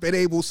haven't been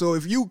able. So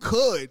if you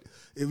want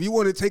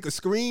to take a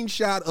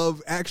screenshot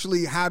of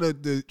actually how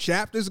the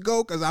chapters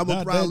go, because I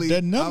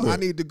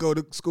need to go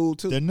to school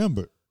too. That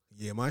number.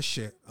 Yeah, my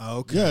shit.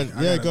 Okay.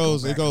 Yeah, it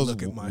goes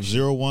 01,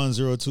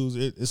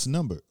 02. It's a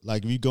number.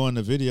 Like if you go in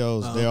the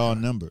videos, they're all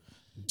numbered.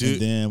 Dude,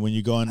 and then when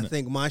you go in, I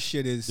think my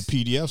shit is the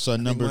PDFs are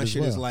numbered as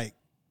well. My shit is like,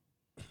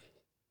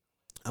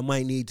 I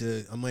might need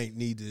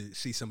to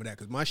see some of that,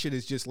 because my shit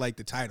is just like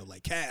the title,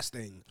 like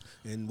casting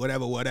and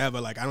whatever.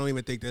 Like I don't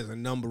even think there's a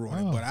number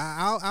on it, but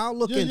I'll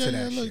look into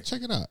that. Look,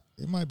 check it out.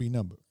 It might be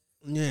numbered.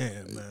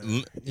 Yeah,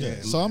 man.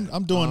 Yeah. So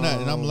I'm doing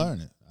that, and I'm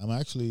learning. I'm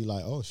actually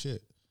like, oh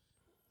shit.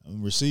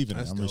 I'm receiving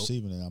it.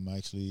 I'm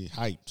actually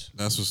hyped.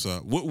 That's what's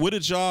up. What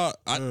did y'all?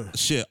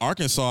 Shit,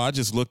 Arkansas. I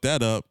just looked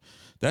that up.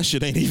 That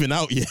shit ain't even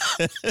out yet.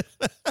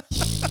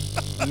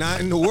 Not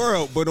in the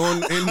world, but in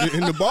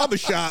the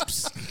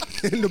barbershops.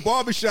 In the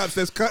barbershops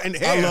that's cutting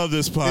hair. I love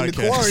this podcast. In the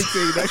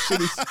quarantine,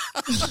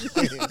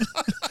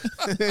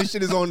 that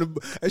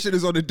shit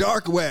is on the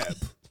dark web.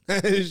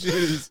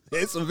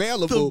 It's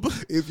available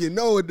if you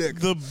know it.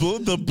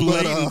 The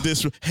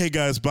blatant hey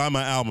guys, buy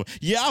my album.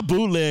 Yeah, I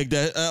bootleg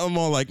that. I'm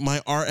all like,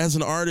 my art as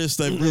an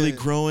artist, I'm really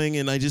growing,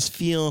 and I just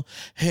feel,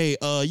 hey,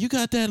 you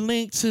got that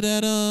link to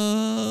that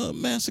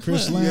masterclass?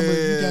 Chris Lambert,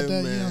 you got that,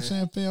 man. You know what I'm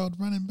saying, failed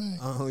running back.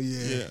 Oh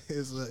yeah.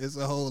 It's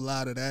a whole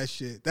lot of that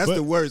shit. That's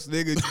the worst,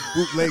 nigga.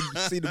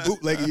 See the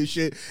bootleg of your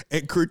shit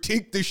and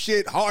critique the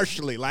shit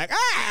harshly, like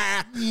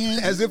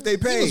as if they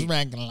paid. It was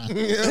regular.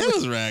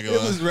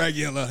 It was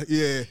regular.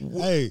 Yeah.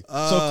 Hey,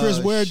 so Chris,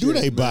 where do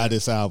they buy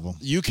this album?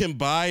 You can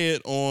buy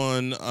it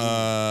on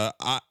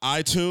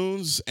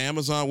iTunes,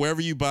 Amazon,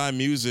 wherever you buy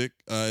music.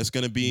 It's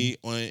going to be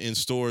in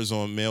stores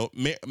on May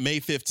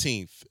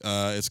 15th.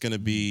 It's going to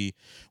be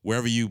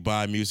wherever you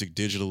buy music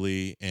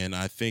digitally, and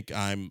I think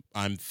I'm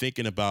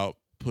thinking about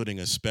putting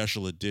a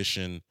special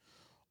edition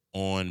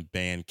on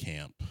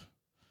Bandcamp.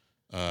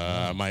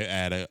 I might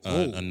add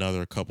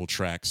another couple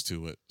tracks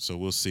to it, so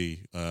we'll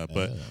see.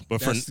 But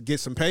for get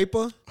some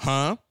paper,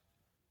 huh?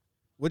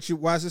 Why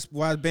is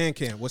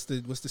Bandcamp? What's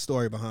the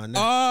story behind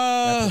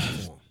that?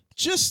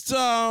 Just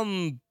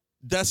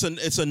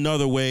it's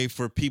another way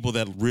for people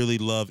that really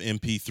love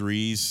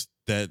MP3s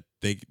that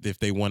if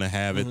they want to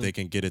have it, they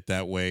can get it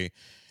that way,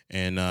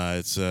 and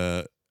I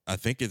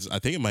think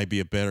it might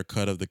be a better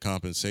cut of the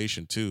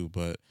compensation too,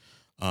 but.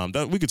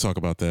 We could talk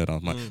about that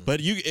off my. But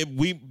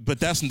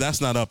that's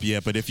not up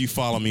yet. But if you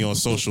follow me on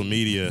social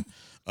media,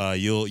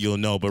 you'll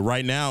know. But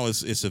right now,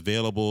 it's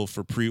available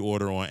for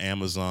pre-order on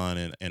Amazon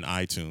and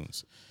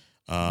iTunes.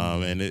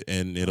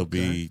 And it'll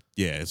be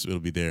it'll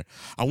be there.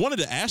 I wanted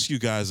to ask you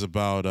guys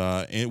about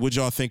what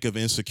y'all think of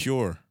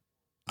Insecure.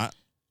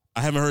 I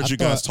haven't heard you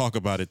guys talk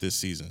about it this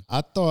season. I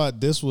thought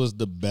this was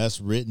the best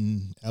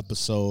written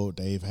episode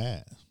they've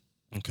had.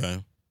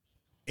 Okay.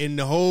 In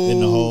the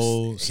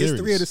whole series.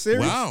 History of the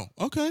series? Wow.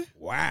 Okay.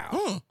 Wow.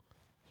 Huh.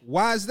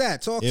 Why is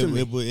that? Talk to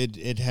me.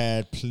 It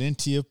had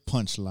plenty of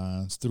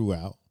punchlines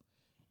throughout.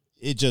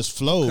 It just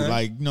flowed.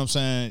 Like, you know what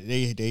I'm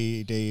saying?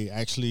 They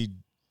actually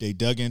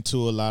dug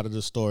into a lot of the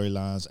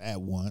storylines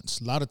at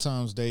once. A lot of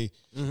times they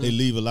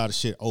leave a lot of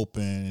shit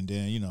open, and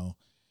then, you know,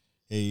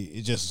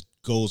 it just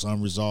goes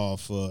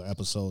unresolved for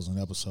episodes and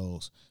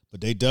episodes.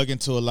 But they dug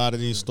into a lot of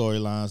these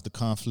storylines. The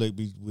conflict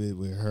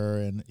with her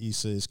and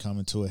Issa is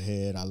coming to a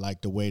head. I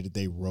like the way that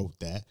they wrote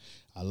that.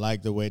 I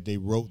like the way they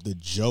wrote the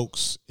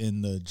jokes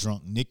in the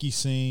drunk Nikki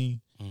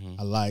scene.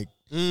 I like,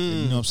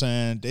 you know what I'm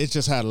saying? It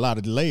just had a lot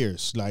of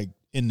layers. Like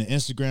in the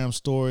Instagram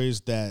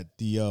stories that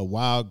the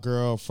wild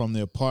girl from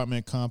the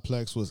apartment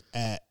complex was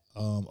at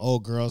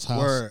old girl's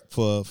house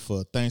for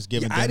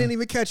Thanksgiving dinner. I didn't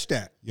even catch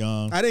that.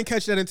 Young. I didn't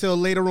catch that until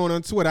later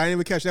on Twitter. I didn't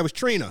even catch that. Was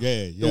Trina.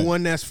 Yeah. The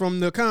one that's from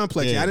the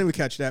complex. Yeah, I didn't even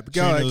catch that. But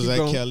Trina God, was keep at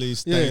going.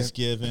 Kelly's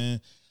Thanksgiving.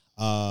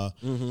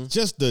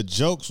 Just the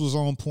jokes was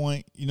on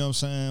point, you know what I'm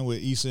saying,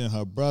 with Issa and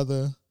her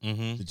brother.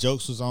 The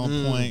jokes was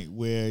on point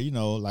where, you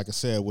know, like I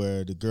said,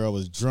 where the girl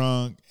was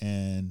drunk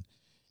and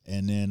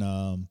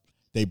then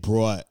they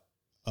brought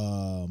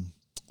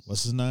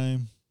what's his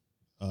name?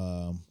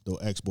 The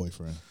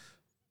ex-boyfriend.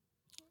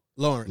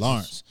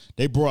 Lawrence.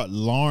 They brought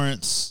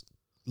Lawrence's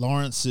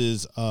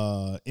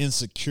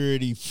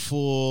insecurity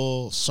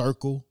full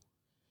circle.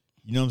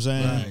 You know what I'm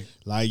saying? Right.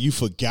 Like, you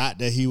forgot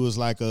that he was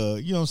like a,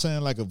 you know what I'm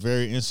saying, like a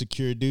very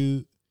insecure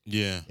dude.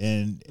 Yeah.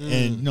 And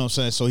you know what I'm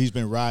saying? So he's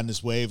been riding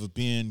this wave of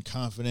being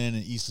confident,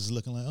 and Issa's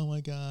looking like, oh my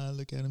God,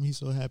 look at him, he's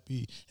so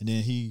happy. And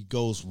then he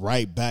goes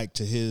right back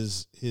to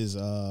his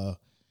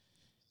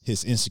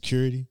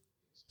insecurity.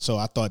 So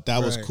I thought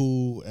that was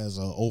cool as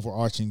an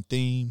overarching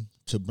theme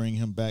to bring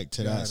him back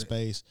to that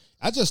space.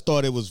 I just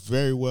thought it was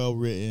very well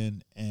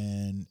written,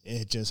 and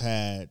it just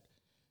had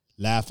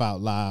laugh out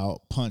loud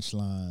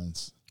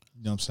punchlines,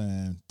 you know what I'm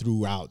saying,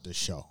 throughout the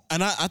show.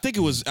 And I think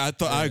it was, I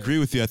agree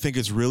with you. I think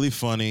it's really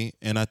funny.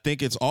 And I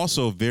think it's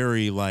also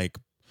very like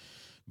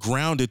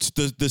grounded.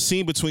 The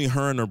scene between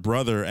her and her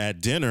brother at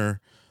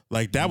dinner,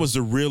 like that was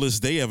the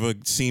realest they ever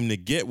seemed to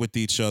get with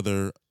each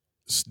other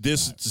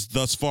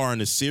thus far in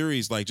the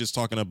series. Like just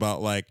talking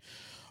about like,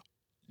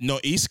 no,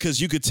 East,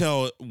 because you could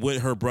tell what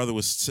her brother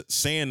was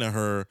saying to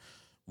her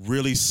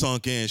really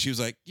sunk in. She was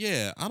like,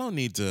 yeah, I don't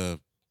need to.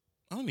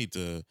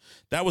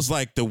 That was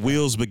like the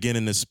wheels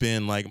beginning to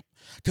spin. Like,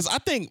 because I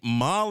think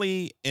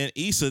Molly and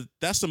Issa,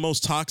 that's the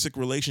most toxic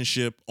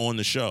relationship on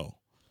the show.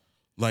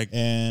 Like,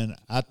 and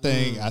I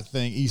think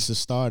Issa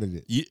started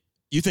it.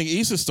 You think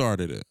Issa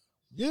started it?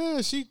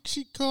 Yeah, she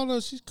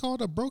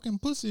called her broken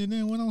pussy and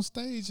then went on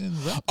stage and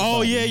rapped.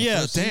 Oh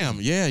yeah. Damn,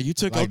 yeah, you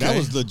took like that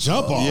was the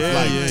jump off.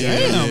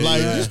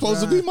 You're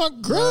supposed to be my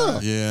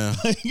girl. Yeah,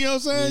 you know what I'm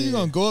saying? Yeah. You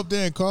gonna go up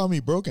there and call me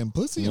broken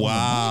pussy?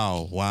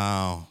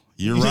 Wow.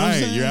 You're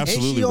right. You're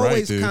absolutely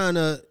right, dude. She always kind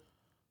of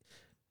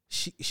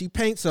she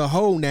paints a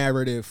whole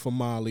narrative for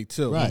Molly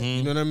too. Right.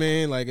 You know what I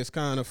mean? Like it's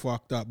kind of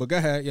fucked up. But go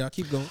ahead, y'all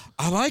keep going.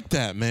 I like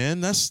that,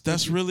 man.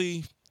 That's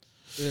really.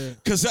 Yeah.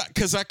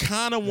 Cause I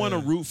kind of want to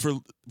root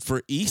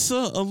for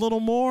Issa a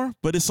little more,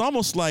 but it's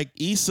almost like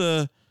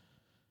Issa,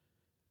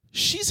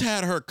 she's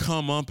had her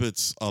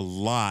comeuppance a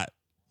lot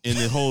in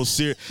the whole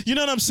series. You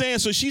know what I'm saying?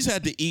 So she's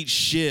had to eat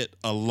shit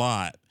a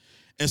lot.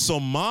 And so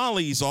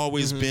Molly's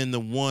always been the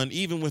one,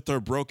 even with her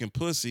broken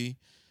pussy,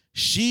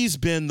 she's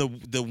been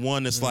the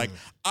one that's like,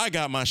 I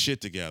got my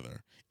shit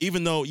together.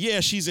 Even though,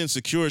 she's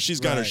insecure, she's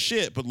got her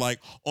shit, but like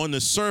on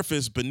the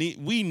surface,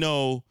 we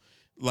know,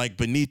 like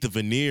beneath the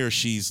veneer,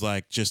 she's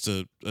like just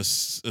a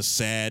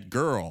sad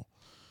girl.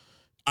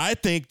 I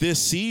think this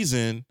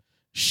season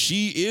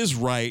she is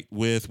right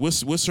with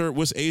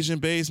what's Asian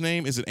Bae's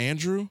name? Is it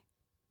Andrew?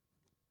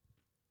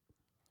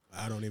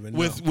 I don't even know.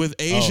 With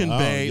Asian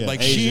Bae,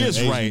 like she is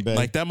Asian right. Bae.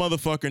 Like that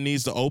motherfucker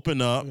needs to open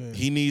up. Yeah.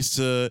 He needs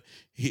to,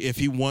 if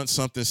he wants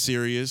something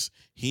serious,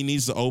 he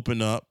needs to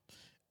open up.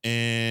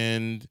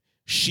 And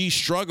she's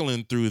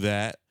struggling through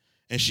that.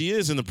 And she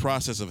is in the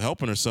process of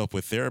helping herself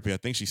with therapy. I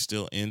think she's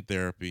still in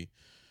therapy.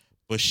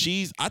 But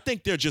I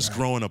think they're just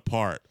growing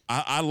apart.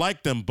 I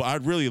like them, but I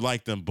really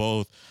like them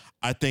both.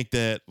 I think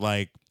that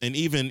like, and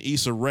even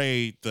Issa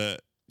Rae, the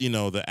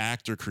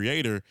actor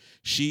creator,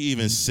 she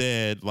even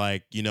said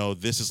like,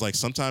 this is like,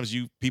 sometimes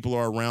people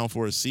are around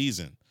for a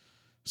season.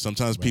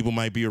 Sometimes people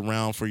might be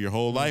around for your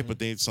whole life,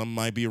 but some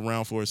might be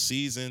around for a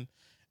season,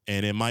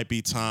 and it might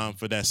be time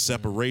for that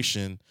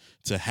separation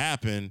to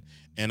happen.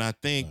 And I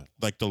think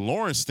like the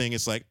Lawrence thing,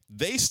 it's like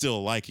they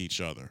still like each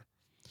other.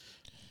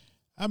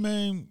 I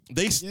mean,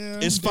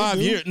 it's 5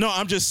 years. No,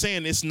 I'm just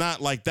saying it's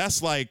not like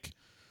that's like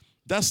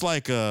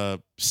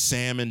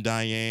Sam and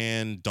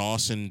Diane,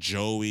 Dawson,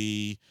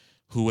 Joey,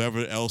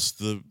 whoever else,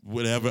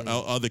 whatever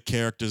other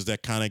characters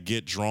that kind of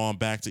get drawn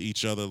back to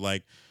each other.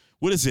 Like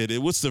what is it?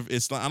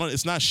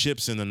 It's not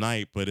ships in the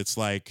night, but it's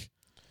like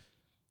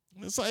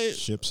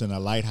ships in a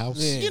lighthouse.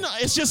 Yeah. You know,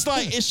 it's just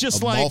like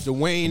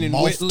Dwayne and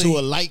moth Whitley to a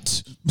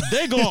light.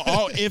 they're going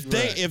if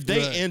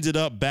they ended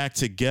up back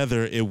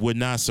together, it would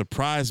not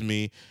surprise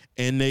me.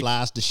 And they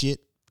flies the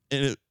shit.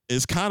 And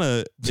it's kind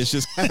of it's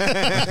just what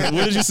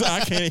did you say?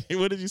 I can't.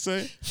 What did you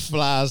say?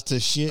 Flies to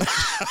shit.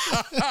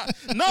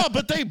 No,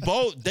 but they're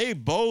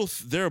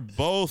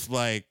both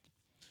like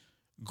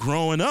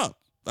growing up.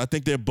 I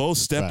think they're both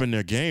stepping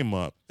their game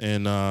up,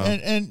 and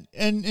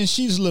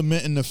she's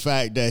lamenting the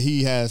fact that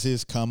he has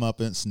his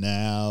comeuppance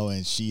now,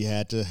 and she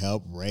had to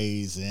help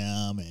raise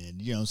him, and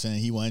you know what I'm saying,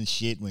 he wasn't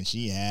shit when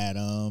she had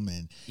him,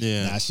 and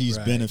now she's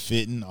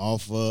benefiting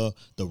off of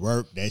the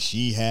work that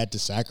she had to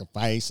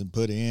sacrifice and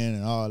put in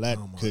and all that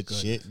good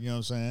shit. You know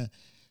what I'm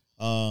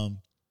saying?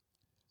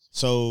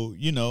 So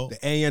you know the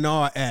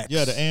A&R X.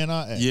 Yeah, the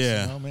A&R X.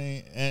 Yeah, you know what I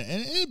mean,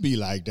 and it'd be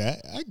like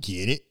that. I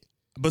get it.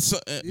 But so,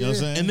 you know what I'm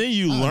saying? And then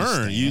you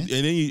learn, and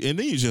then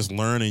you just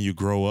learn and you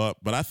grow up.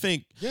 But I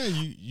think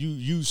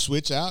you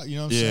switch out. You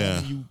know what I'm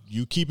saying?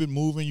 You keep it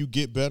moving. You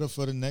get better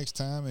for the next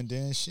time, and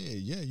then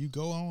you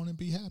go on and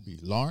be happy.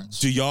 Lawrence,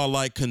 do y'all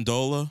like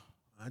Condola?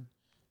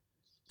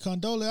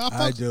 Condola,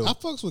 I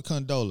fucks with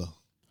Condola.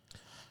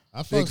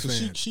 I fucks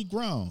with she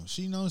grown.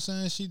 She, you know what I'm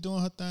saying? She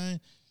doing her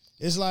thing.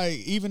 It's like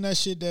even that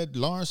shit that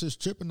Lawrence is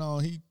tripping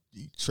on. He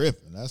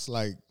tripping. That's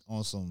like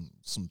on some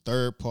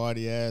third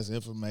party ass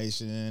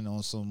information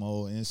on some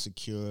old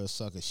insecure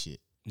sucker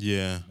shit.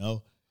 Yeah. You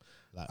know?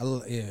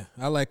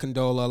 I like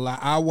Condola a lot.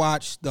 I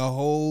watched the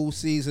whole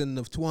season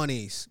of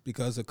 20s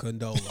because of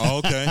Condola. Oh,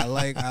 okay. I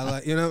like,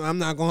 you know, I'm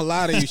not gonna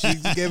lie to you.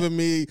 She's giving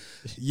me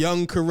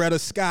young Coretta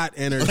Scott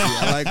energy.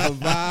 I like her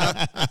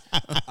vibe.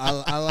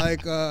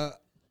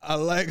 I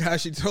like how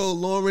she told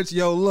Lawrence,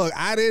 "Yo, look,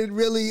 I didn't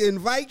really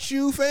invite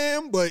you,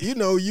 fam, but you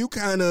know, you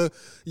kind of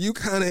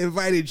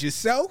invited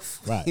yourself,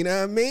 right? You know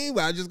what I mean?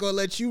 But I just gonna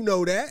let you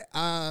know that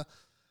I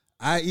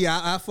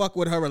fuck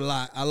with her a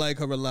lot. I like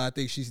her a lot. I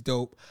think she's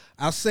dope.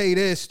 I'll say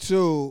this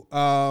too.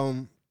 Back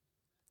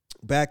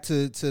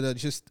to the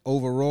just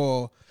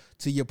overall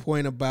to your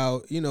point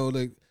about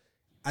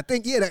I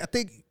think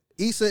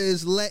Issa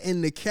is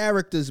letting the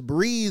characters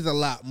breathe a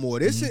lot more.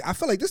 I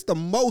feel like this is the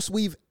most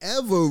we've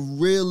ever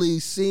really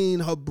seen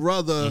her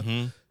brother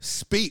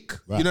speak.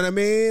 Right. You know what I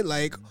mean?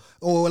 Like,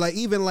 or like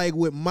even like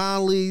with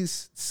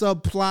Molly's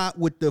subplot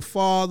with the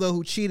father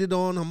who cheated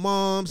on her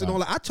moms and all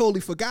that. I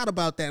totally forgot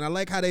about that. And I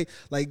like how they're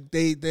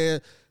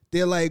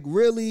like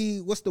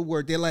really, what's the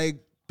word? They're like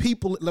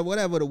people, like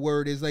whatever the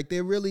word is, like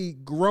they're really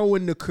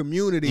growing the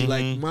community,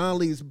 like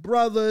Molly's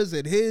brothers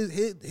and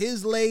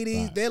his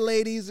ladies, their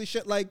ladies and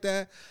shit like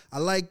that. I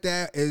like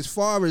that. As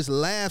far as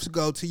laughs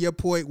go, to your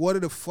point, one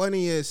of the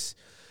funniest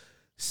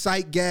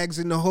sight gags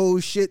in the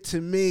whole shit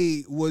to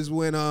me was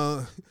when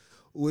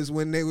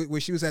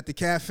she was at the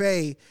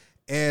cafe.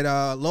 And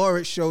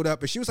Lawrence showed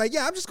up, and she was like,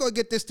 "Yeah, I'm just gonna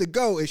get this to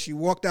go." And she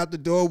walked out the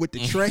door with the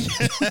tray.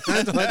 I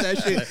thought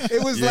that shit.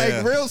 It was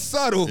like real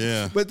subtle,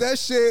 but that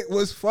shit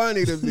was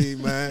funny to me,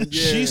 man.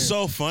 Yeah. She's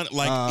so funny.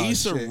 Like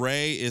Issa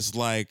Rae is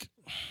like,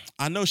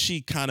 I know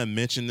she kind of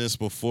mentioned this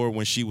before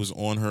when she was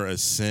on her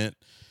ascent.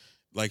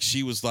 Like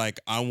she was like,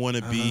 "I want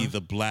to be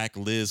the Black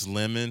Liz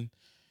Lemon."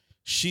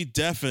 She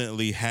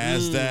definitely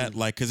has that,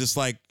 like, because it's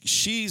like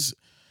she's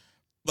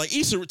like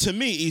Issa. To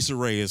me, Issa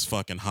Rae is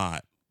fucking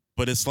hot,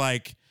 but it's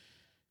like.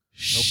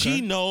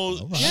 She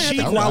knows. Right.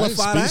 She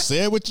qualify that.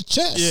 Say it with your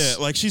chest. Yeah,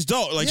 like she's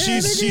dope. Like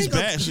she's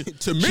bad.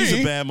 To me, she's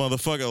a bad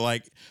motherfucker.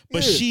 Like,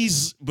 but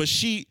it's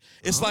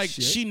like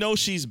shit. She knows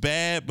she's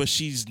bad, but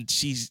she's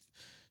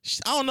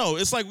I don't know.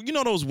 It's like, you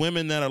know those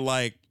women that are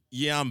like,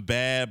 yeah, I'm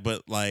bad,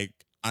 but like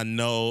I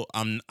know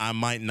I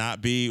might not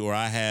be, or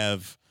I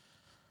have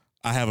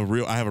a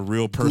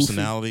real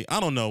personality. Goofy. I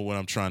don't know what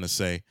I'm trying to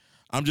say.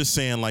 I'm just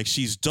saying, like,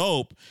 she's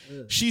dope.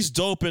 Yeah. She's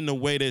dope in the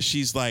way that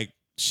she's like.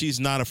 She's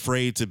not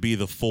afraid to be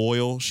the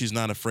foil. She's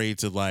not afraid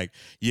to like,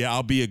 yeah,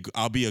 I'll be a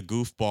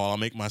goofball. I'll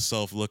make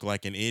myself look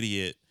like an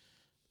idiot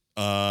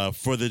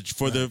for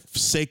the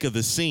sake of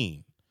the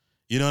scene.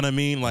 You know what I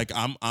mean? Like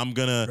I'm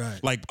gonna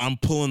like I'm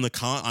pulling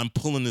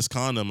this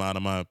condom out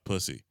of my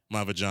pussy,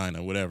 my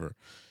vagina, whatever.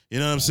 You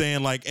know what I'm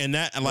saying? Like, and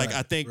that, and like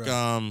I think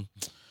God,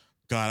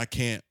 I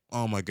can't.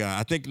 Oh my God.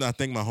 I think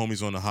my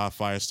homies on the Hot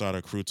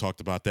Firestarter crew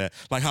talked about that.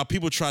 Like how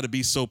people try to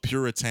be so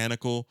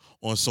puritanical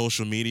on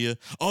social media.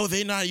 Oh,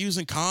 they're not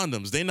using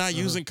condoms. They're not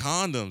using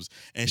condoms.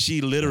 And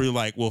she literally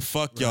like, well,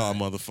 fuck y'all,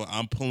 motherfucker.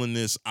 I'm pulling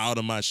this out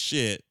of my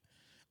shit.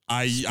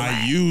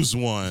 I use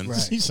one.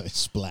 Right. He's like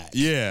splat.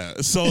 Yeah.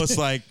 So it's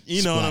like,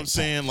 you know what I'm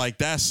saying? Like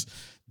that's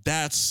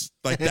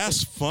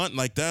fun.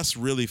 Like that's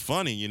really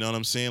funny. You know what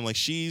I'm saying? Like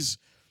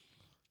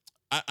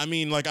I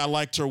mean, like, I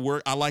liked her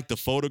work. I liked The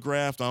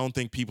Photograph. I don't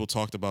think people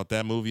talked about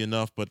that movie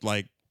enough, but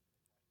like,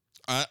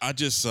 I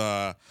just,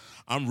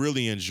 I'm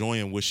really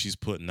enjoying what she's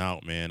putting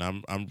out, man.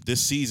 I'm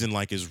this season,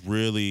 like, is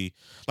really,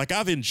 like,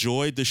 I've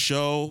enjoyed the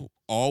show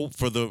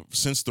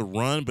since the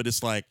run, but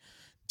it's like,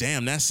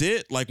 damn, that's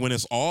it. Like, when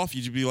it's off,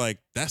 you just be like,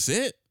 that's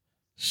it.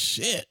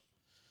 Shit.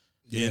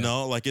 You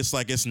know, like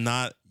it's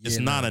not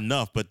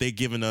enough, but they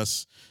giving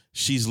us.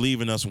 She's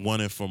leaving us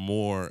wanting for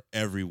more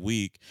every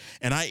week.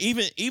 And I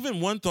even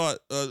one thought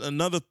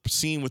another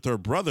scene with her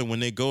brother when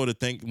they go to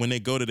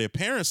their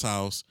parents'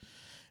 house.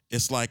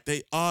 It's like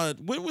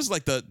what was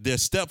like their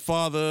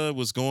stepfather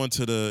was going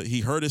to he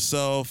hurt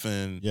himself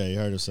and he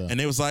hurt himself. And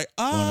they was like,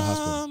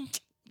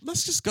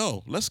 let's just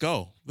go. Let's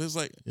go. It's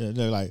like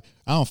they're like,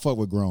 I don't fuck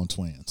with grown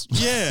twins.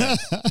 Yeah.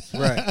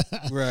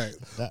 right.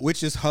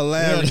 Which is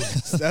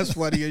hilarious. That's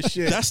funny as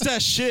shit. That's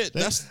that shit.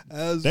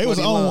 They was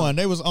on one.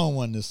 They was on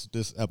one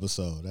this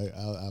episode.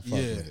 I fuck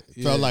with it.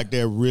 It felt like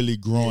they're really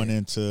growing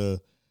into.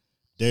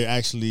 They're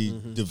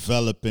actually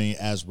developing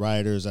as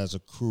writers, as a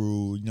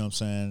crew, you know what I'm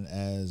saying?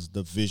 As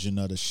the vision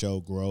of the show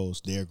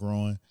grows, they're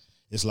growing.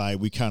 It's like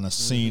we kind of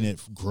seen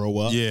it grow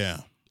up. Yeah.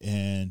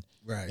 And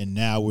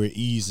now we're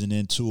easing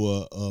into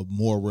a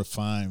more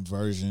refined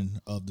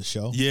version of the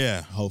show.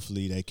 Yeah.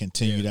 Hopefully they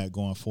continue that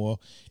going forward.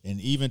 And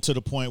even to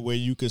the point where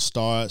you could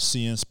start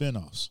seeing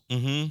spinoffs.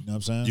 Mm-hmm. You know what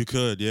I'm saying? You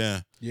could,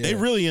 yeah. They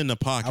really in the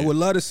pocket. I would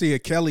love to see a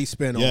Kelly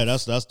spinoff. Yeah,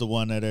 that's the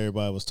one that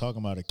everybody was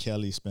talking about, a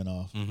Kelly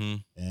spinoff. Mm-hmm.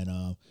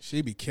 And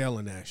she be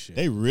killing that shit.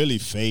 They really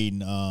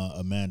fading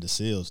Amanda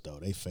Seales though.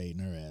 They fading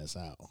her ass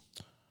out.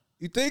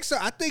 You think so?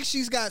 I think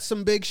she's got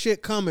some big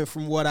shit coming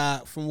from what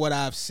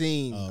I've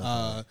seen.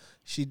 Okay.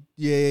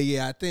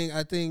 I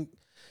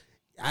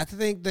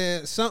think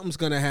that something's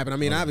gonna happen. I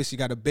mean, obviously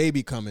got a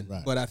baby coming,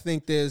 but I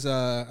think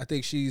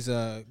she's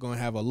gonna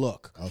have a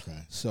look. Okay.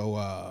 So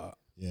I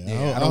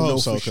don't know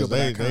so because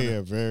they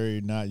are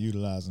very not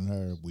utilizing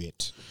her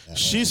wit.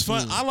 She's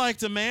fun. I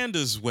liked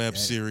Amanda's web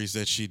series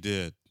that she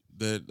did.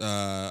 That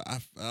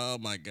oh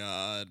my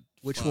god,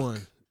 which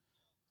one?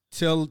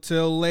 Till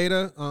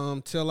later,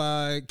 till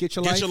I get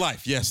your life. Get your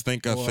life. Yes,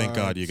 thank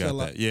God you got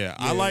that. Yeah,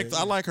 I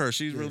like her.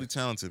 She's really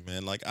talented,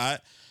 man. Like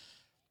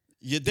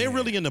they're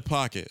really in the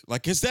pocket.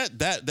 Like, cause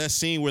that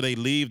scene where they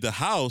leave the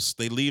house,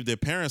 they leave their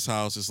parents'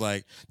 house. It's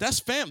like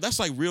that's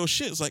like real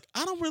shit. It's like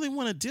I don't really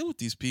want to deal with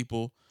these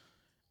people.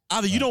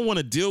 Either you don't want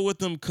to deal with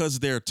them because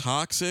they're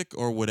toxic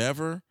or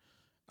whatever.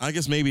 I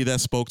guess maybe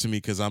that spoke to me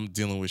because I'm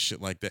dealing with shit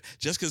like that.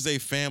 Just because they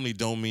family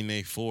don't mean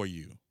they for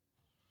you.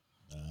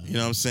 You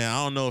know what I'm saying?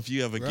 I don't know if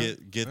you ever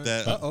get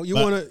that. You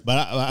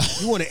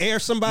want to air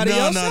somebody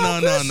else? No.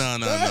 I'm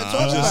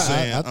just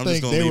saying. I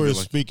think they were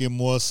speaking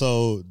more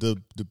so the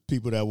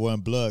people that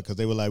weren't blood because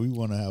they were like, we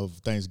want to have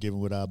Thanksgiving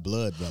with our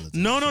blood relatives.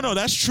 No,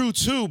 that's true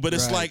too. But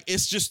it's like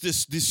it's just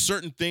these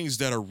certain things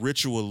that are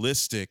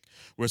ritualistic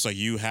where it's like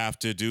you have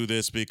to do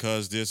this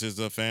because this is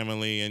a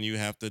family and you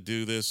have to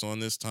do this on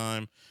this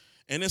time,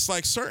 and it's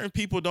like certain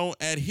people don't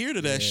adhere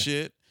to that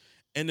shit.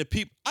 And the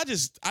people, I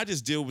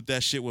just deal with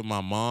that shit with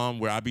my mom,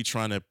 where I be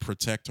trying to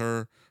protect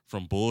her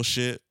from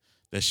bullshit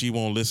that she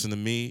won't listen to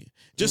me,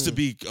 just to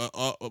be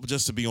on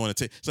the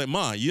tape. It's like,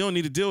 Ma, you don't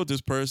need to deal with this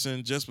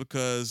person just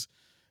because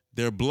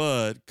they're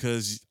blood,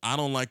 because I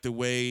don't like the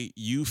way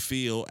you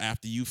feel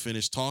after you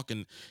finish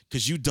talking,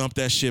 because you dump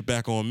that shit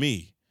back on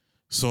me.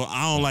 So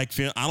I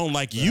don't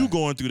like you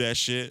going through that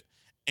shit,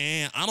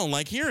 and I don't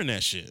like hearing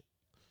that shit.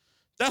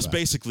 That's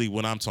basically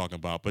what I'm talking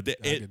about. But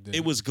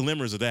it was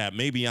glimmers of that.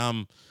 Maybe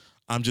I'm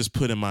just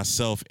putting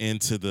myself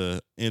into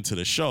the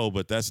show,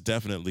 but that's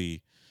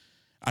definitely.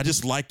 I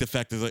just like the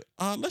fact that like,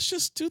 let's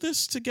just do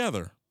this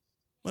together.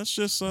 Let's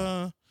just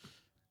go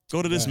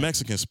to this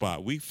Mexican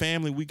spot. We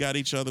family, we got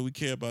each other, we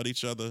care about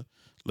each other.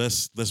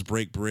 Let's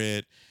break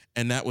bread,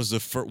 and that was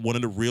one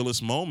of the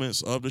realest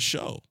moments of the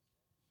show.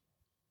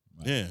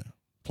 Right. Yeah,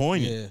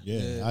 poignant.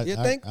 Yeah.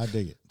 I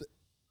dig it.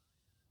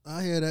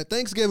 I hear that.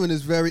 Thanksgiving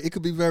is it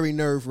could be very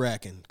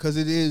nerve-wracking because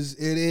it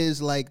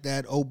is like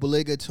that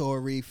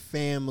obligatory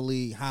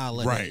family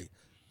holiday. Right.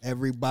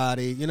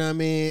 Everybody, you know what I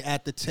mean,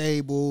 at the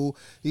table.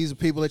 These are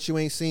people that you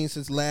ain't seen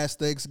since last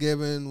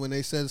Thanksgiving when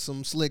they said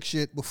some slick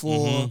shit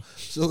before. Mm-hmm.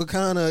 So it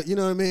kind of, you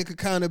know what I mean, it could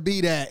kind of be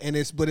that, and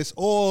it's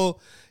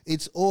all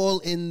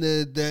in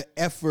the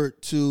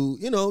effort to,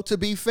 you know, to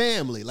be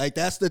family. Like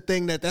that's the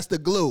thing that's the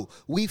glue.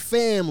 We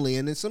family,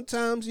 and then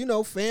sometimes, you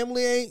know,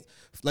 family ain't,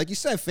 like you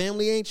said,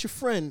 family ain't your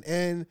friend,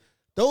 and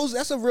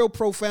that's a real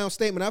profound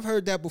statement. I've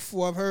heard that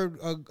before. I've heard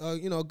a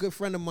good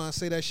friend of mine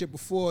say that shit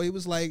before. He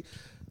was like,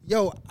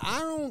 yo, I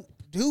don't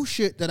do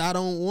shit that I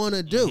don't want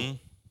to do,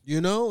 you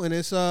know? And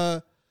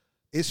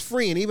it's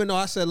free. And even though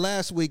I said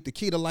last week, the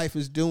key to life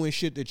is doing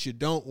shit that you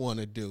don't want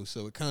to do.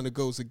 So it kind of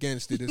goes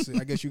against it.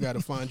 I guess you got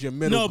to find your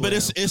middle ground. But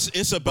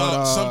it's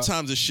about,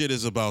 sometimes the shit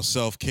is about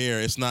self-care.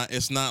 It's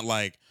not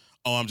like,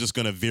 oh, I'm just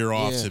going to veer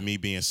off to me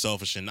being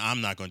selfish and I'm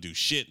not going to do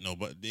shit. No,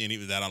 but any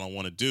of that I don't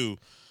want to do.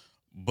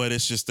 But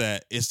it's just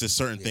that it's the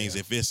certain things.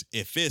 If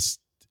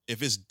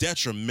it's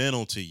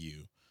detrimental to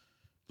you,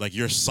 like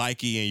your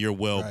psyche and your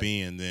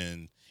well-being,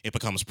 then it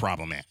becomes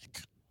problematic.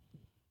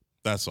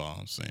 That's all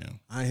I'm saying.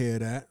 I hear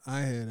that.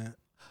 I'm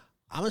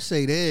gonna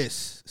say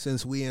this,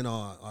 since we in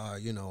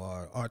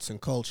our arts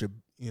and culture,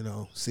 you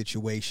know,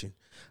 situation.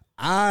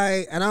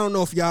 I don't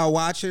know if y'all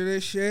watching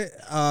this shit.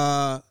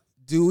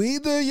 Do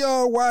either of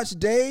y'all watch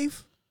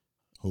Dave?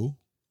 Who?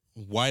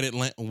 White Dave,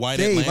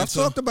 Atlanta. I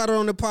talked about it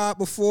on the pod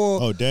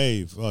before. Oh,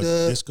 Dave.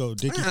 Disco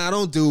Dicky. I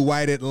don't do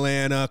White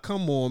Atlanta.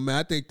 Come on, man.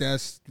 I think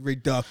that's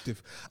reductive.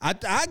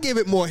 I give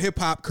it more hip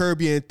hop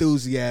Curb Your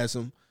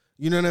Enthusiasm.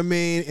 You know what I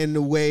mean? In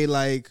the way,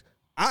 like,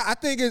 I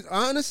think it's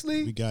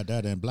honestly. We got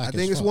that in Black as Fuck. I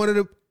think it's one of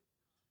the.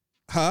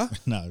 Huh?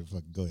 No,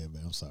 go ahead,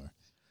 man. I'm sorry.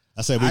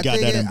 I said we got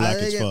that in Black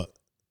as Fuck.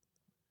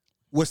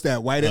 What's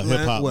that? White Atlanta?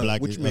 Hip hop,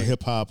 Black.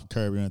 Hip hop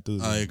Curb Your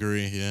Enthusiasm. I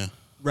agree. Yeah.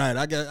 Right,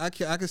 I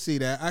can see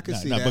that. I can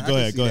see that. But go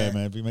ahead,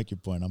 man. If you make your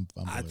point,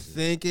 I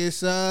think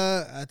it's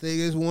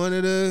one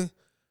of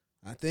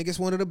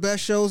the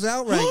best shows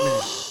out right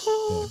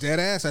now. Dead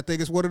ass. I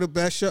think it's one of the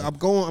best shows. I'm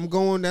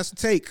going. That's the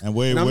take. And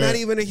I'm not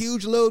even a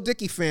huge Lil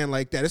Dicky fan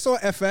like that. It's on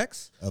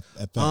FX.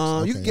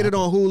 FX. You can get it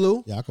on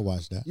Hulu. Yeah, I can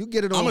watch that. You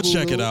get it on. I'm gonna Hulu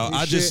check it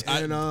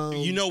out.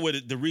 you know what?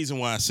 The reason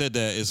why I said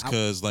that is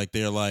because like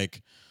they're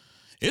like,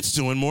 it's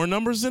doing more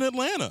numbers than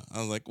Atlanta. I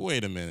was like,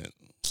 wait a minute.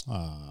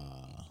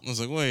 I was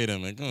like, wait a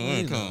minute. Come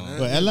on.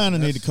 But Atlanta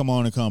need to come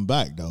on and come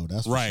back, though.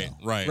 That's right,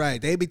 sure.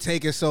 Right. They be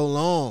taking so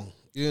long.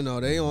 You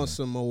know, they on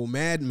some old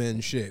Mad Men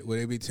shit where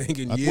they be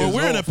taking years. Well,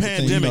 we're in a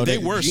pandemic. They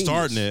were genius.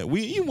 starting it.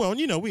 We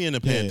in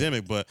a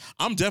pandemic, but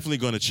I'm definitely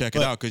going to check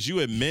it out because you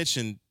had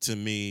mentioned to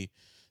me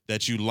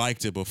that you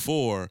liked it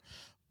before,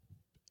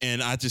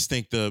 and I just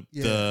think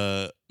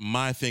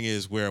my thing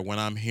is where when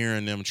I'm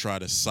hearing them try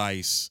to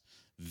size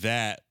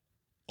that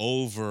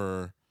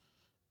over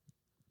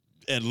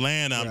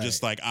Atlanta, I'm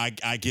just like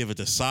I give it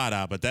the side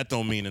eye, but that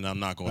don't mean that I'm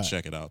not going to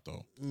check it out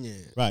though. Yeah,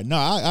 right. No,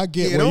 I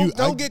get where you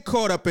don't get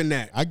caught up in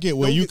that. I get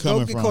where you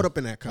coming from. Don't get caught up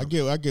in that. I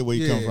get where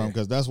you come from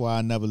because that's why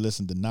I never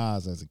listened to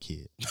Nas as a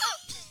kid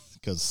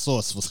because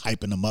Source was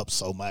hyping him up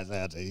so much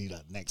after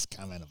the next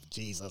coming of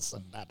Jesus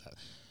and that.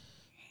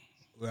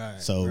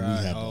 Right. So we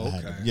had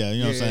to, you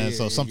know what I'm saying.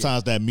 So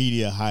sometimes that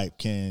media hype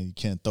can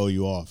throw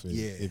you off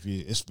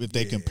if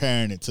they're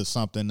comparing it to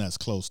something that's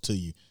close to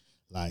you.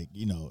 Like,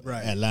 you know,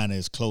 Atlanta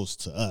is close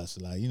to us.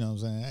 Like, you know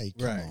what I'm saying? Hey,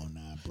 come on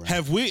now, bro.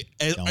 Have we,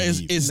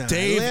 is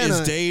Dave,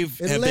 have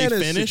they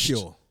finished?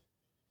 Secure.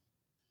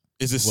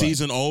 Is the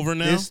season over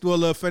now?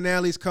 The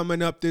finale's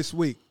coming up this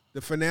week. The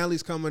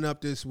finale's coming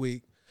up this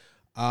week.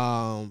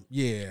 Yeah.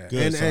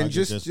 Good, and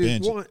just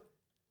one.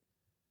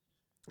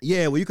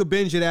 Yeah, well, you could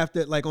binge it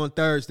after, like on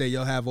Thursday,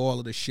 you'll have all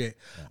of the shit.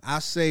 Yeah. I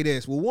say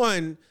this. Well,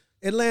 one,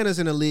 Atlanta's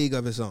in a league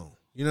of its own.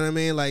 You know what I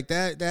mean? Like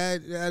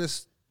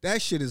that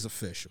shit is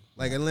official.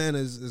 Like, Atlanta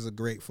is a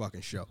great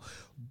fucking show.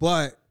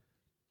 But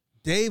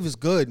Dave is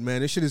good,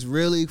 man. This shit is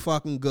really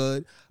fucking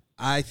good.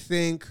 I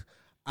think,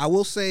 I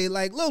will say,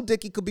 like, Lil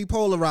Dicky could be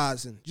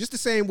polarizing. Just the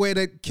same way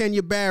that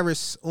Kenya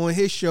Barris on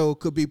his show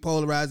could be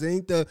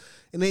polarizing. It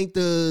ain't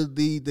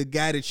the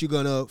guy that you're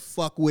gonna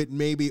fuck with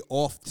maybe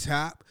off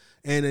top.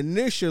 And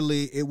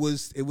initially, it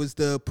was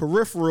the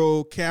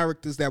peripheral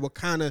characters that were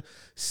kind of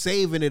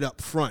saving it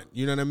up front.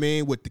 You know what I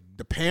mean? With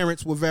the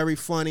parents were very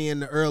funny in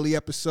the early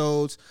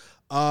episodes.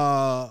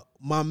 My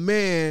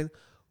man,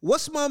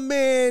 what's my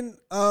man?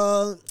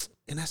 And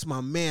that's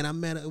my man. I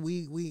met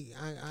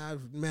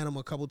I've met him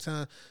a couple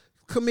times.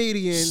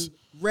 Comedian,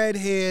 red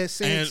hair,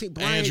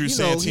 Andrew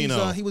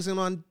Santino. He was in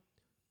on.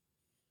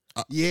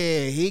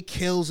 Yeah, he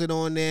kills it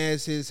on there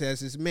as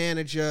his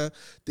manager.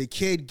 The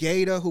kid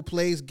Gator, who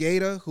plays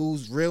Gator,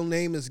 whose real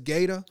name is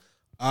Gator,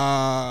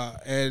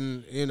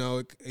 and you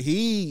know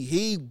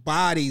he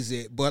bodies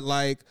it. But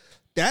like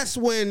that's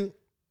when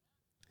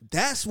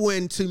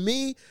to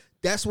me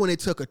that's when it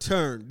took a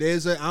turn. I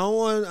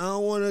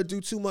don't want to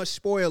do too much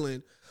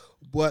spoiling,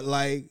 but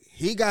like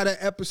he got an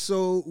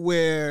episode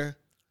where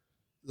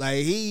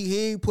like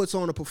he puts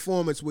on a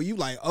performance where you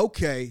like,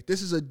 okay,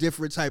 this is a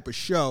different type of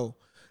show.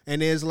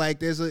 And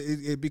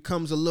it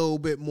becomes a little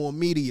bit more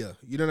media.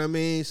 You know what I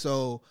mean?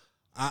 So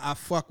I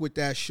fuck with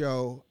that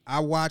show.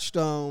 I watched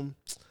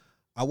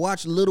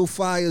Little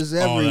Fires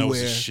Everywhere. That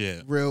was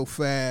shit. Real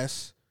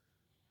fast.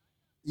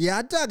 Yeah,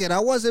 I dug it. I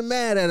wasn't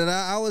mad at it.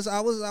 I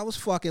was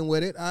fucking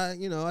with it. I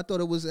thought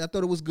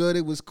it was good.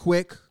 It was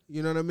quick.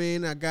 You know what I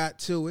mean? I got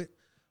to it.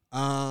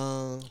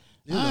 I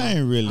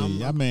ain't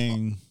really.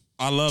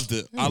 I loved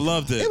it. I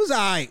loved it. It was all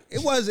right.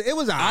 It was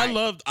all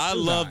right. I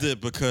loved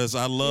it because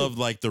I loved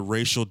like the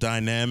racial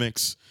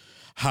dynamics.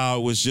 How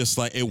it was just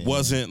like, it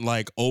wasn't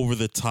like over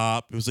the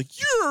top. It was like,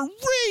 you're a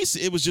race.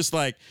 It was just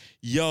like,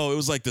 it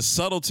was like the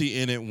subtlety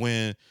in it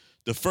when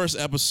the first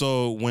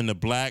episode, when the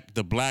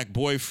black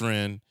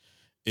boyfriend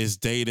is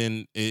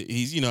dating,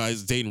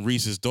 is dating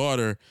Reese's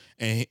daughter.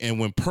 And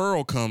when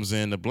Pearl comes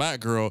in, the black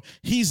girl,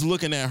 he's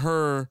looking at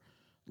her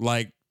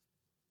like,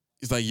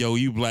 he's like, yo,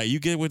 you black, you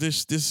get what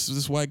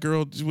this white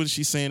girl, what is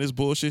she saying, this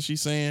bullshit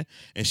she's saying?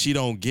 And she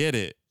don't get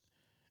it.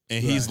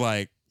 And he's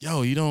like,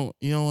 yo, you don't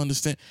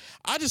understand.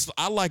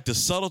 I like the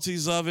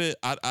subtleties of it.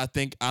 I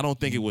don't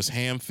think it was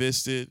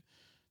ham-fisted.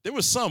 There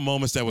were some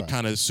moments that were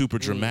kind of super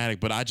dramatic,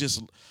 but I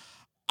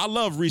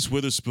love Reese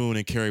Witherspoon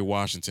and Kerry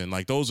Washington.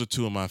 Like, those are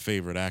two of my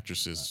favorite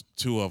actresses,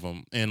 two of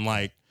them. And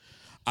like,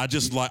 I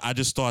just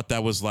thought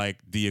that was like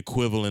the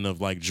equivalent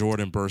of like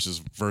Jordan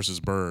versus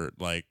Bird.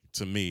 Like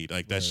to me,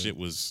 like that shit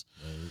was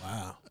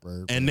wow.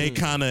 And it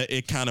kind of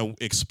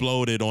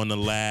exploded on the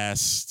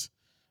last.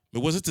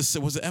 Was it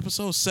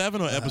episode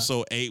 7 or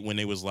episode 8 when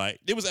it was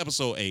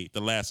episode 8, the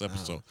last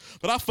episode.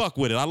 But I fuck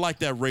with it. I like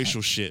that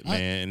racial shit,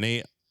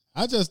 man.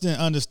 I just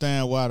didn't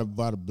understand why the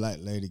black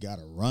lady got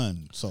to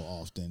run so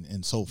often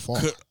and so far.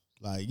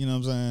 Like, you know what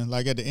I'm saying?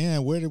 Like at the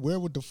end, where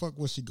the fuck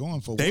was she going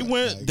for? They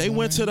went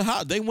to the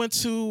house. They went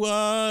to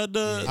I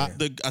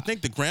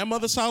think the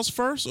grandmother's house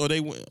first, or they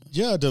went.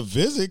 Yeah, to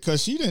visit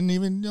because she didn't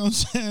even. You know what I'm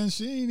saying?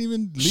 She ain't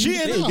even. She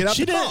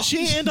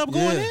didn't end up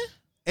going in.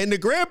 And the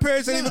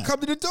grandparents ain't even come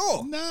to the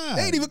door. Nah.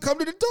 They ain't even come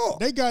to the door.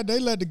 They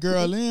let the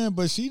girl in,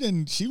 but she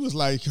didn't. She was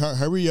like,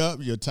 hurry up,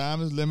 your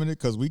time is limited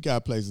because we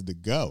got places to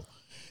go.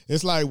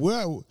 It's like,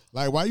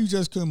 why you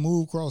just couldn't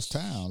move across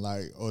town,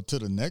 like, or to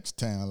the next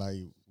town, like,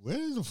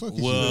 where the fuck is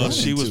she running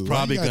she was to?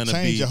 probably going to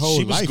be,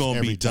 she was going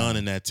to be done time?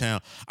 in that town.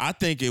 I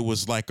think it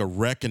was like a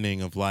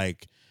reckoning of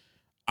like,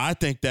 I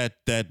think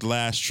that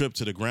last trip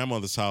to the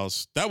grandmother's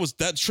house,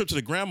 that trip to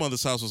the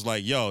grandmother's house was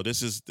like, yo,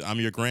 I'm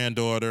your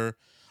granddaughter.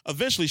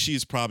 Eventually,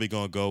 she's probably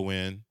gonna go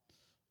in.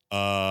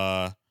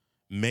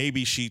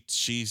 Maybe she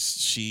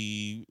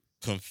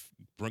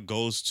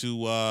goes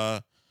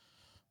to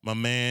my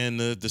man,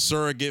 the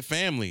surrogate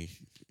family.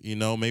 You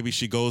know, maybe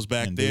she goes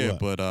back there.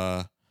 But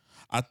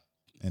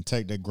and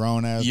take that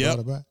grown ass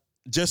daughter back.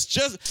 Just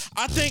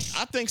I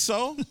think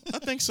so. I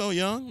think so,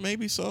 Young.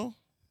 Maybe so.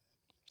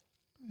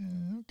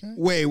 Okay.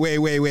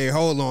 Wait.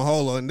 Hold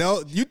on.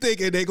 No, you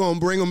thinking they gonna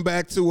bring him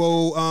back to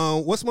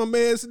what's my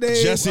man's name?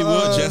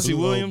 Jesse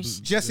Williams,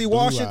 Jesse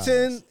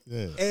Washington,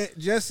 and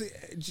Jesse,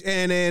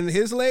 and then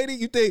his lady.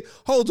 You think?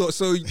 Hold on.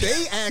 So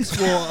they asked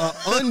for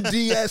an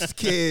un-DS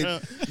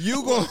kid.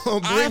 You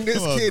gonna bring this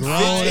kid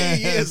 15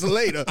 years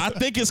later? I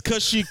think it's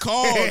because she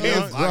called.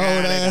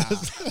 Grown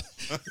ass.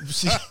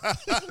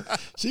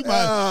 she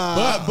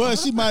might, but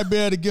she might be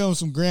able to give him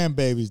some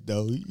grandbabies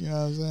though. You know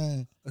what I'm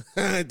saying?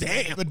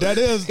 Damn. But that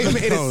is he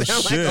made it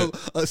sound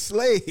like a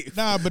slave.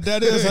 Nah, but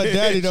that is her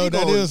daddy though.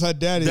 That is her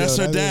daddy. That's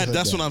her dad.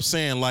 That's what I'm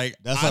saying. Like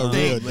that's her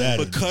real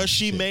daddy. Because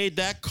she made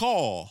that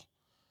call.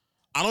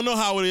 I don't know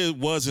how it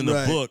was in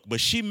the book, but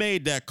she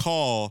made that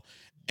call,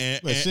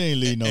 and she ain't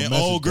leave no message.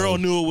 Old girl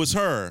knew it was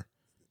her.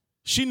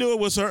 She knew it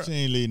was her. She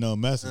ain't leave no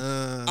message.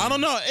 I don't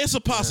know. It's a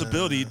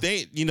possibility.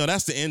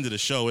 That's the end of the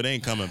show. It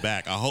ain't coming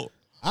back. I hope.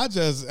 I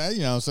just,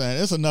 you know what I'm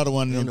saying? It's another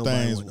one of them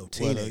things. Where,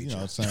 you know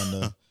what I'm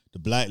saying? The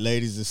black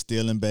ladies are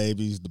stealing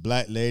babies. The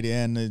black lady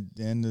and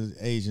the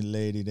Asian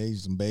lady, they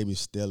some baby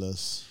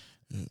stealers.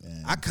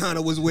 And I kind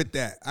of was with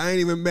that. I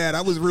ain't even mad.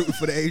 I was rooting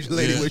for the Asian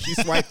lady when she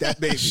swiped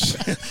that baby.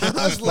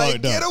 I was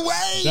like, get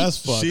away. That's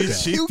fucked up.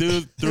 She threw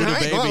the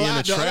baby in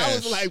the trash. I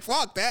was like,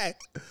 fuck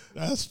that.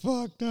 That's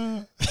fucked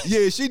up.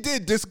 Yeah, she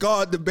did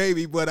discard the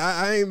baby, but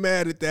I ain't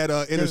mad at that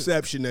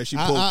interception that she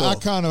pulled off.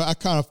 I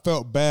kind of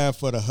felt bad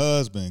for the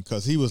husband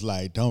because he was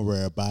like, don't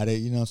worry about it.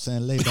 You know what I'm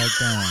saying? Lay back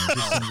down. Get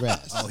some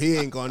rest. Oh, he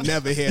ain't going to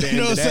never hear the end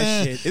of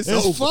that shit. It's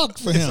over.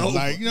 Fucked for him.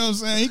 Like, you know what I'm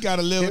saying? He got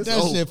to live with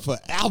that shit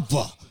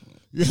forever.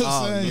 You know what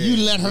I'm saying? You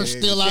let her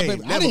steal our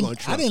baby. I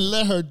didn't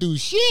let her do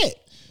shit.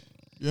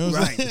 You know what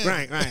I'm saying?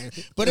 Right.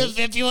 But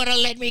if you would have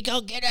let me go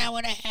get her, I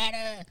would have had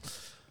her.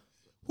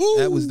 Woo.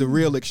 That was the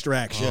real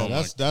extraction. Yeah,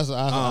 I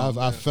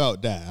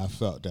felt that. I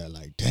felt that.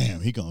 Like,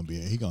 damn, he gonna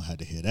have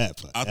to hear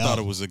that. I thought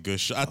it was a good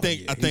show. I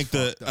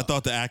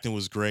thought the acting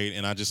was great,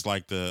 and I just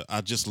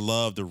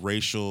love the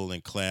racial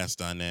and class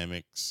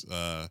dynamics.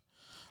 I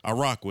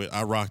rocked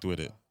with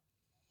it.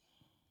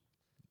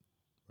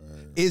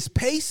 Is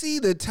Pacey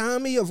the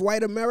Tommy of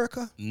white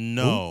America?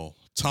 No.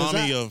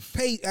 Tommy of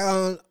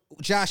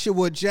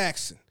Joshua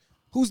Jackson.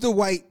 Who's the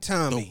white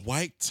Tommy? The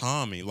white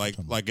Tommy, like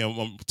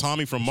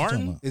Tommy from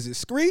Martin. Is it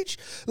Screech?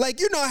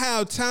 Like, you know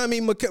how Tommy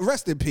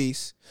rest in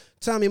peace,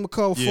 Tommy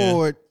McCall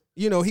Ford.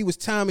 You know, he was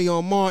Tommy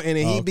on Martin,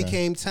 and he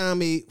became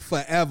Tommy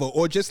forever,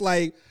 or just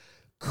like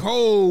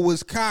Cole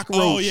was Cockroach.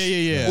 Oh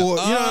yeah. Or you know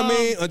what I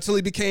mean? Until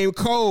he became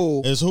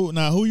Cole.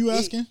 Who you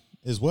asking?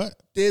 Is what?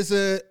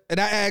 And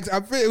I asked,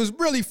 it was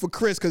really for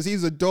Chris because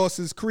he's a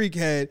Dawson's Creek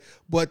head,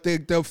 but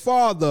the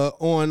father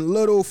on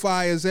Little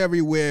Fires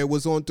Everywhere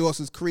was on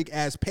Dawson's Creek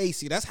as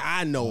Pacey. That's how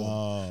I know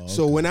him. Okay.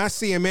 So when I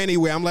see him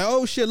anywhere, I'm like,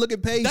 oh shit, look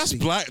at Pacey. That's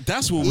black.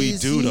 That's what we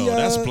do though.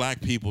 That's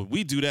black people.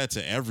 We do that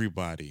to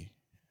everybody.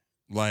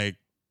 Like,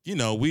 you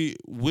know, we'll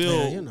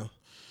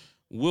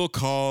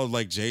call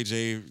like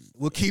JJ.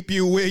 We'll keep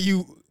you where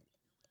you.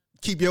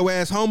 Keep your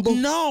ass humble?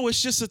 No,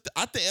 it's just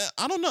I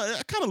don't know.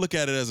 I kind of look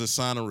at it as a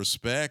sign of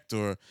respect,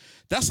 or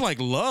that's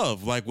like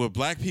love. Like where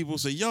black people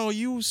say, "Yo,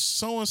 you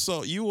so and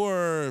so, you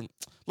are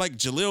like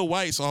Jaleel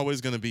White's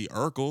always going to be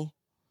Urkel."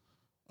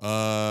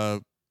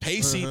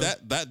 Pacey,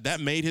 that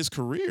made his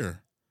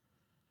career.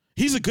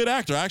 He's a good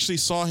actor. I actually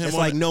saw him. It's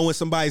like knowing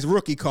somebody's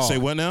rookie card. Say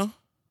what now?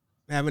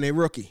 Having a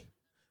rookie.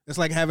 It's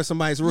like having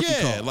somebody's rookie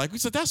card. Yeah, like we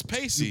said, that's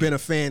Pacey. You've been a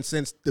fan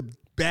since the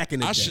back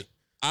in the day.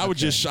 I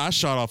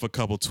shot off a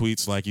couple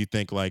tweets like you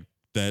think like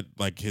that,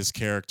 like his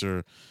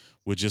character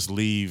would just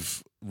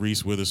leave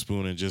Reese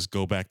Witherspoon and just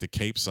go back to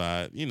Cape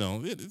Side. You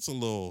know, it's a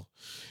little,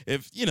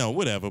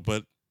 whatever.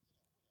 But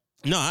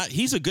no,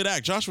 he's a good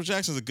actor. Joshua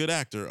Jackson's a good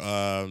actor.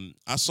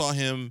 I saw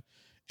him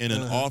in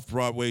an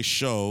off-Broadway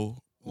show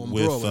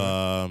with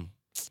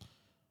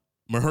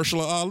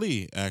Mahershala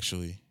Ali,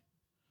 actually,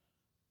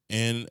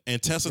 and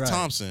Tessa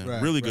Thompson.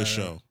 Really good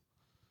show.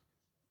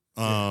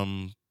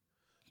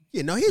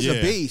 He's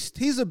a beast.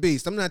 He's a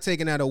beast. I'm not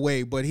taking that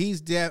away, but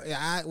he's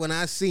when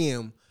I see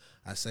him,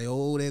 I say,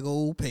 "Oh, there go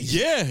old Pacey."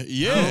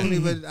 Yeah.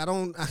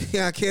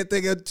 I can't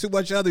think of too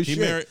much other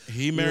shit.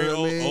 He married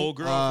old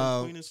girl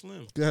from Queen and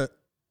Slim. Good.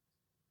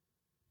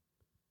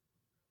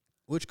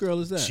 Which girl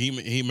is that?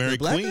 He married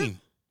Queen.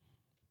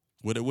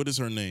 What is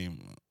her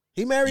name?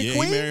 He married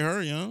Queen? He married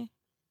her, young.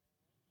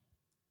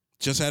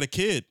 Just had a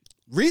kid.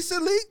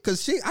 Recently?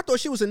 Because I thought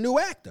she was a new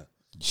actor.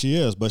 She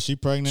is, but she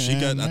pregnant.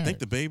 I think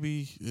the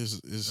baby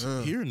is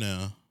here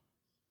now.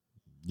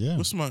 Yeah.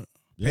 What's my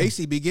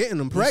Pacey be getting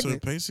them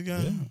pregnant. Pacey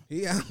got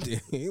he out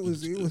there. He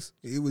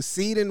was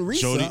seeding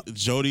Reese up.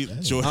 Jody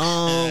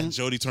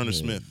Turner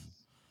Smith.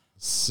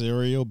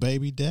 Serial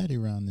baby daddy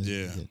around this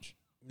bitch.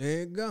 There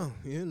you go.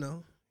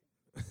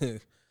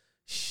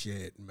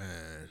 Shit,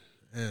 man.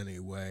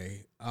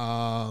 Anyway,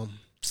 y'all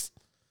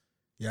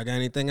got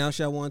anything else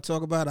y'all want to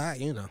talk about? I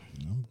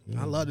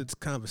love this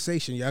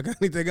conversation. Y'all got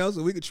anything else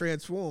that we could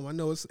transform? I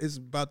know it's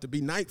about to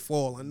be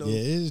nightfall. I know.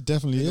 Yeah, it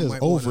definitely is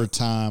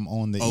overtime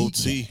on the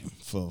OT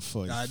for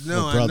I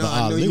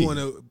know you want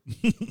to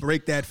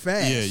break that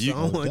fast.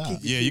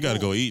 You got to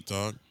go eat,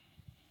 dog.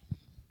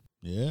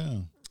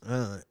 Yeah.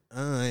 All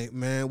right,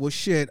 man. Well,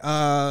 shit.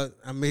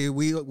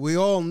 We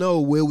all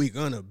know where we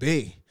gonna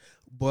be.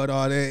 But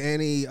are there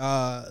any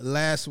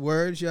last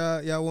words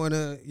y'all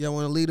wanna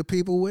lead the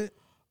people with?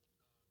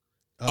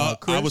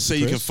 I would say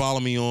you can follow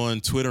me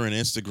on Twitter and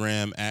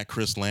Instagram at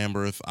Chris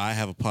Lamberth. I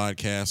have a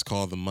podcast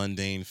called The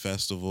Mundane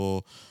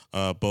Festival.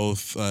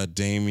 Both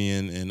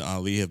Damian and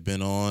Ali have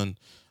been on.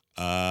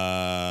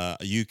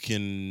 You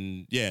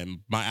can,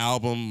 my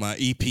album, my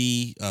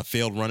EP,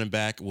 Failed Running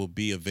Back, will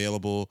be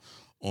available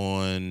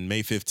on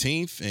May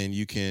 15th, and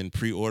you can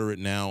pre-order it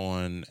now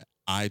on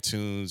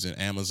iTunes and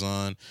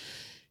Amazon.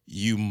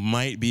 You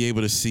might be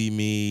able to see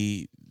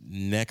me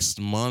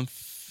next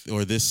month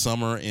or this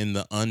summer in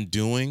The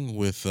Undoing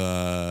with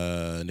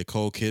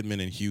Nicole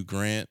Kidman and Hugh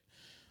Grant.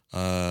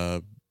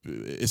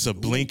 It's a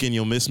blink and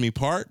you'll miss me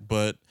part,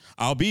 but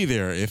I'll be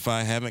there if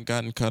I haven't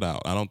gotten cut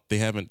out. They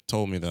haven't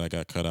told me that I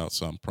got cut out,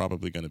 so I'm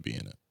probably going to be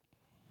in it.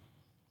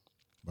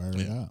 Word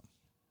up.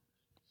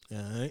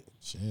 All right.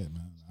 Shit,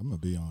 man. I'm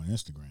going to be on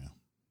Instagram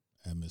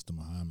at Mr.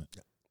 Muhammad,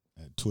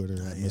 at Twitter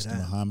at Mr.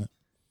 Muhammad.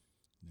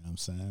 You know what I'm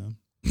saying?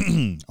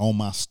 On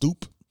my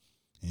stoop,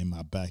 in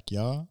my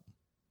backyard,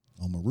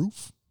 on my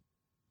roof.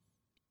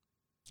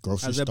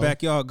 Grocery How's store. that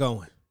backyard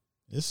going?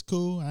 It's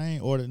cool. I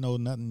ain't ordered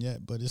nothing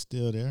yet, but it's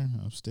still there.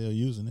 I'm still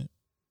using it.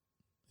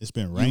 It's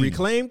been raining. You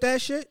reclaimed that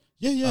shit?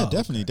 Yeah,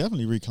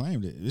 definitely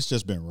reclaimed it. It's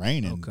just been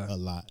raining a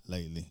lot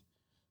lately.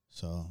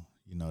 So,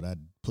 that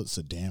puts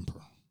a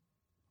damper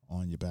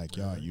on your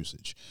backyard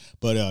usage.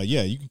 But,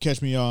 you can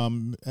catch me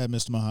at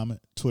Mr. Muhammad,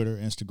 Twitter,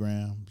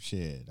 Instagram.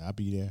 Shit, I'll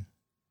be there.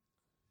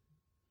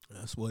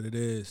 That's what it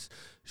is.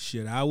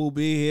 Shit, I will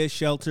be here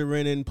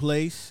sheltering in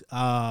place.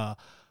 I'm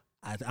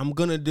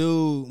going to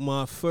do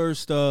my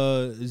first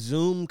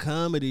Zoom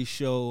comedy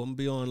show. I'm going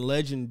to be on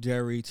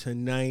Legendary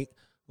tonight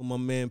with my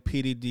man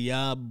Petey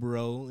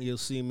Diablo. You'll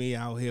see me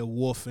out here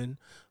woofing.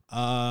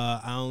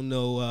 I don't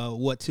know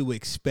what to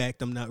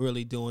expect. I'm not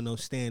really doing no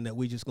stand-up.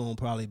 We just going to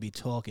probably be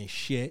talking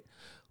shit.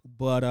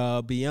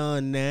 But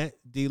beyond that,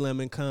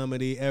 D-Lemon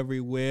Comedy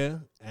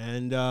everywhere.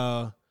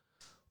 And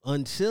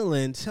until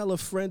then, tell a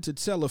friend to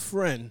tell a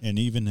friend. And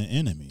even the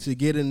enemy. To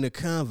get in the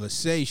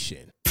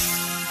conversation.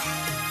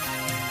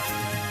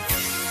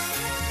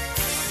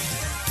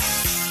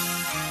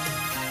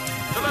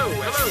 Hello.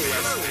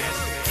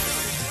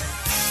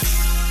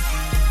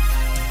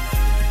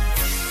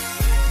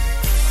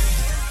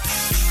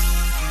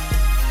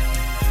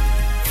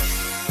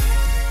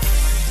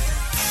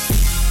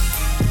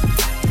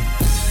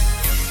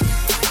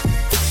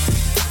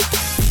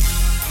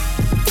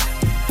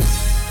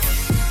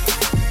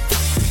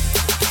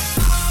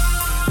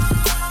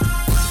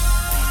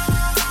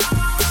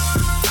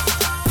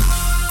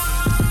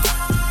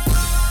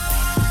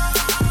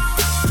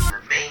 The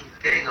main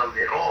thing of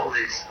it all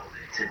is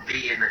to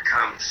be in the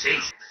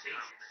conversation.